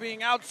Jazz are being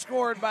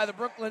outscored by the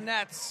Brooklyn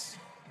Nets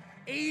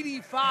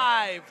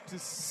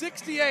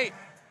 85-68.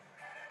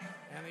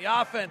 And the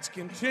offense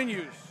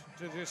continues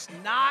to just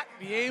not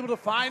be able to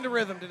find a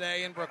rhythm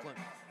today in Brooklyn.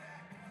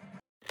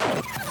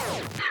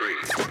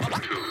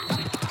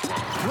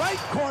 Right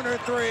corner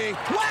three.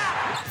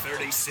 Wow!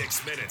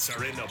 36 minutes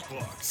are in the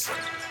books.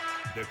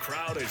 The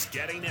crowd is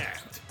getting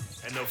amped,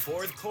 and the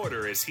fourth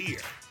quarter is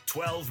here.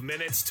 12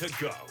 minutes to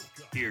go.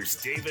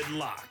 Here's David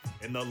Locke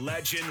and the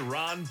legend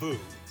Ron Boone.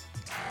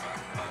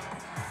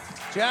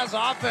 Jazz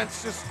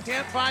offense just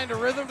can't find a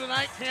rhythm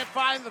tonight, can't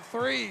find the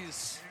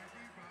threes.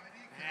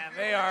 And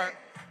they are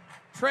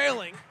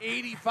trailing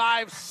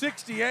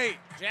 85-68.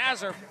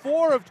 Jazz are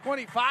 4 of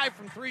 25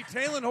 from three.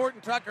 Talen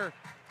Horton-Tucker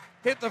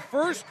hit the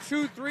first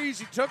 2 threes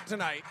he took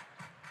tonight.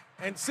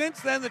 And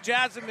since then, the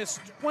Jazz have missed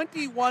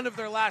 21 of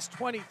their last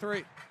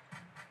 23.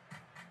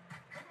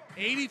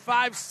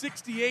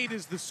 85-68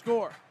 is the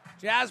score.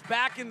 Jazz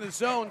back in the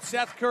zone.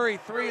 Seth Curry,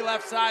 3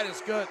 left side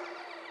is good.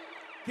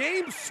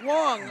 Game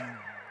swung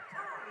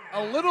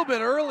a little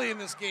bit early in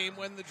this game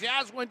when the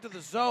Jazz went to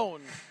the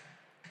zone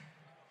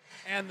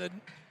and the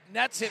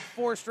Nets hit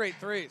 4 straight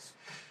threes.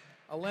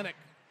 Olynyk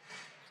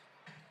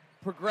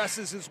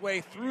progresses his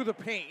way through the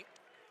paint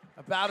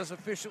about as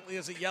efficiently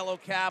as a yellow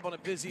cab on a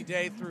busy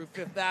day through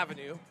Fifth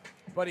Avenue,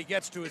 but he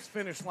gets to his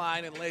finish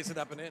line and lays it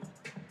up and in.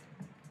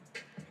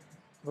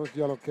 Those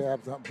yellow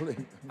cabs, I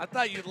believe. I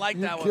thought you'd like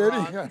that kidding?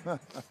 one, Ron.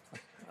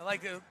 I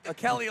like the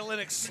Kelly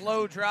Olynyk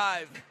slow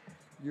drive.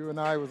 You and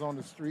I was on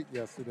the street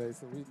yesterday,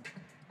 so we.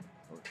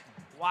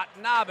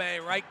 Watanabe,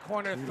 right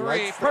corner He 3.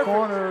 likes the Perfect.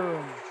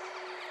 corner.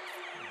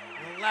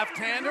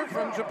 Left-hander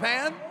from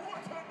Japan.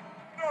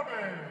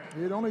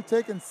 He had only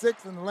taken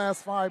 6 in the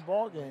last 5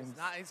 ball games.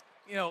 Nice.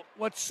 You know,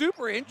 what's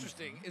super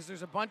interesting is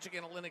there's a bunch of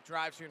Olynyk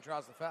drives here and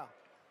draws the foul.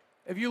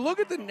 If you look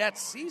at the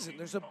Nets season,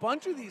 there's a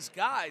bunch of these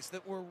guys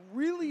that were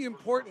really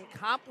important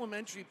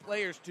complementary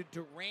players to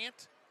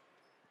Durant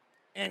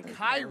and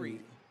Kyrie.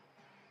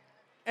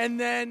 And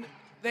then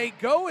they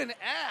go and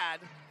add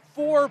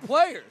 4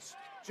 players.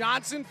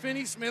 Johnson,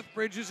 Finney-Smith,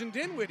 Bridges, and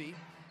Dinwiddie.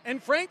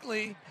 And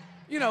frankly,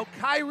 you know,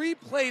 Kyrie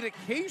played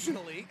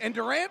occasionally and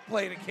Durant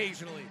played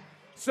occasionally.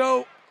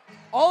 So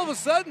all of a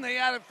sudden they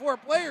added 4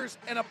 players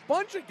and a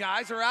bunch of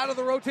guys are out of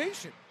the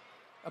rotation.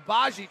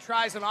 Abaji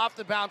tries an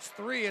off-the-bounce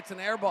 3. It's an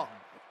air ball.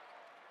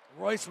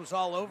 Royce was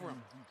all over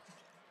him.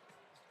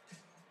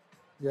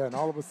 Yeah, and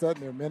all of a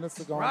sudden their minutes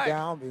are going Right.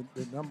 down.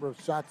 The number of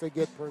shots they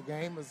get per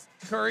game is.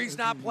 Curry's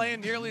not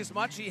playing nearly as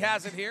much. He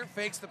has it here.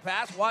 Fakes the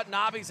pass.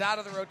 Watanabe's out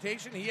of the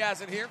rotation. He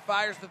has it here.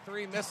 Fires the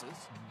 3. Misses.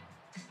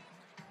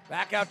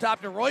 Back out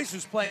top to Royce,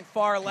 who's playing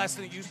far less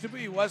than he used to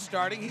be. He was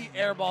starting. He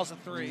airballs a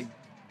 3.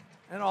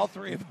 And all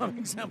 3 of them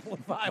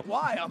exemplify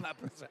why on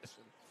that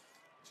possession.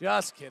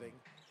 Just kidding.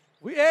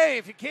 Hey,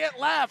 if you can't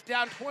laugh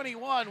down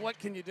 21, what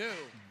can you do?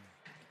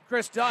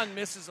 Chris Dunn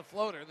misses a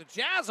floater. The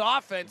Jazz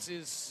offense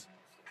is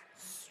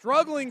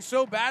struggling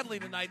so badly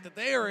tonight that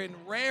they are in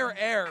rare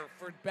air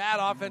for bad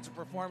offensive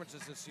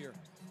performances this year,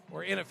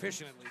 or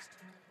inefficient at least.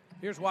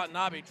 Here's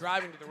Watanabe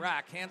driving to the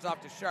rack, hands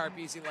off to Sharp,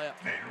 easy layup.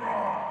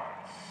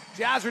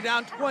 Jazz are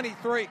down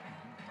 23.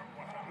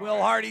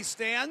 Will Hardy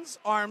stands,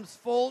 arms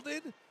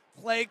folded,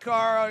 play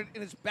card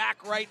in his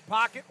back right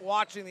pocket,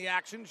 watching the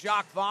action.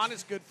 Jacques Vaughn,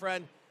 his good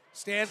friend,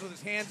 stands with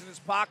his hands in his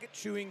pocket,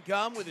 chewing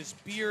gum with his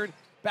beard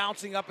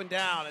bouncing up and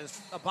down as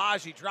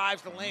Abaji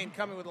drives the lane,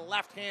 coming with a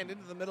left hand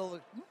into the middle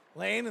of the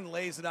lane and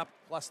lays it up,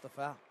 plus the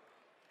foul.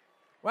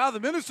 Wow, the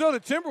Minnesota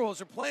Timberwolves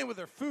are playing with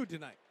their food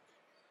tonight.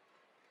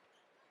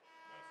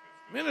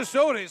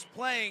 Minnesota is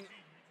playing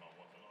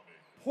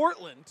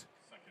Portland,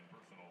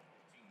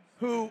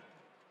 who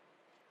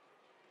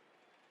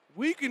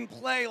we can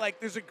play like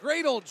there's a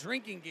great old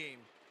drinking game,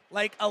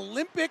 like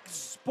Olympic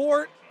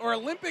sport or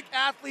Olympic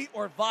athlete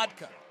or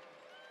vodka.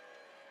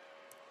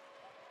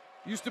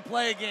 Used to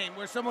play a game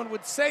where someone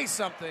would say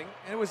something,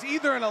 and it was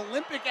either an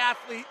Olympic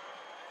athlete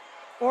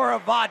or a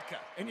vodka,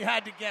 and you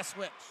had to guess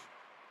which.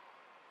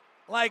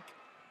 Like,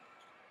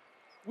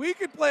 we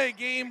could play a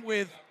game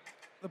with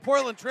the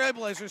Portland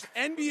Trailblazers,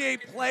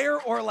 NBA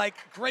player or, like,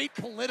 great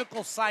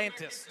political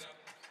scientist,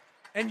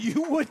 and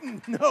you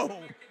wouldn't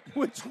know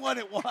which one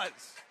it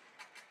was.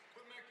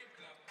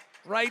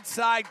 Right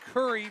side,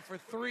 Curry for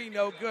 3,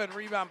 no good.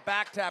 Rebound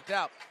back, tapped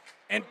out.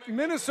 And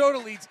Minnesota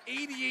leads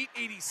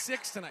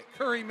 88-86 tonight.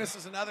 Curry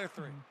misses another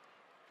 3.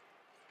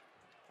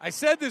 I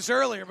said this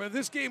earlier, but if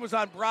this game was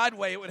on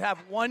Broadway, it would have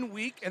 1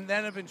 week and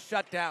then have been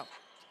shut down.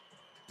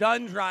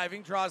 Dunn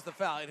driving, draws the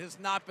foul. It has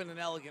not been an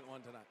elegant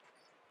one tonight.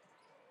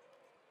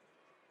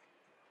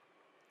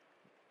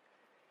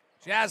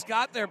 Jazz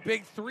got their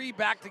big 3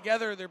 back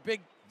together, their big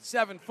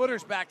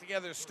 7-footers back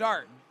together to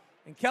start.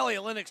 And Kelly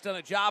Olynyk's done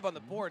a job on the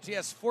boards. He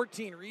has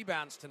 14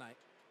 rebounds tonight.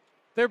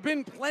 There have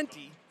been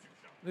plenty.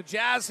 The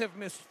Jazz have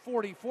missed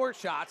 44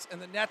 shots,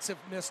 and the Nets have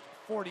missed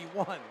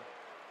 41.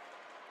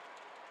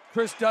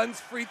 Chris Dunn's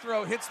free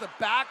throw hits the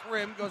back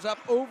rim, goes up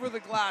over the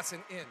glass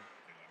and in.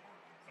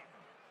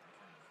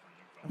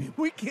 I mean,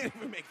 we can't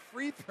even make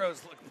free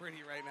throws look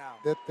pretty right now.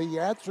 The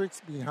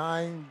theatrics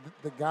behind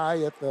the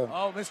guy at the.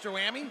 Oh, Mr.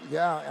 Whammy?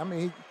 Yeah, I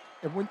mean,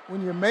 And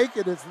when you make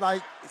it, it's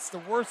like it's the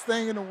worst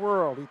thing in the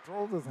world. He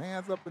throws his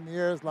hands up in the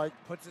air. It's like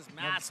puts his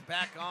mask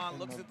back on,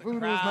 looks at the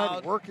voodoo's crowd.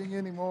 not working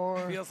anymore.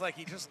 Feels like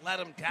he just let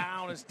him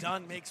down as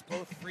Dunn makes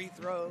both free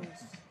throws.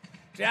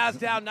 Jazz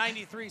down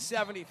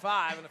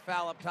 93-75, and a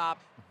foul up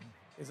top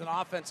is an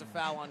offensive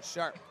foul on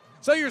Sharp.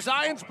 So your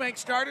Zions Bank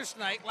starters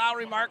tonight: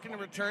 Lauri Markkanen in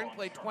return,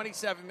 played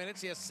 27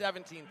 minutes. He has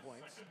 17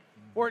 points.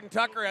 Horton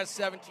Tucker has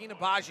 17.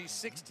 Abaji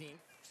 16.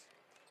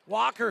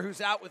 Walker,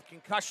 who's out with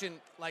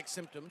concussion-like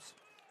symptoms,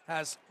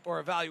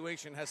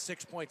 evaluation, has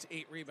 6 points,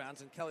 8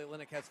 rebounds, and Kelly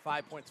Olynyk has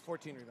 5 points,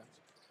 14 rebounds.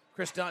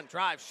 Chris Dunn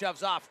drives,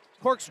 shoves off,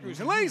 corkscrews,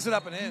 and lays it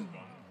up and in.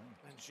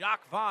 And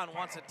Jacques Vaughn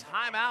wants a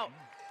timeout.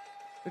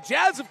 The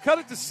Jazz have cut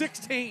it to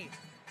 16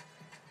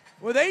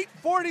 with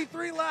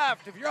 8:43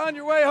 left. If you're on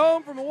your way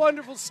home from a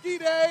wonderful ski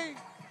day,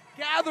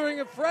 gathering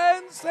of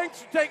friends,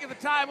 thanks for taking the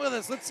time with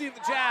us. Let's see if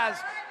the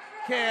Jazz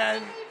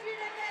can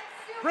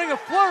bring a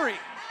flurry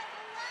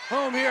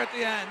home here at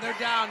the end. They're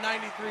down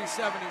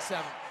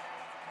 93-77.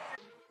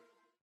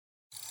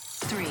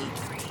 3,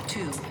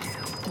 2,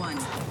 1.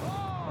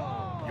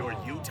 Your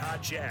Utah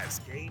Jazz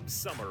game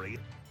summary.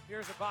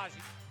 Here's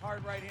Abaji.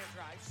 Hard right-hand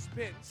drive.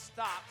 Spins,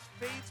 stops,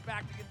 fades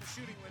back to get the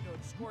shooting window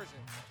and scores it.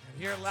 And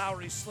here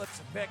Lowry slips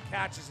a pick,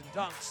 catches and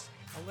dunks.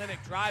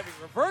 Olynyk driving.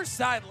 Reverse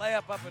side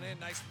layup up and in.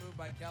 Nice move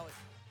by Kelly.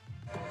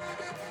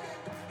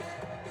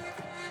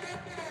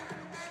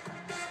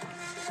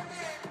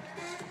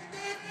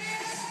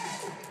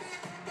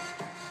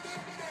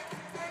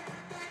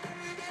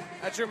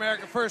 That's your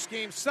America First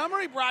game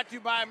summary, brought to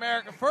you by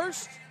America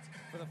First.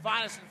 For the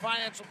finest in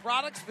financial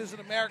products,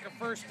 visit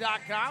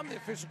AmericaFirst.com, the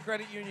official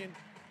credit union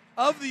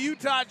of the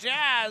Utah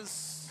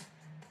Jazz.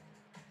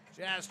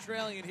 Jazz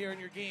trailing it here in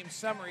your game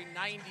summary,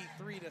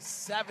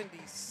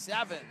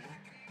 93-77.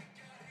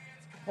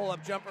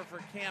 Pull-up jumper for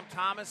Cam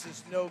Thomas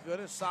is no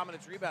good as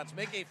Samanic rebounds.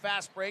 Make a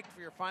fast break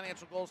for your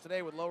financial goals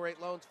today with low-rate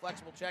loans,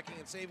 flexible checking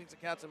and savings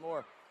accounts, and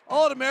more.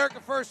 All at America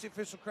First, the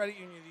official credit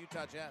union of the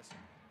Utah Jazz.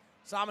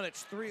 Samanic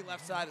 3,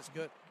 left side is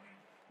good.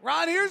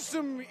 Ron, here's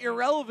some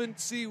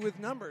irrelevancy with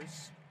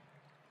numbers.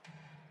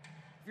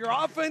 If your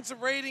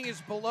offensive rating is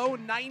below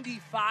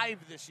 95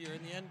 this year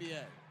in the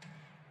NBA,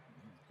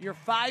 you're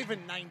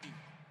 5-90.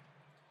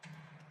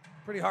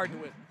 Pretty hard to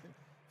win.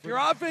 If your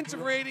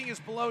offensive rating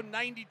is below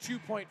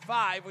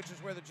 92.5, which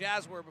is where the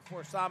Jazz were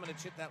before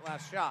Samanic hit that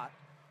last shot,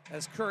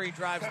 as Curry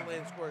drives the lane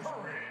and scores,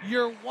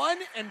 you're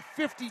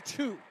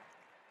 1-52.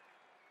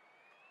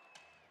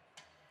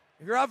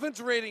 If your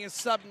offensive rating is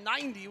sub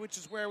 90, which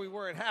is where we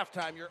were at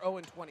halftime, you're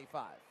 0-25.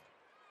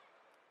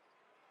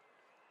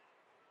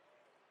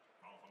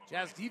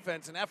 Jazz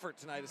defense and effort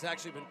tonight has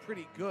actually been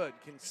pretty good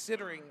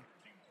considering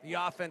the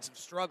offensive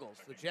struggles.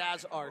 The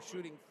Jazz are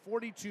shooting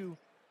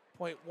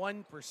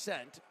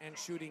 42.1% and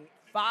shooting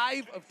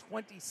 5 of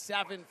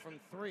 27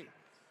 from 3.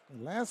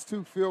 The last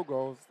 2 field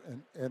goals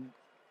and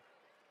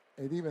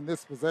even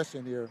this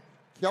possession here,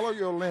 Kelly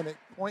Olynyk,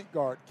 point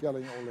guard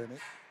Kelly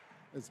Olynyk,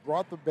 has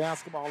brought the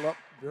basketball up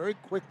very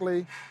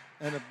quickly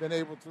and have been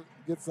able to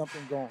get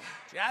something going.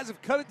 Jazz have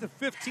cut it to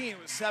 15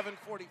 with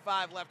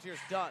 7:45 left. Here's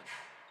Dunn.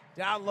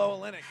 Down low,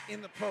 Olynyk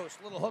in the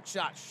post. Little hook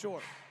shot,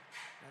 short.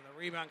 And the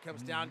rebound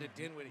comes down to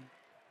Dinwiddie.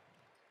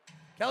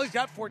 Kelly's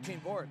got 14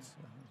 boards.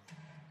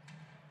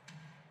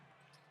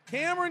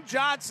 Cameron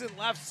Johnson,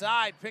 left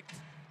side, picked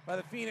by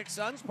the Phoenix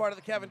Suns, part of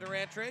the Kevin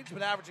Durant trade. He's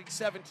been averaging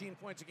 17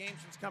 points a game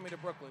since coming to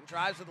Brooklyn.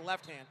 Drives with the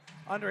left hand,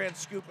 underhand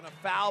scoop, and a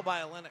foul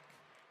by Olynyk.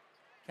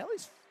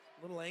 Kelly's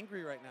a little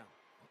angry right now.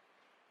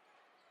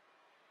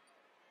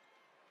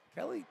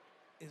 Kelly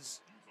is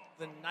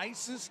the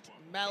nicest,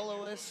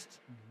 mellowest,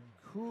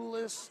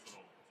 coolest,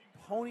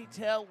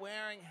 ponytail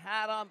wearing,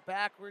 hat on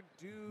backward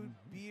dude,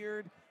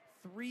 beard,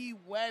 3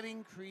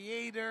 wedding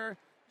creator,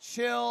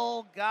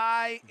 chill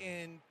guy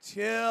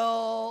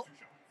until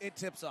it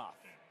tips off.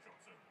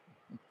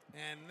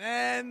 And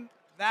then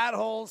that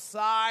whole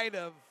side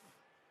of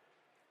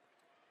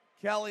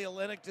Kelly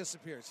Olynyk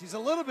disappears. He's a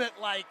little bit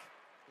like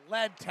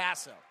Led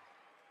Tasso.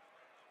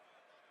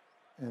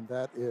 And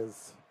that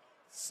is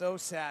so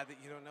sad that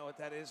you don't know what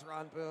that is,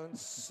 Ron Boone.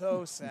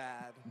 So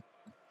sad. Do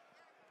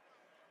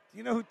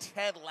you know who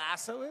Ted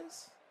Lasso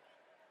is?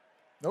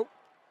 Nope.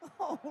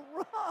 Oh,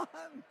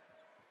 Ron.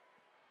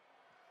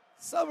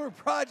 Summer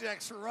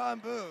projects for Ron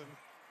Boone.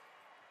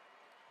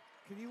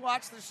 Can you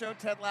watch the show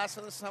Ted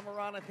Lasso this summer,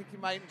 Ron? I think you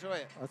might enjoy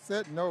it. I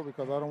said no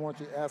because I don't want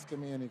you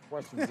asking me any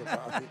questions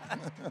about it.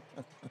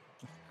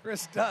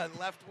 Chris Dunn,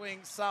 left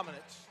wing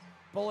Samanic.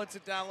 Bullets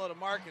it down low to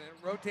Markkanen.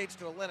 Rotates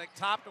to Olynyk.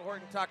 Top to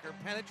Horton Tucker.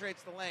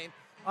 Penetrates the lane.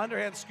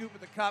 Underhand scoop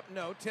at the cup.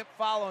 No. Tip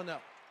follow. No.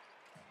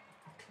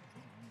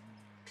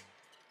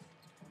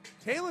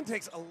 Taylor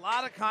takes a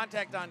lot of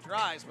contact on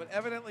drives, but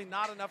evidently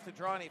not enough to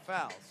draw any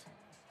fouls.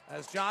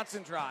 As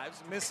Johnson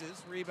drives,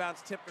 misses,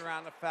 rebounds tipped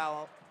around, a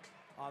foul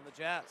on the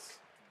Jazz.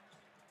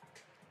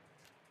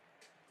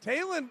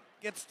 Taylor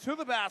gets to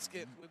the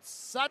basket with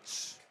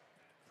such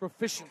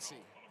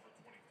proficiency,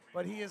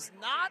 but he is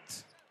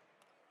not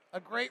a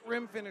great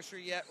rim finisher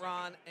yet,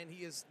 Ron, and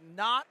he is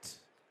not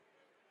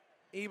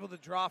able to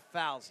draw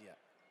fouls yet.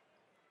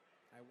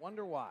 I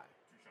wonder why.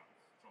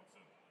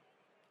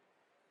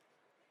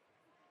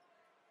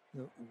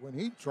 When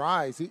he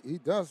tries, he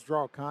does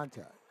draw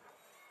contact.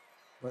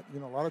 But, a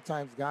lot of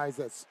times guys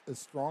that's as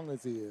strong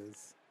as he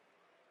is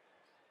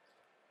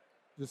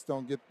just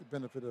don't get the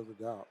benefit of the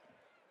doubt.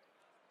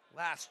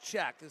 Last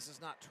check, this is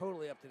not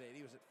totally up to date.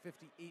 He was at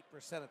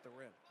 58% at the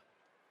rim,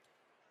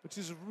 which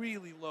is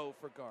really low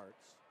for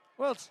guards.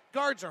 Well,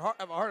 guards have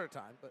a harder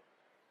time, but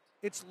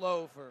it's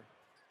low for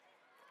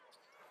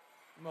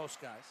most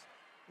guys.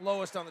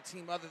 Lowest on the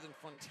team other than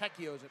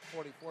Fontecchio is at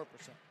 44%.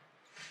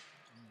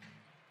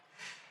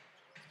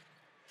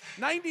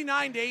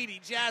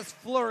 99-80, Jazz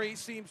flurry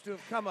seems to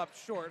have come up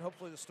short.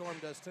 Hopefully the Storm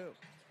does too.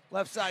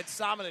 Left side,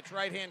 Samanic,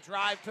 right-hand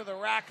drive to the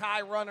rack,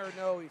 high runner.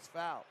 No, he's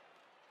fouled.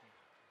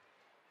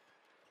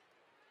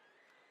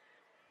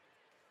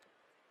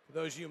 For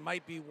those of you who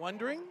might be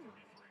wondering,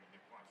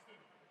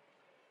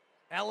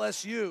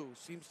 LSU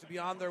seems to be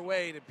on their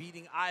way to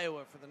beating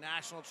Iowa for the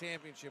national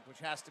championship, which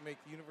has to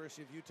make the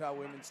University of Utah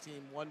women's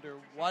team wonder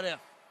what if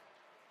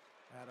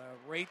at a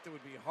rate that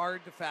would be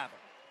hard to fathom.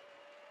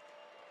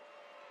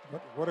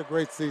 What a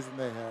great season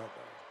they had. They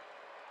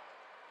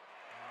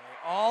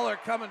all are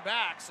coming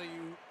back, so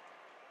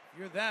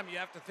you're them. You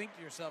have to think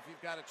to yourself,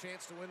 you've got a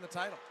chance to win the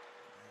title.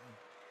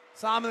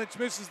 Samanic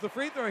misses the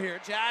free throw here.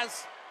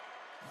 Jazz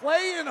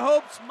play in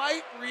hopes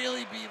might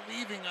really be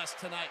leaving us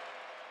tonight.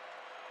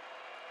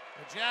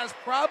 The Jazz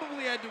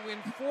probably had to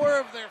win 4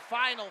 of their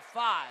final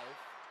 5,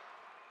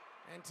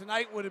 and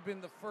tonight would have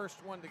been the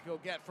first one to go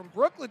get. From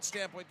Brooklyn's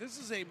standpoint, this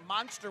is a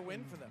monster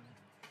win for them.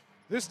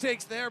 This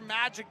takes their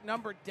magic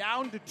number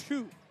down to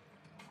 2.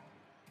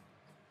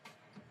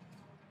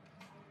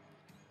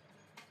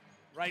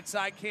 Right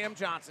side, Cam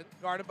Johnson,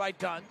 guarded by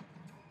Dunn.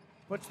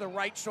 Puts the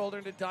right shoulder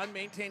into Dunn,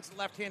 maintains the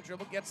left-hand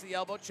dribble, gets the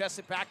elbow, chests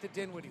it back to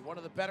Dinwiddie, one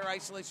of the better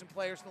isolation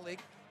players in the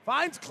league.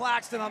 Finds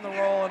Claxton on the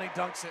roll, and he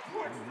dunks it.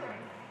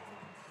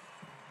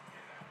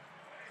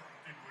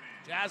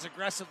 Jazz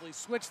aggressively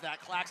switched that.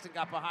 Claxton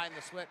got behind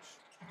the switch.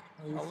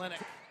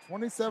 Olynyk.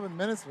 27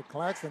 minutes with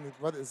Claxton,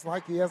 but it's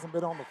like he hasn't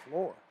been on the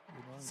floor.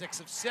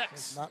 6 of 6.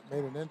 He's not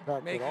made an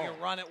impact Making at all. a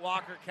run at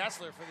Walker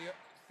Kessler for the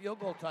field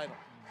goal title.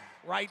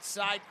 Right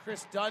side,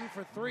 Chris Dunn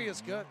for 3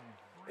 is good.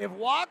 If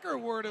Walker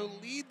were to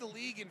lead the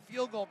league in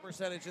field goal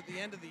percentage at the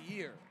end of the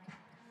year,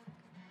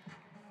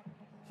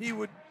 he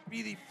would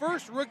be the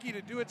first rookie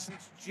to do it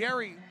since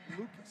Jerry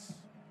Lucas.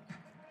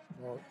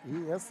 Well,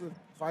 he has to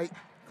fight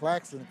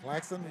Claxton.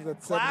 Claxton is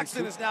at 72.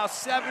 Claxton is now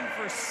 7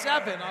 for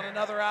 7 on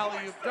another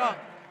alley-oop dunk.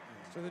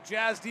 So the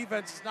Jazz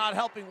defense is not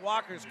helping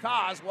Walker's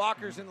cause.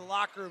 Walker's in the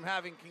locker room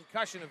having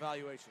concussion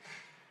evaluation.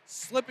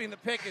 Slipping the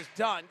pick is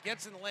done.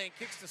 Gets in the lane,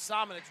 kicks to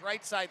Samanic,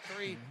 right side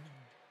 3.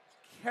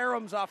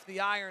 Caroms off the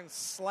iron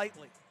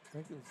slightly. I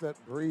think it's that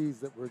breeze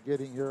that we're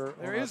getting here.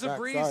 There is a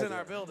breeze in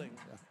our building.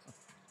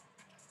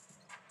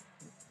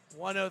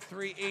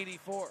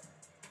 103-84.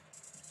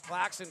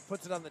 Claxton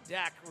puts it on the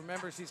deck.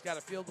 Remembers he's got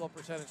a field goal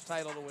percentage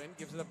title to win.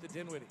 Gives it up to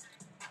Dinwiddie.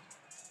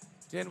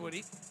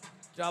 Dinwiddie,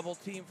 double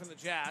team from the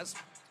Jazz.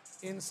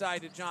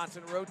 Inside to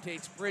Johnson,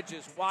 rotates,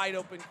 Bridges, wide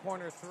open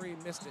corner 3,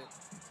 missed it.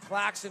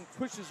 Claxton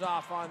pushes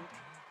off on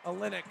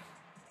Olynyk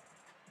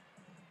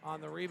on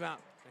the rebound.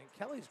 And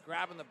Kelly's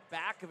grabbing the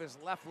back of his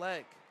left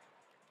leg.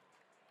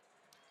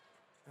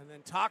 And then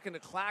talking to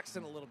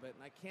Claxton a little bit,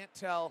 and I can't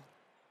tell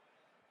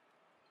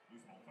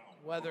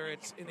whether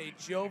it's in a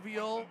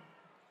jovial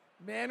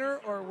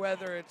manner or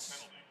whether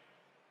it's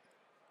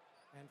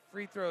and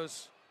free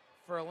throws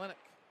for Olynyk.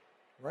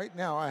 Right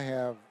now I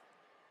have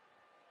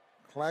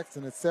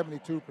Claxton at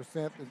 72%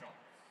 and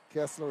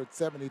Kessler at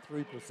 73%.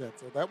 So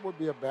that would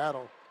be a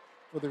battle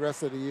for the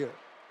rest of the year.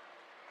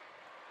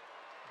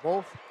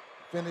 Both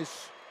finish,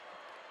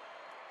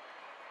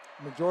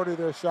 majority of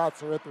their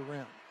shots are at the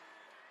rim.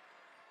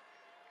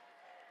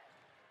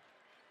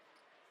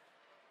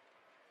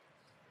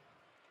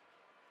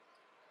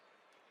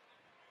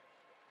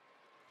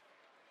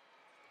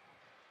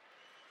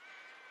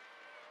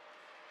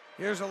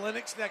 Here's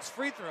Olynyk's next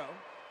free throw.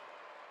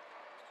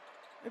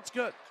 It's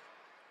good.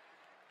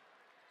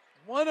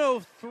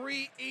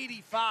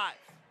 103-85.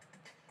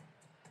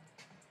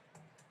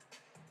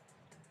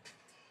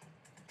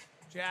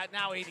 Jazz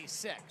now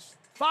 86.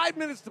 5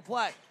 minutes to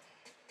play.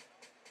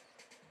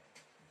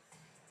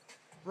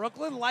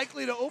 Brooklyn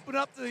likely to open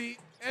up the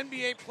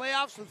NBA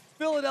playoffs with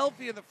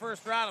Philadelphia in the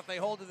first round if they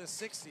hold to the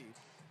 6th seed.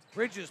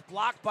 Bridges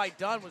blocked by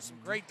Dunn with some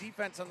great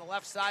defense on the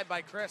left side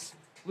by Chris.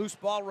 Loose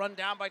ball run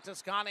down by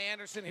Toscana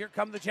Anderson. Here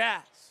come the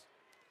Jazz.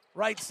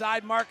 Right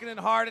side, Markkanen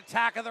hard,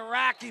 attack of the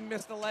rack. He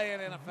missed the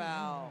lay-in and a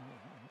foul.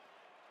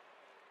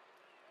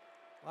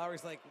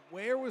 Lowry's like,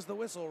 where was the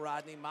whistle,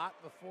 Rodney Mott,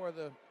 before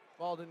the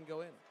ball didn't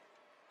go in?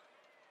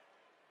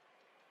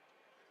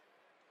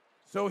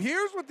 So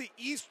here's what the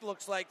East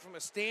looks like from a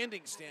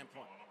standing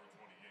standpoint.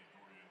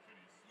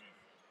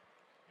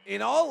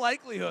 In all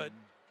likelihood,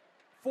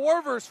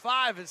 4 versus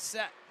 5 is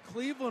set.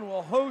 Cleveland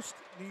will host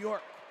New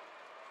York.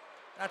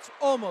 That's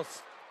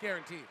almost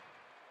guaranteed.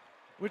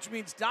 Which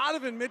means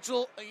Donovan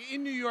Mitchell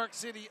in New York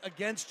City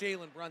against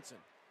Jalen Brunson.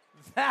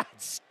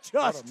 That's just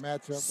what a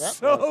matchup that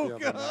so was the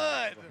good. other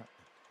night.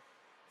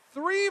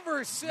 3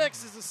 versus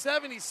 6 is the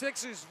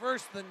 76ers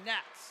versus the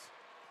Nets.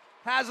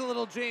 Has a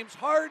little James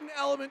Harden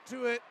element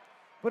to it,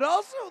 but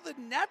also the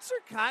Nets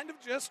are kind of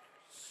just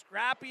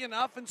scrappy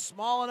enough and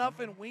small enough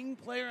and wing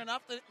player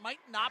enough that it might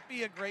not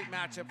be a great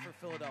matchup for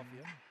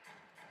Philadelphia.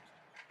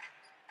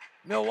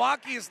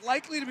 Milwaukee is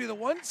likely to be the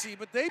 1 seed,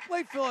 but they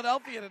play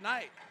Philadelphia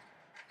tonight.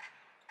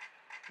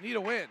 Need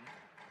a win.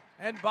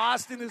 And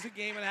Boston is a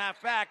game and a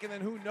half back, and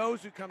then who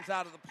knows who comes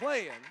out of the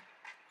play-in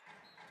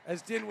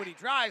as Dinwiddie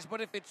drives.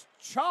 But if it's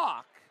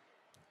chalk,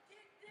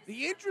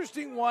 the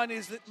interesting one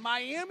is that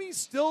Miami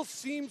still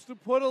seems to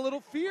put a little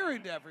fear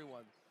into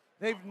everyone.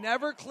 They've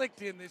never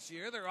clicked in this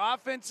year. Their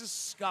offense is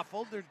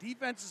scuffled. Their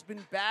defense has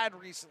been bad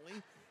recently.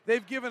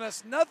 They've given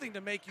us nothing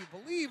to make you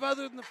believe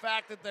other than the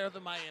fact that they're the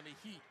Miami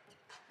Heat,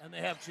 and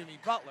they have Jimmy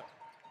Butler.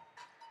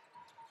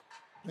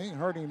 The thing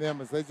hurting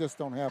them is they just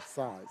don't have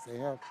size. They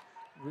have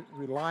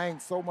relying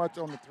so much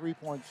on the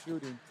three-point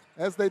shooting,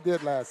 as they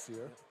did last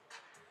year.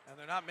 And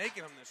they're not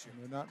making them this year.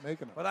 They're not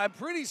making them. But I'm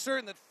pretty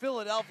certain that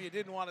Philadelphia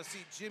didn't want to see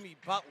Jimmy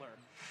Butler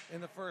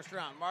in the first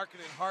round.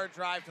 Marketed hard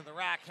drive to the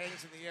rack,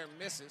 hangs in the air,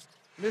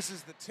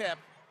 misses the tip,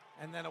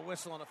 and then a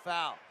whistle and a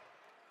foul.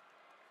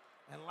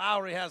 And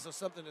Lowry has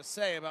something to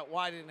say about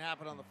why it didn't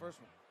happen on the first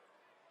one.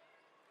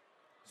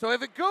 So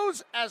if it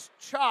goes as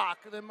chalk,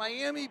 then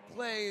Miami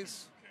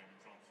plays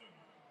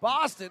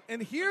Boston.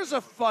 And here's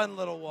a fun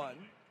little one.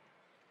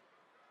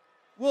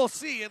 We'll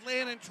see.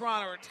 Atlanta and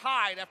Toronto are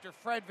tied after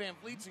Fred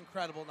VanVleet's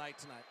incredible night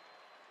tonight.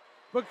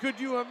 But could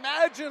you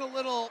imagine a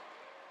little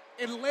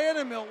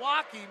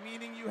Atlanta-Milwaukee,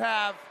 meaning you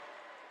have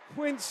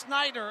Quinn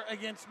Snyder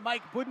against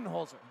Mike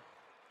Budenholzer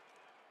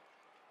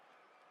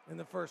in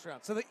the first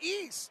round? So the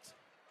East,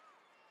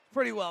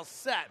 pretty well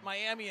set.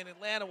 Miami and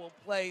Atlanta will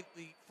play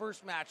the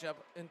first matchup,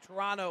 in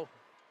Toronto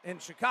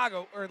and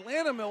Chicago. Or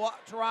Atlanta,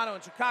 Toronto,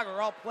 and Chicago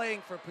are all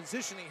playing for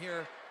positioning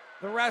here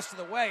the rest of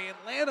the way.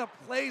 Atlanta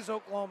plays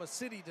Oklahoma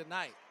City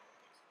tonight.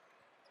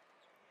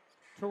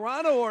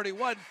 Toronto already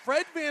won.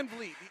 Fred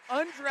VanVleet, the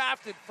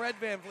undrafted Fred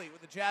VanVleet,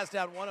 with the Jazz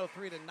down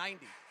 103-90.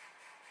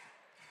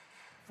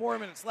 4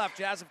 minutes left.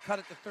 Jazz have cut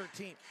it to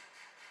 13.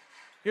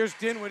 Here's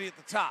Dinwiddie at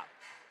the top.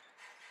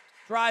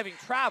 Driving,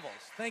 travels.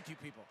 Thank you,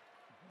 people.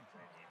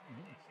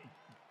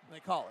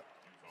 They call it.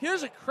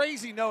 Here's a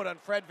crazy note on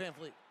Fred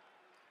VanVleet.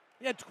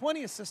 He had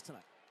 20 assists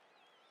tonight.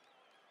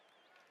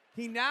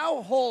 He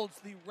now holds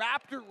the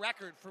Raptor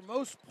record for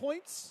most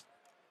points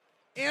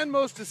and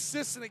most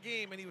assists in a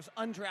game, and he was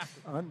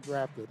undrafted.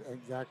 Undrafted,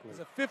 exactly. It was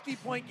a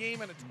 50-point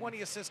game and a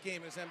 20-assist game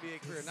in his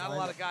NBA career. Not a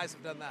lot of guys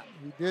have done that.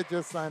 He did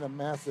just sign a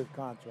massive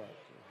contract.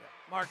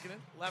 Markkanen,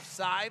 left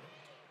side.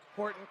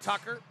 Horton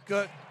Tucker,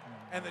 good.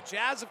 And the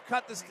Jazz have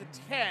cut this to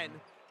 10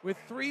 with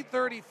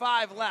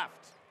 3:35 left.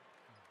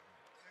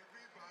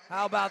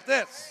 How about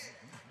this?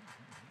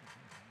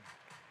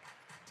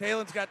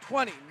 Talen's got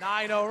 20,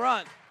 9-0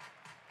 run.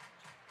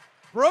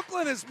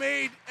 Brooklyn has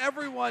made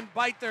everyone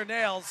bite their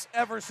nails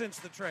ever since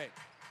the trade.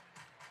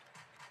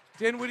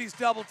 Dinwiddie's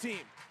double team.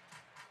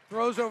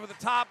 Throws over the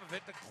top of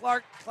it to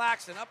Clark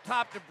Claxton. Up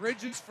top to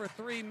Bridges for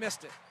 3,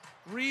 missed it.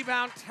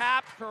 Rebound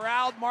tapped,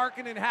 corralled,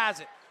 Markkanen has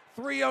it.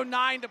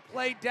 3:09 to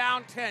play,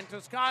 down 10.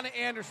 Toscana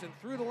Anderson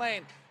through the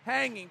lane,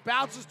 hanging,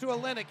 bounces to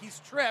Olynyk. He's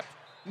tripped.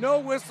 No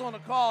whistle and a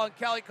call, and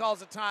Kelly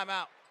calls a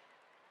timeout.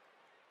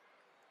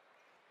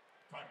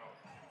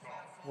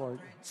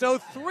 So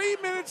 3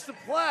 minutes to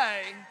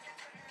play,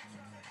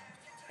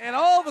 and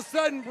all of a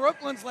sudden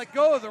Brooklyn's let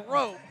go of the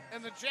rope,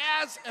 and the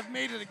Jazz have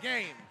made it a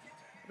game.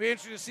 It'll be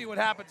interesting to see what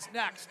happens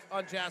next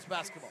on Jazz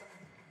basketball.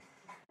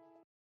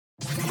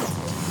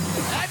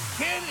 That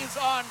kid is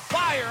on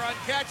fire on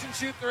catch and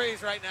shoot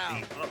threes right now.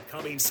 The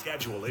upcoming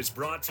schedule is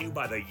brought to you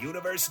by the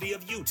University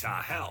of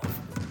Utah Health.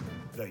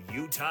 The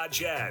Utah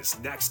Jazz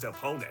next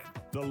opponent,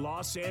 the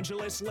Los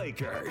Angeles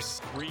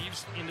Lakers.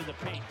 Reeves into the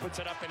paint, puts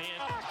it up and in.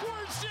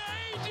 Backwards to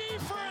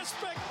AD for a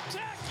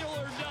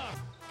spectacular dunk.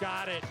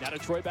 Got it. Now to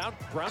Troy Brown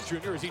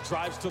Jr. as he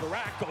drives to the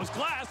rack. Goes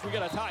glass. We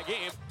got a tie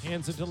game.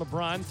 Hands it to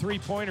LeBron.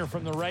 Three-pointer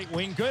from the right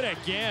wing. Good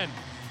again.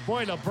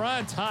 Boy,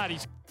 LeBron's hot.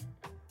 He's...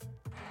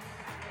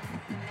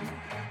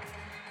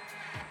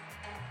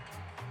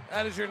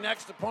 That is your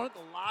next opponent,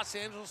 the Los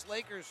Angeles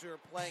Lakers, who are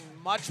playing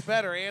much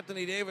better.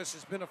 Anthony Davis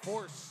has been a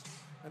force,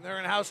 and they're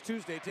in House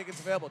Tuesday. Tickets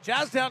available.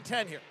 Jazz down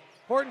 10 here.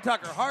 Horton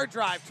Tucker, hard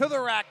drive to the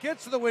rack,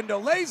 gets to the window,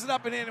 lays it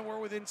up and in, and we're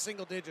within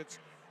single digits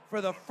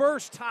for the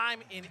first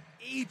time in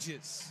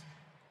ages.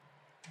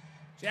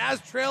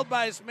 Jazz trailed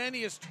by as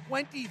many as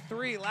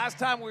 23. Last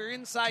time we were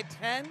inside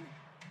 10,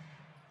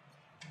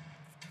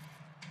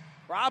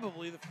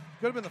 probably could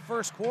have been the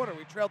first quarter.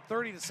 We trailed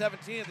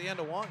 30-17 at the end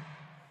of one.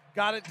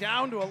 Got it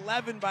down to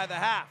 11 by the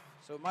half,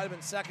 so it might have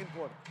been second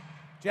quarter.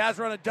 Jazz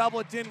run a double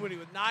at Dinwiddie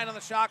with 9 on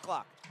the shot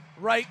clock.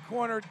 Right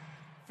corner,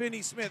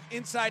 Finney Smith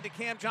inside to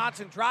Cam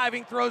Johnson,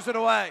 driving, throws it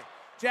away.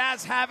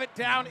 Jazz have it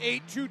down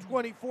 8,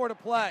 2:24 to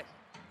play.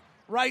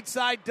 Right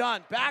side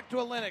done, back to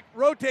Olynyk,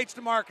 rotates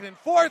to Markkanen,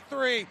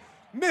 4-3,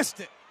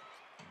 missed it.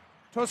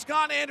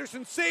 Toscana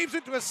Anderson saves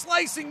it to a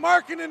slicing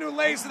Markkanen who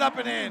lays it up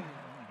and in.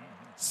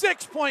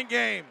 6-point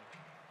game.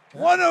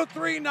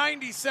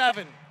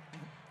 103-97.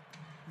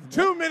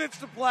 2 minutes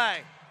to play.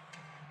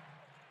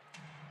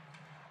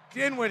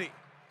 Dinwiddie.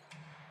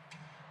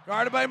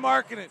 Guarded by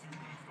Markkanen.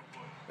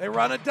 They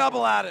run a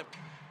double at him.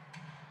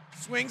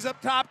 Swings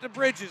up top to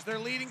Bridges, their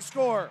leading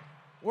scorer.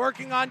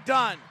 Working on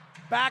Dunn.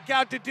 Back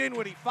out to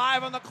Dinwiddie.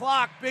 5 on the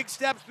clock. Big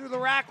steps through the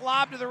rack.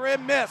 Lob to the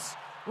rim. Miss.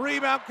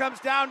 Rebound comes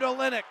down to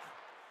Olynyk.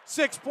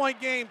 6-point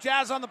game.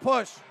 Jazz on the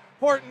push.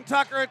 Horton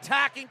Tucker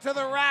attacking to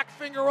the rack.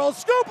 Finger roll.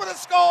 Scoop and a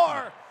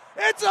score.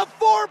 It's a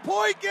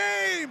 4-point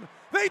game.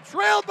 They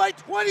trailed by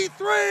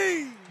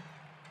 23.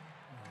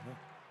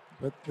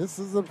 But this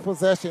is a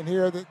possession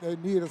here that they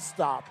need a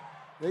stop.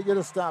 They get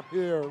a stop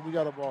here, we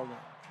got a ball game.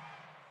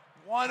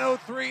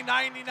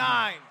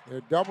 103-99.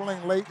 They're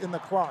doubling late in the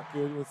clock.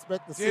 You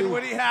expect to see.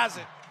 Dinwiddie has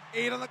it.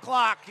 8 on the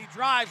clock. He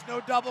drives. No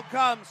double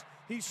comes.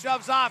 He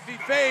shoves off. He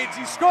fades.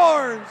 He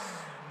scores.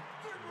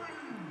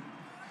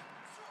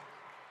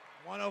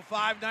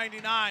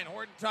 105-99.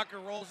 Horton Tucker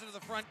rolls into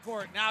the front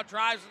court. Now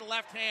drives with the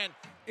left hand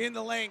in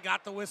the lane.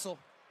 Got the whistle.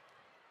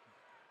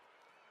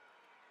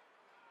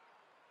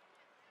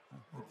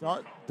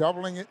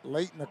 Doubling it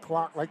late in the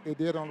clock like they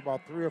did on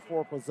about 3 or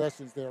 4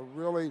 possessions. They're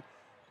really.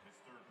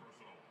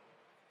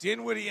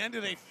 Dinwiddie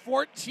ended a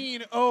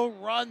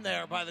 14-0 run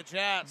there by the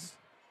Jazz.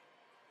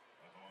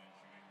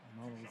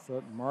 And all of a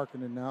sudden,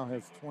 Markkanen now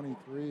has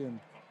 23 and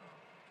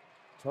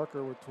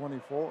Tucker with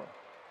 24.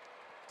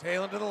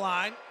 Taylor to the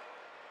line.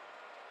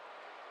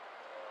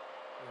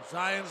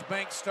 Zions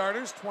Bank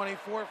starters,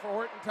 24 for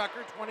Horton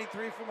Tucker,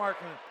 23 for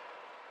Markkanen.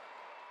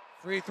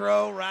 Free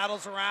throw,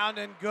 rattles around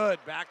and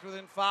good. Back to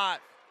within 5.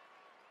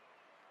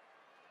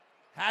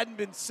 Hadn't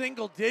been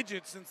single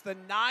digits since the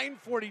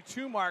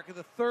 9:42 mark of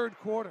the third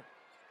quarter.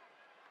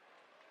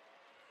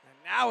 And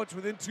now it's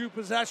within 2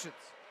 possessions.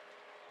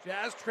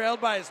 Jazz trailed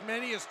by as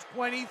many as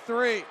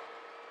 23.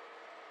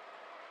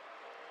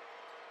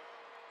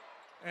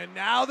 And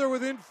now they're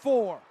within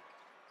 4.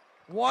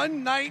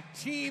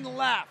 1:19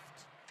 left.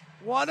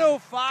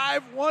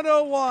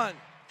 105-101.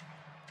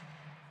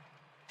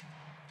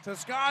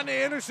 Toscana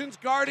Anderson's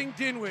guarding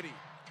Dinwiddie.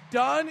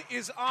 Dunn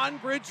is on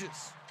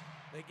Bridges.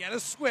 They get a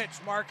switch.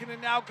 Markkanen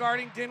now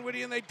guarding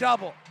Dinwiddie, and they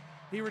double.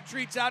 He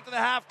retreats out to the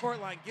half-court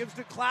line. Gives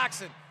to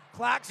Claxton.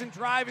 Claxton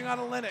driving on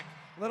Olynyk.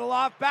 Little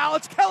off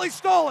balance. Kelly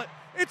stole it.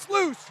 It's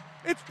loose.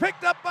 It's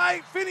picked up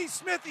by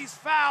Finney-Smith. He's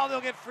fouled.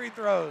 They'll get free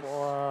throws.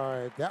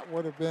 Boy, that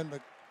would have been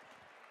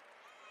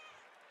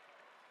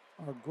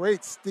a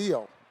great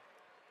steal.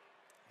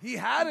 He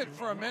had it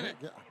for a minute.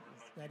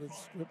 Got it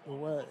stripped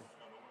away.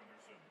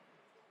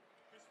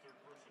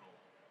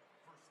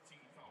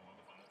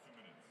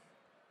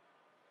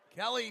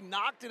 Kelly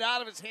knocked it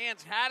out of his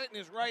hands, had it in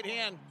his right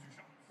hand,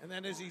 and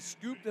then as he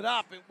scooped it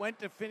up, it went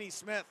to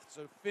Finney-Smith.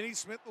 So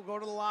Finney-Smith will go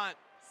to the line.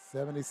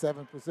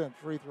 77%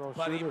 free throw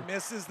but shooter. But he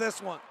misses this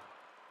one.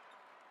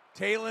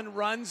 Talon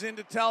runs in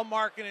to tell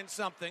Markkanen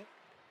something.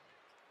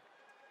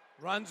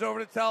 Runs over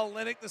to tell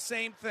Olynyk the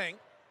same thing.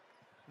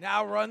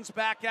 Now runs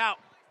back out.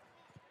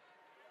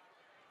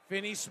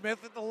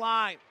 Finney-Smith at the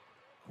line.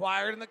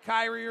 Acquired in the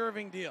Kyrie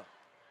Irving deal.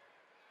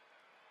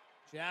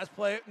 Jazz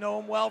know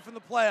him well from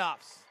the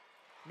playoffs.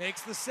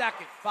 Makes the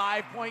second.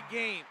 5-point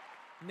game.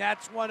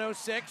 Nets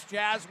 106,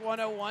 Jazz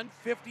 101,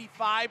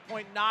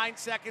 55.9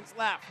 seconds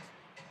left.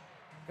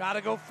 Got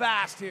to go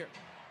fast here.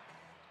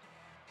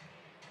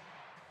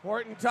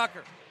 Horton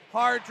Tucker,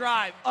 hard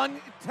drive,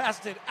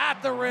 untested,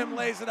 at the rim,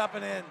 lays it up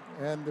and in.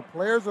 And the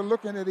players are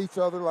looking at each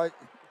other like.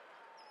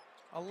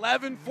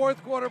 11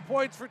 fourth quarter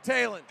points for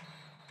Talon.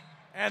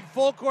 And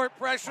full court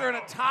pressure and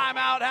a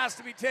timeout has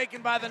to be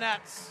taken by the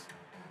Nets.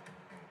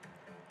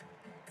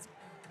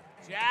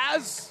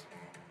 Jazz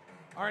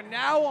are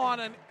now on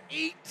an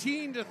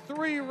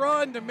 18-3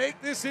 run to make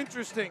this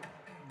interesting.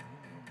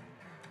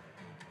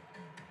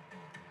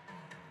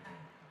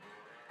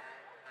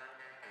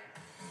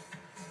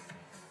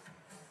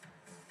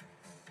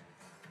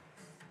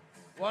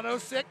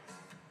 (106,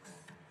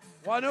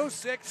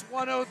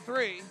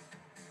 103).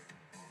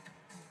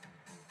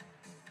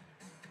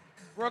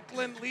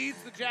 Brooklyn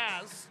leads the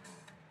Jazz.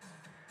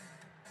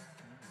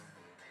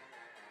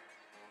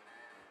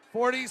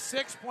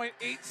 46.8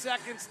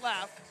 seconds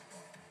left.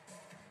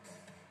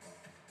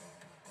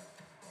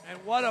 And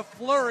what a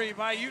flurry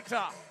by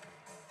Utah.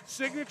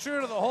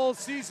 Signature to the whole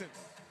season.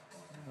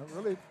 I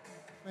really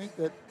think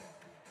that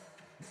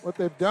what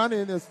they've done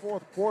in this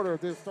fourth quarter,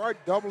 they start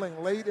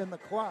doubling late in the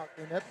clock,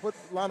 and that puts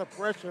a lot of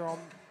pressure on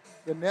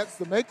the Nets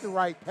to make the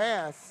right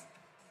pass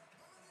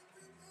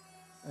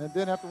and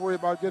then have to worry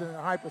about getting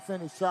a high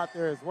percentage shot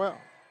there as well.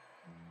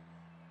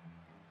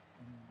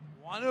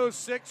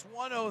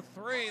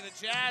 106-103, the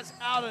Jazz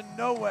out of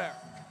nowhere.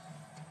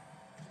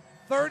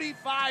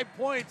 35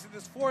 points in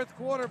this fourth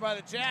quarter by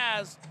the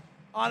Jazz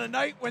on a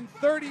night when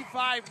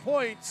 35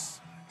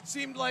 points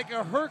seemed like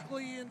a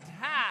Herculean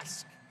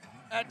task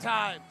at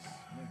times.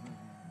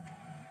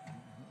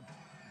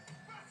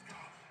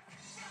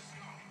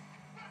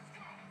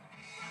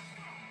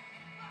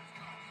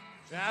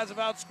 Jazz have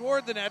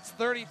outscored the Nets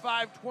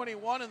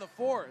 35-21 in the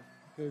fourth.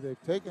 Okay,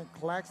 they've taken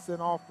Claxton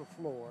off the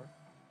floor.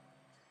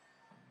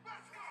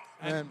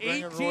 An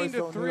bringing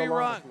 18-3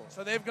 run.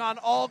 So they've gone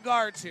all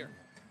guards here.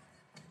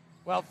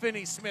 Well,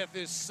 Finney Smith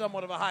is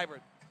somewhat of a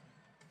hybrid.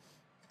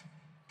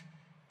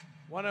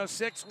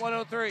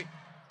 106-103.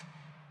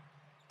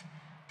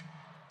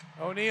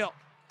 O'Neal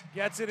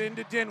gets it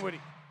into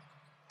Dinwiddie.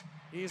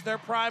 He's their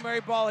primary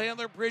ball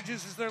handler.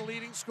 Bridges is their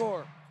leading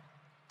scorer.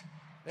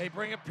 They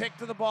bring a pick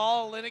to the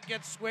ball. Olynyk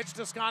gets switched.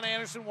 Toscano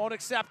Anderson won't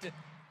accept it.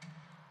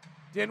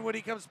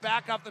 Dinwiddie comes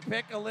back off the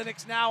pick.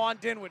 Olynyk's now on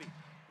Dinwiddie.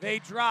 They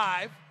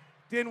drive.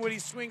 Dinwiddie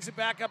swings it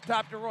back up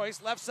top to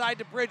Royce. Left side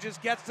to Bridges.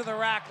 Gets to the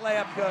rack.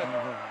 Layup good.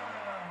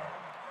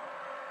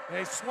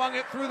 They swung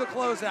it through the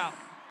closeout.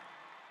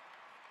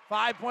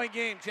 5-point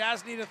game.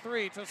 Jazz need a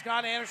three.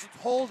 Toscano Anderson's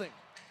holding.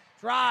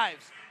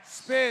 Drives.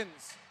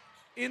 Spins.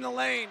 In the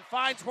lane.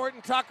 Finds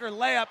Horton Tucker.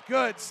 Layup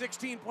good.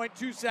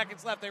 16.2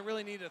 seconds left. They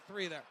really need a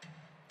three there.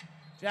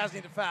 Jazz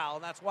need a foul,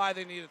 and that's why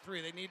they need a three.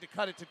 They need to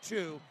cut it to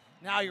 2.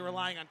 Now you're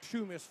relying on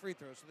 2 missed free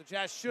throws. So the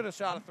Jazz should have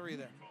shot a 3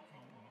 there.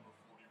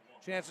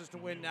 Chances to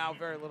win now,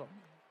 very little.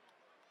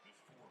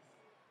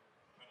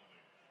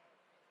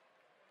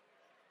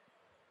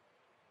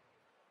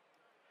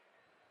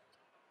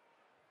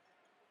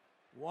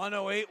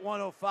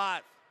 (108-105).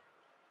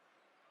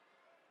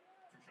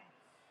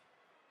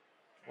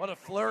 What a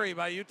flurry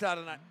by Utah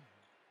tonight.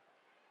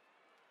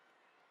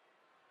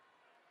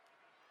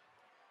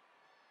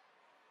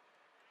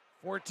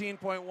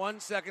 .1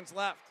 seconds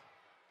left.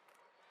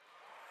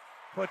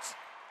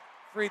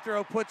 Free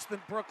throw puts the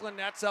Brooklyn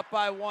Nets up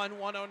by 1,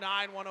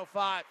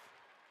 109-105.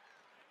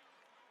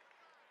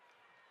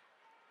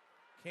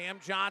 Cam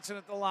Johnson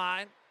at the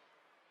line.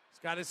 He's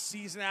got his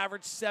season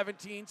average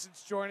 17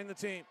 since joining the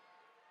team.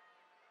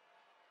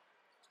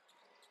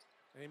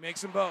 And he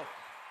makes them both.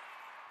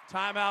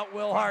 Timeout,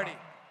 Will Hardy.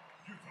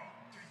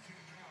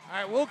 All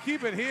right, we'll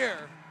keep it here.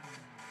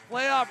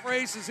 Playoff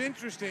race is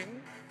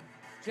interesting.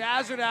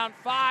 Jazz are down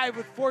 5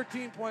 with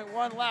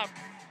 14.1 left.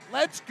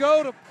 Let's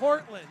go to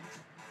Portland.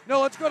 No,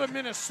 let's go to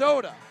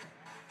Minnesota.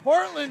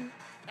 Portland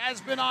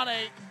has been on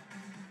a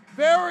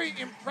very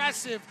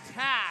impressive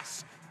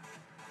task.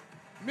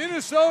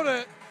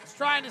 Minnesota is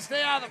trying to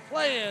stay out of the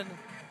play-in.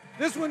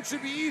 This one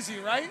should be easy,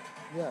 right?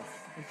 Yes,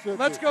 it should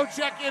Let's be. go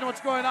check in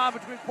what's going on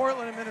between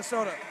Portland and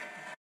Minnesota.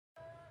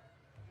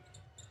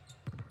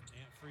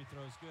 And free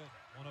throw's good.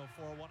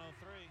 104-103.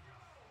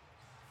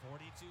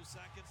 42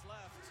 seconds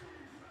left.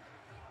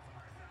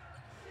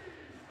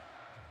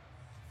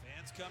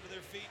 Fans come to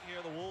their feet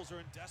here. The Wolves are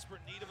in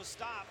desperate need of a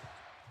stop.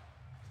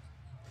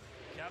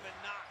 Kevin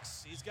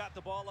Knox, he's got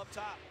the ball up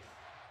top.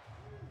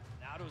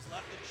 Now to his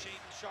left is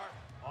Shaedon Sharpe.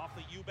 Off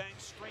the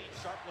Eubanks screen.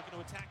 Sharpe looking to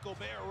attack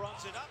Gobert.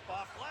 Runs it up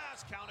off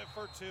glass. Counted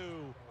for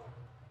 2.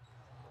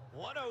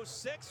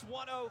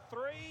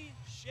 106-103.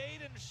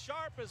 Shaedon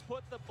Sharpe has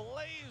put the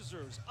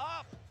Blazers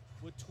up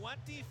with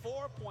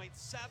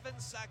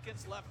 24.7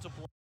 seconds left to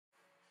play.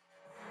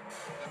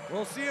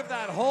 We'll see if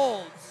that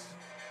holds.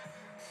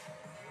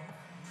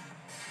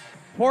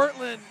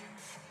 Portland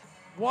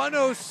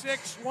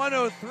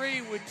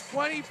 106-103 with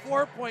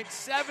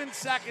 24.7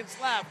 seconds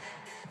left.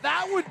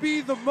 That would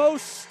be the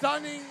most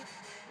stunning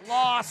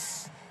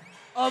loss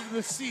of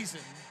the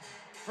season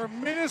for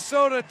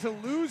Minnesota to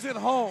lose at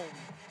home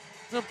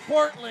to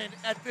Portland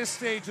at this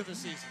stage of the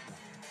season.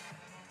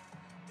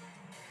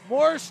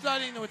 More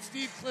stunning than what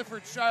Steve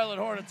Clifford's Charlotte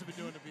Hornets have been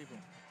doing to people.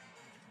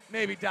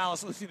 Maybe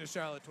Dallas listening to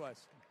Charlotte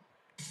twice.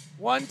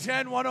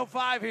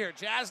 110-105 here.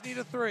 Jazz need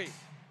a three.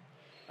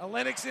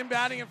 Olynyk's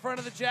inbounding in front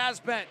of the Jazz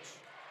bench.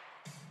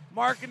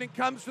 Markkanen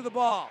comes to the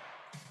ball.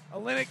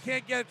 Olynyk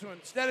can't get it to him.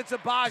 Instead, it's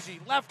Agbaji.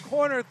 Left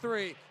corner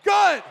three.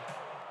 Good!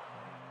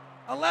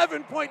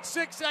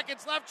 11.6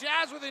 seconds left.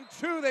 Jazz within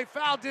 2. They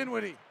foul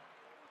Dinwiddie.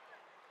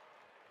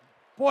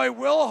 Boy,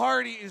 Will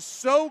Hardy is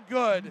so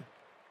good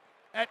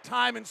at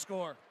time and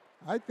score.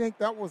 I think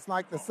that was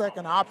like the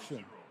second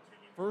option.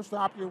 First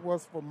option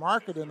was for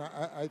Markkanen,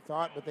 I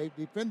thought, but they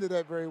defended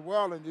that very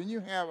well. And then you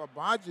have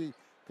Agbaji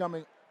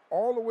coming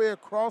all the way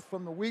across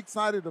from the weak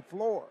side of the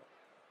floor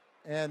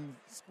and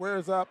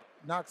squares up,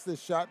 knocks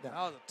this shot down.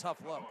 That was a tough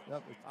look.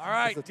 All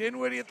right,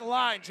 Dinwiddie at the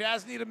line.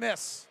 Jazz need a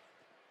miss.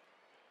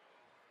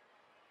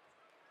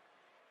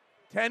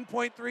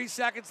 10.3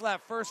 seconds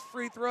left. First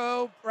free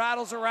throw,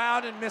 rattles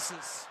around and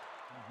misses.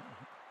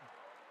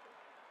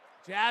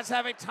 Jazz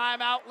have a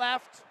timeout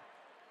left.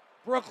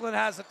 Brooklyn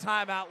has a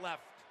timeout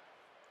left.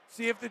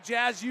 See if the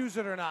Jazz use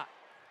it or not.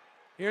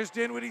 Here's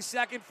Dinwiddie's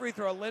second free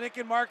throw. Olynyk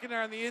and Markkanen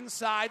are on the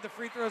inside. The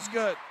free throw's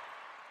good.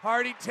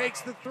 Hardy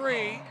takes the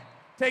three,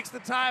 takes the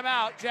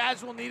timeout.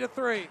 Jazz will need a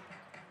three.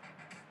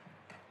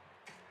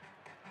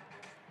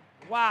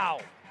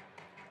 Wow.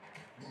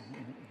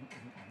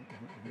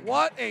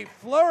 What a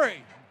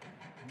flurry.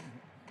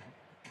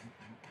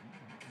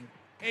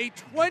 A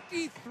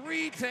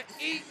 23-8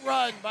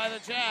 run by the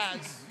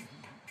Jazz,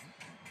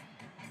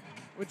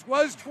 which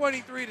was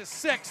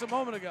 23-6 a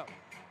moment ago.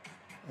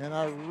 And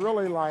I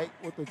really like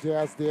what the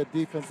Jazz did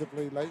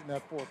defensively late in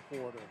that fourth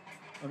quarter.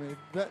 I mean,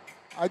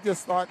 I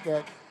just thought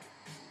that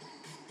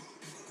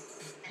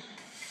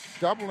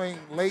doubling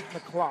late in the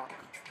clock.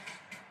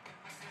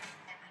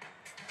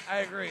 I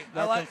agree.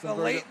 That I like comes from the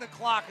very late in the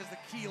clock is the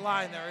key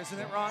line there, isn't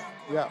it, Ron?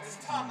 Yeah. It's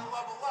time to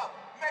level up.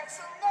 Make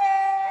some noise!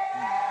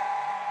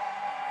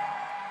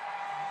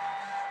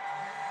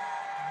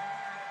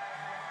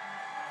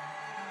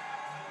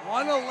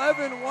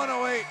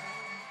 111-108.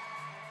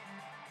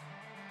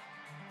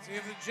 See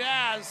if the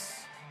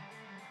Jazz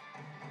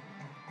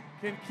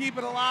can keep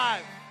it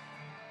alive.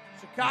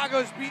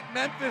 Chicago's beat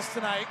Memphis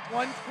tonight,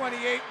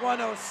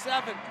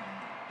 128-107.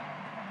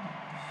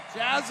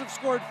 Jazz have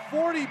scored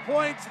 40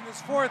 points in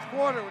this fourth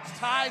quarter, which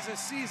ties a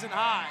season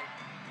high.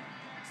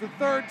 It's the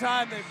third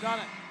time they've done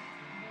it.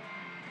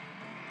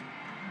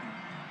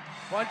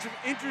 Bunch of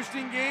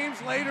interesting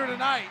games later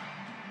tonight.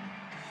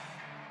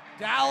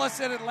 Dallas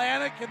and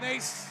Atlanta, can they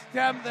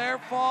stem their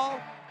fall?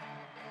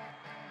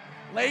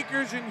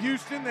 Lakers in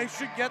Houston, they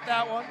should get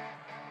that one.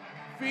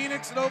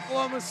 Phoenix and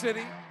Oklahoma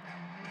City.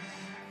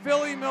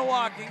 Philly,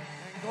 Milwaukee,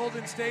 and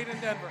Golden State and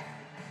Denver.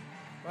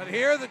 But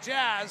here are the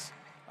Jazz.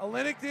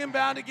 Olynyk to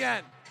inbound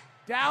again.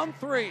 Down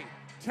 3.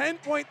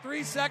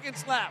 10.3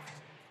 seconds left.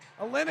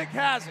 Olynyk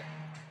has it.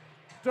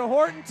 To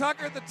Horton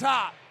Tucker at the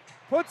top.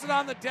 Puts it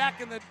on the deck,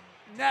 and the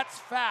Nets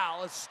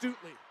foul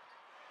astutely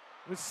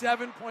with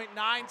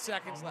 7.9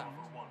 seconds left.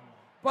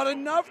 But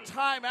enough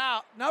time,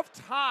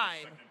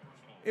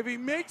 if he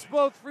makes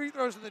both free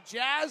throws and the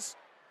Jazz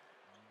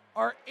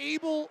are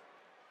able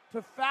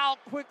to foul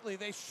quickly,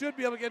 they should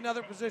be able to get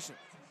another position.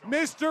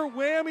 Mr.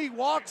 Whammy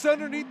walks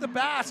underneath the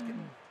basket,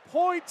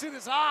 points in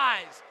his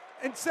eyes,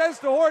 and says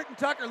to Horton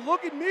Tucker,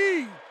 look at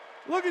me,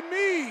 look at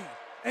me.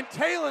 And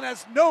Talon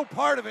has no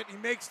part of it. He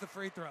makes the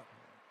free throw.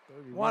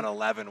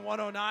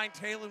 111-109,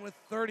 Talon with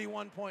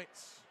 31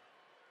 points.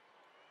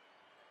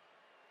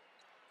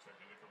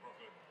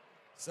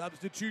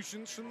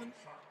 Substitutions from the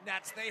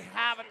Nets. They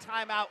have a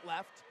timeout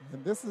left.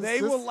 And this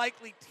will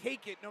likely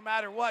take it no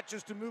matter what,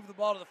 just to move the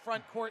ball to the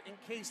front court in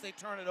case they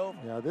turn it over.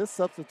 Yeah, this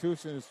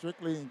substitution is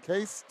strictly in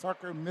case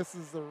Tucker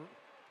misses the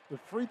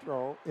free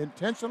throw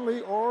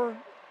intentionally or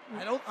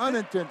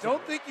unintentionally.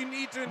 Don't think you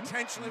need to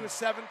intentionally with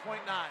 7.9.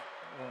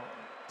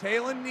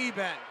 Talon knee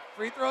bend.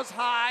 Free throws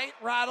high,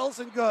 rattles,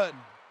 and good.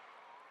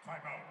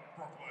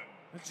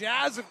 The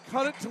Jazz have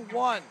cut it to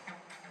 1.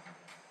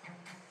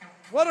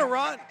 What a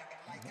run.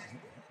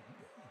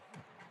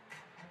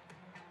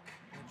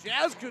 The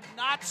Jazz could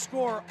not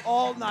score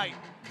all night.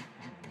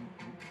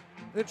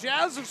 The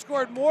Jazz have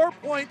scored more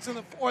points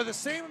or the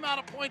same amount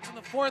of points in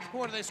the fourth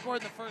quarter they scored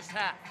in the first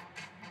half.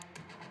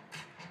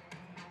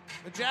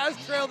 The Jazz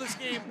trailed this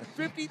game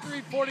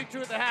 53-42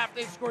 at the half.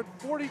 They scored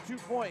 42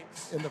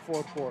 points. In the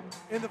fourth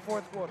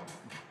quarter.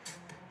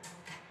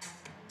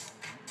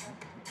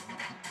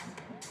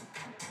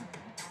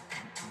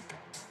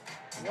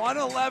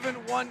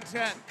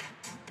 111-110.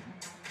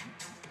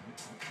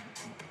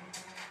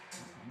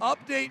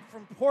 Update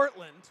from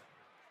Portland.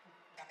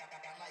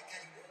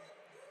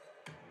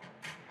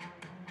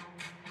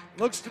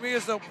 Looks to me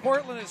as though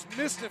Portland has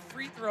missed a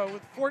free throw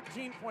with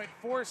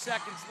 14.4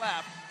 seconds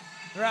left.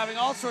 They're having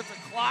all sorts of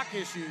clock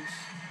issues.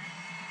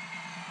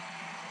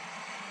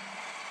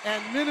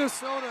 And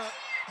Minnesota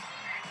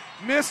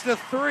missed a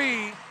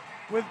 3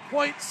 with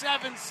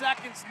 0.7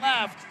 seconds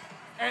left.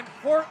 And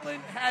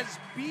Portland has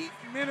beat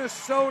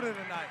Minnesota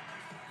tonight.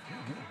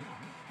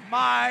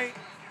 My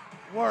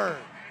word.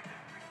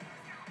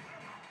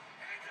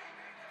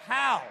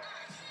 How?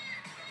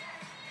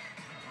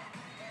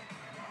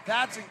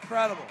 That's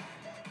incredible.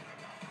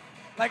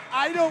 Like,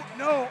 I don't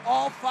know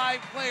all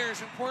 5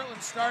 players in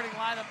Portland's starting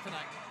lineup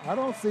tonight. I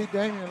don't see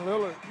Damian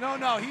Lillard.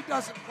 No, he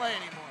doesn't play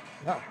anymore.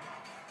 No.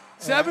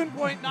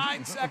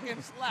 7.9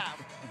 seconds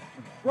left.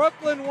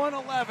 Brooklyn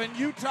 111,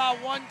 Utah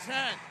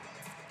 110.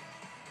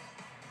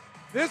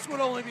 This would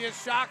only be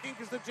as shocking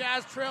because the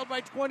Jazz trailed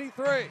by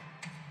 23.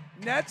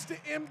 Nets to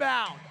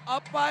inbound,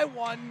 up by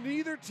 1.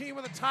 Neither team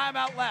with a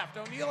timeout left.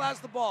 O'Neal has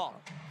the ball.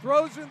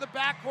 Throws it in the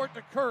backcourt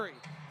to Curry.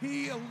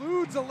 He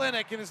eludes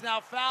Olynyk and is now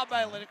fouled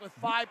by Olynyk with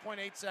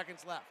 5.8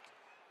 seconds left.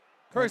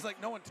 Curry's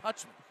like, no one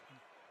touched me.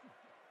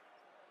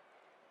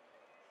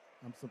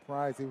 I'm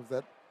surprised he was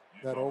that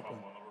open.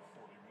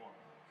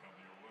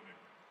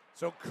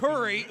 So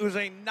Curry, who's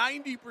a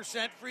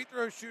 90% free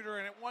throw shooter,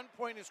 and at one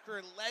point his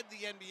career led the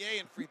NBA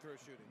in free throw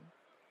shooting,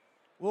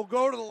 will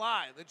go to the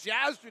line. The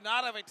Jazz do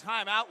not have a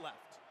timeout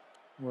left.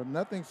 Well,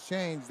 nothing's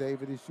changed,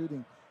 David. He's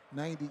shooting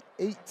 98%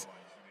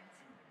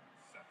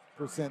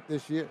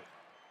 this year.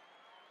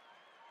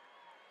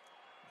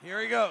 Here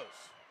he goes.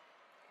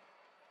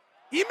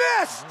 He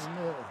missed!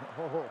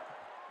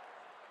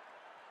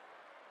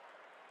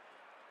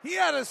 He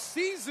had a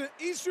season.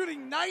 He's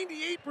shooting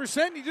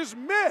 98%, and he just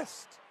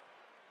missed.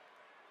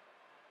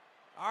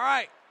 All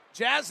right.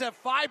 Jazz have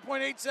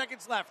 5.8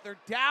 seconds left. They're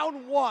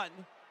down 1.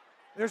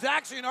 There's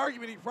actually an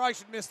argument he probably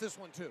should miss this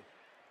one, too.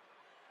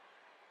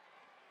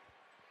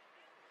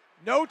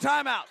 No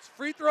timeouts.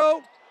 Free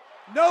throw,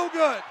 no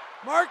good.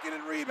 Marking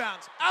and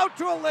rebounds. Out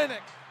to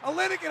Olynyk.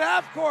 Olynyk at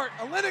half court.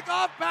 Olynyk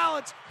off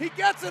balance. He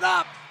gets it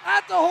up.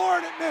 At the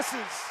horn, it misses.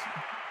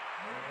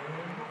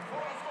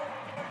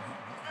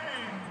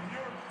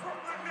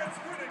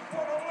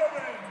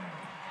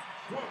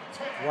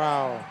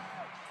 Wow.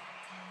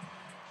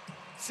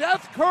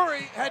 Seth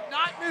Curry had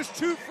not missed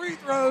 2 free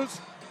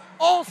throws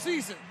all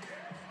season.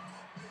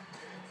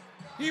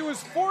 He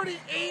was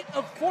 48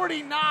 of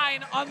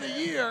 49 on the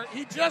year.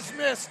 He just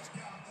missed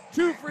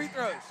 2 free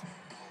throws.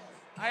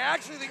 I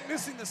actually think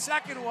missing the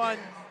second one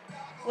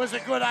was a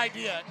good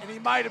idea, and he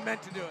might have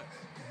meant to do it.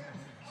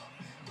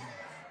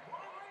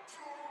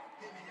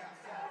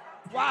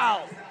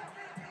 Wow.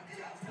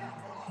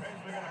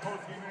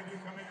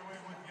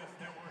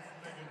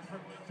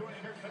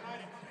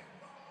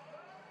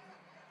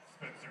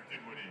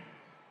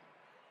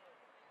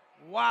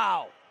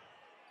 Wow.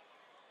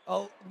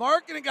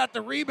 Markkanen got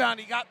the rebound.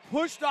 He got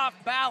pushed off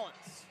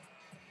balance.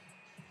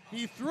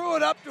 He threw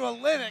it up to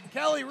Olynyk.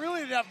 Kelly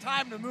really didn't have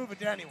time to move it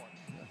to anyone.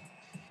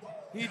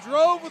 He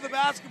drove with the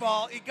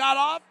basketball. He got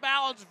off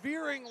balance,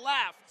 veering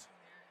left,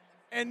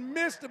 and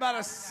missed about a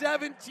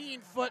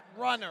 17-foot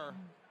runner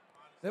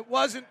that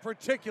wasn't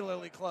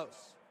particularly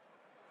close.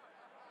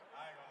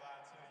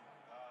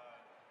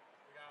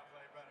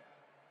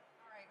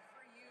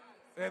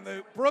 And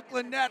the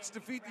Brooklyn Nets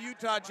defeat the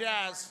Utah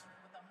Jazz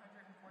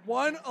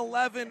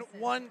 111-110.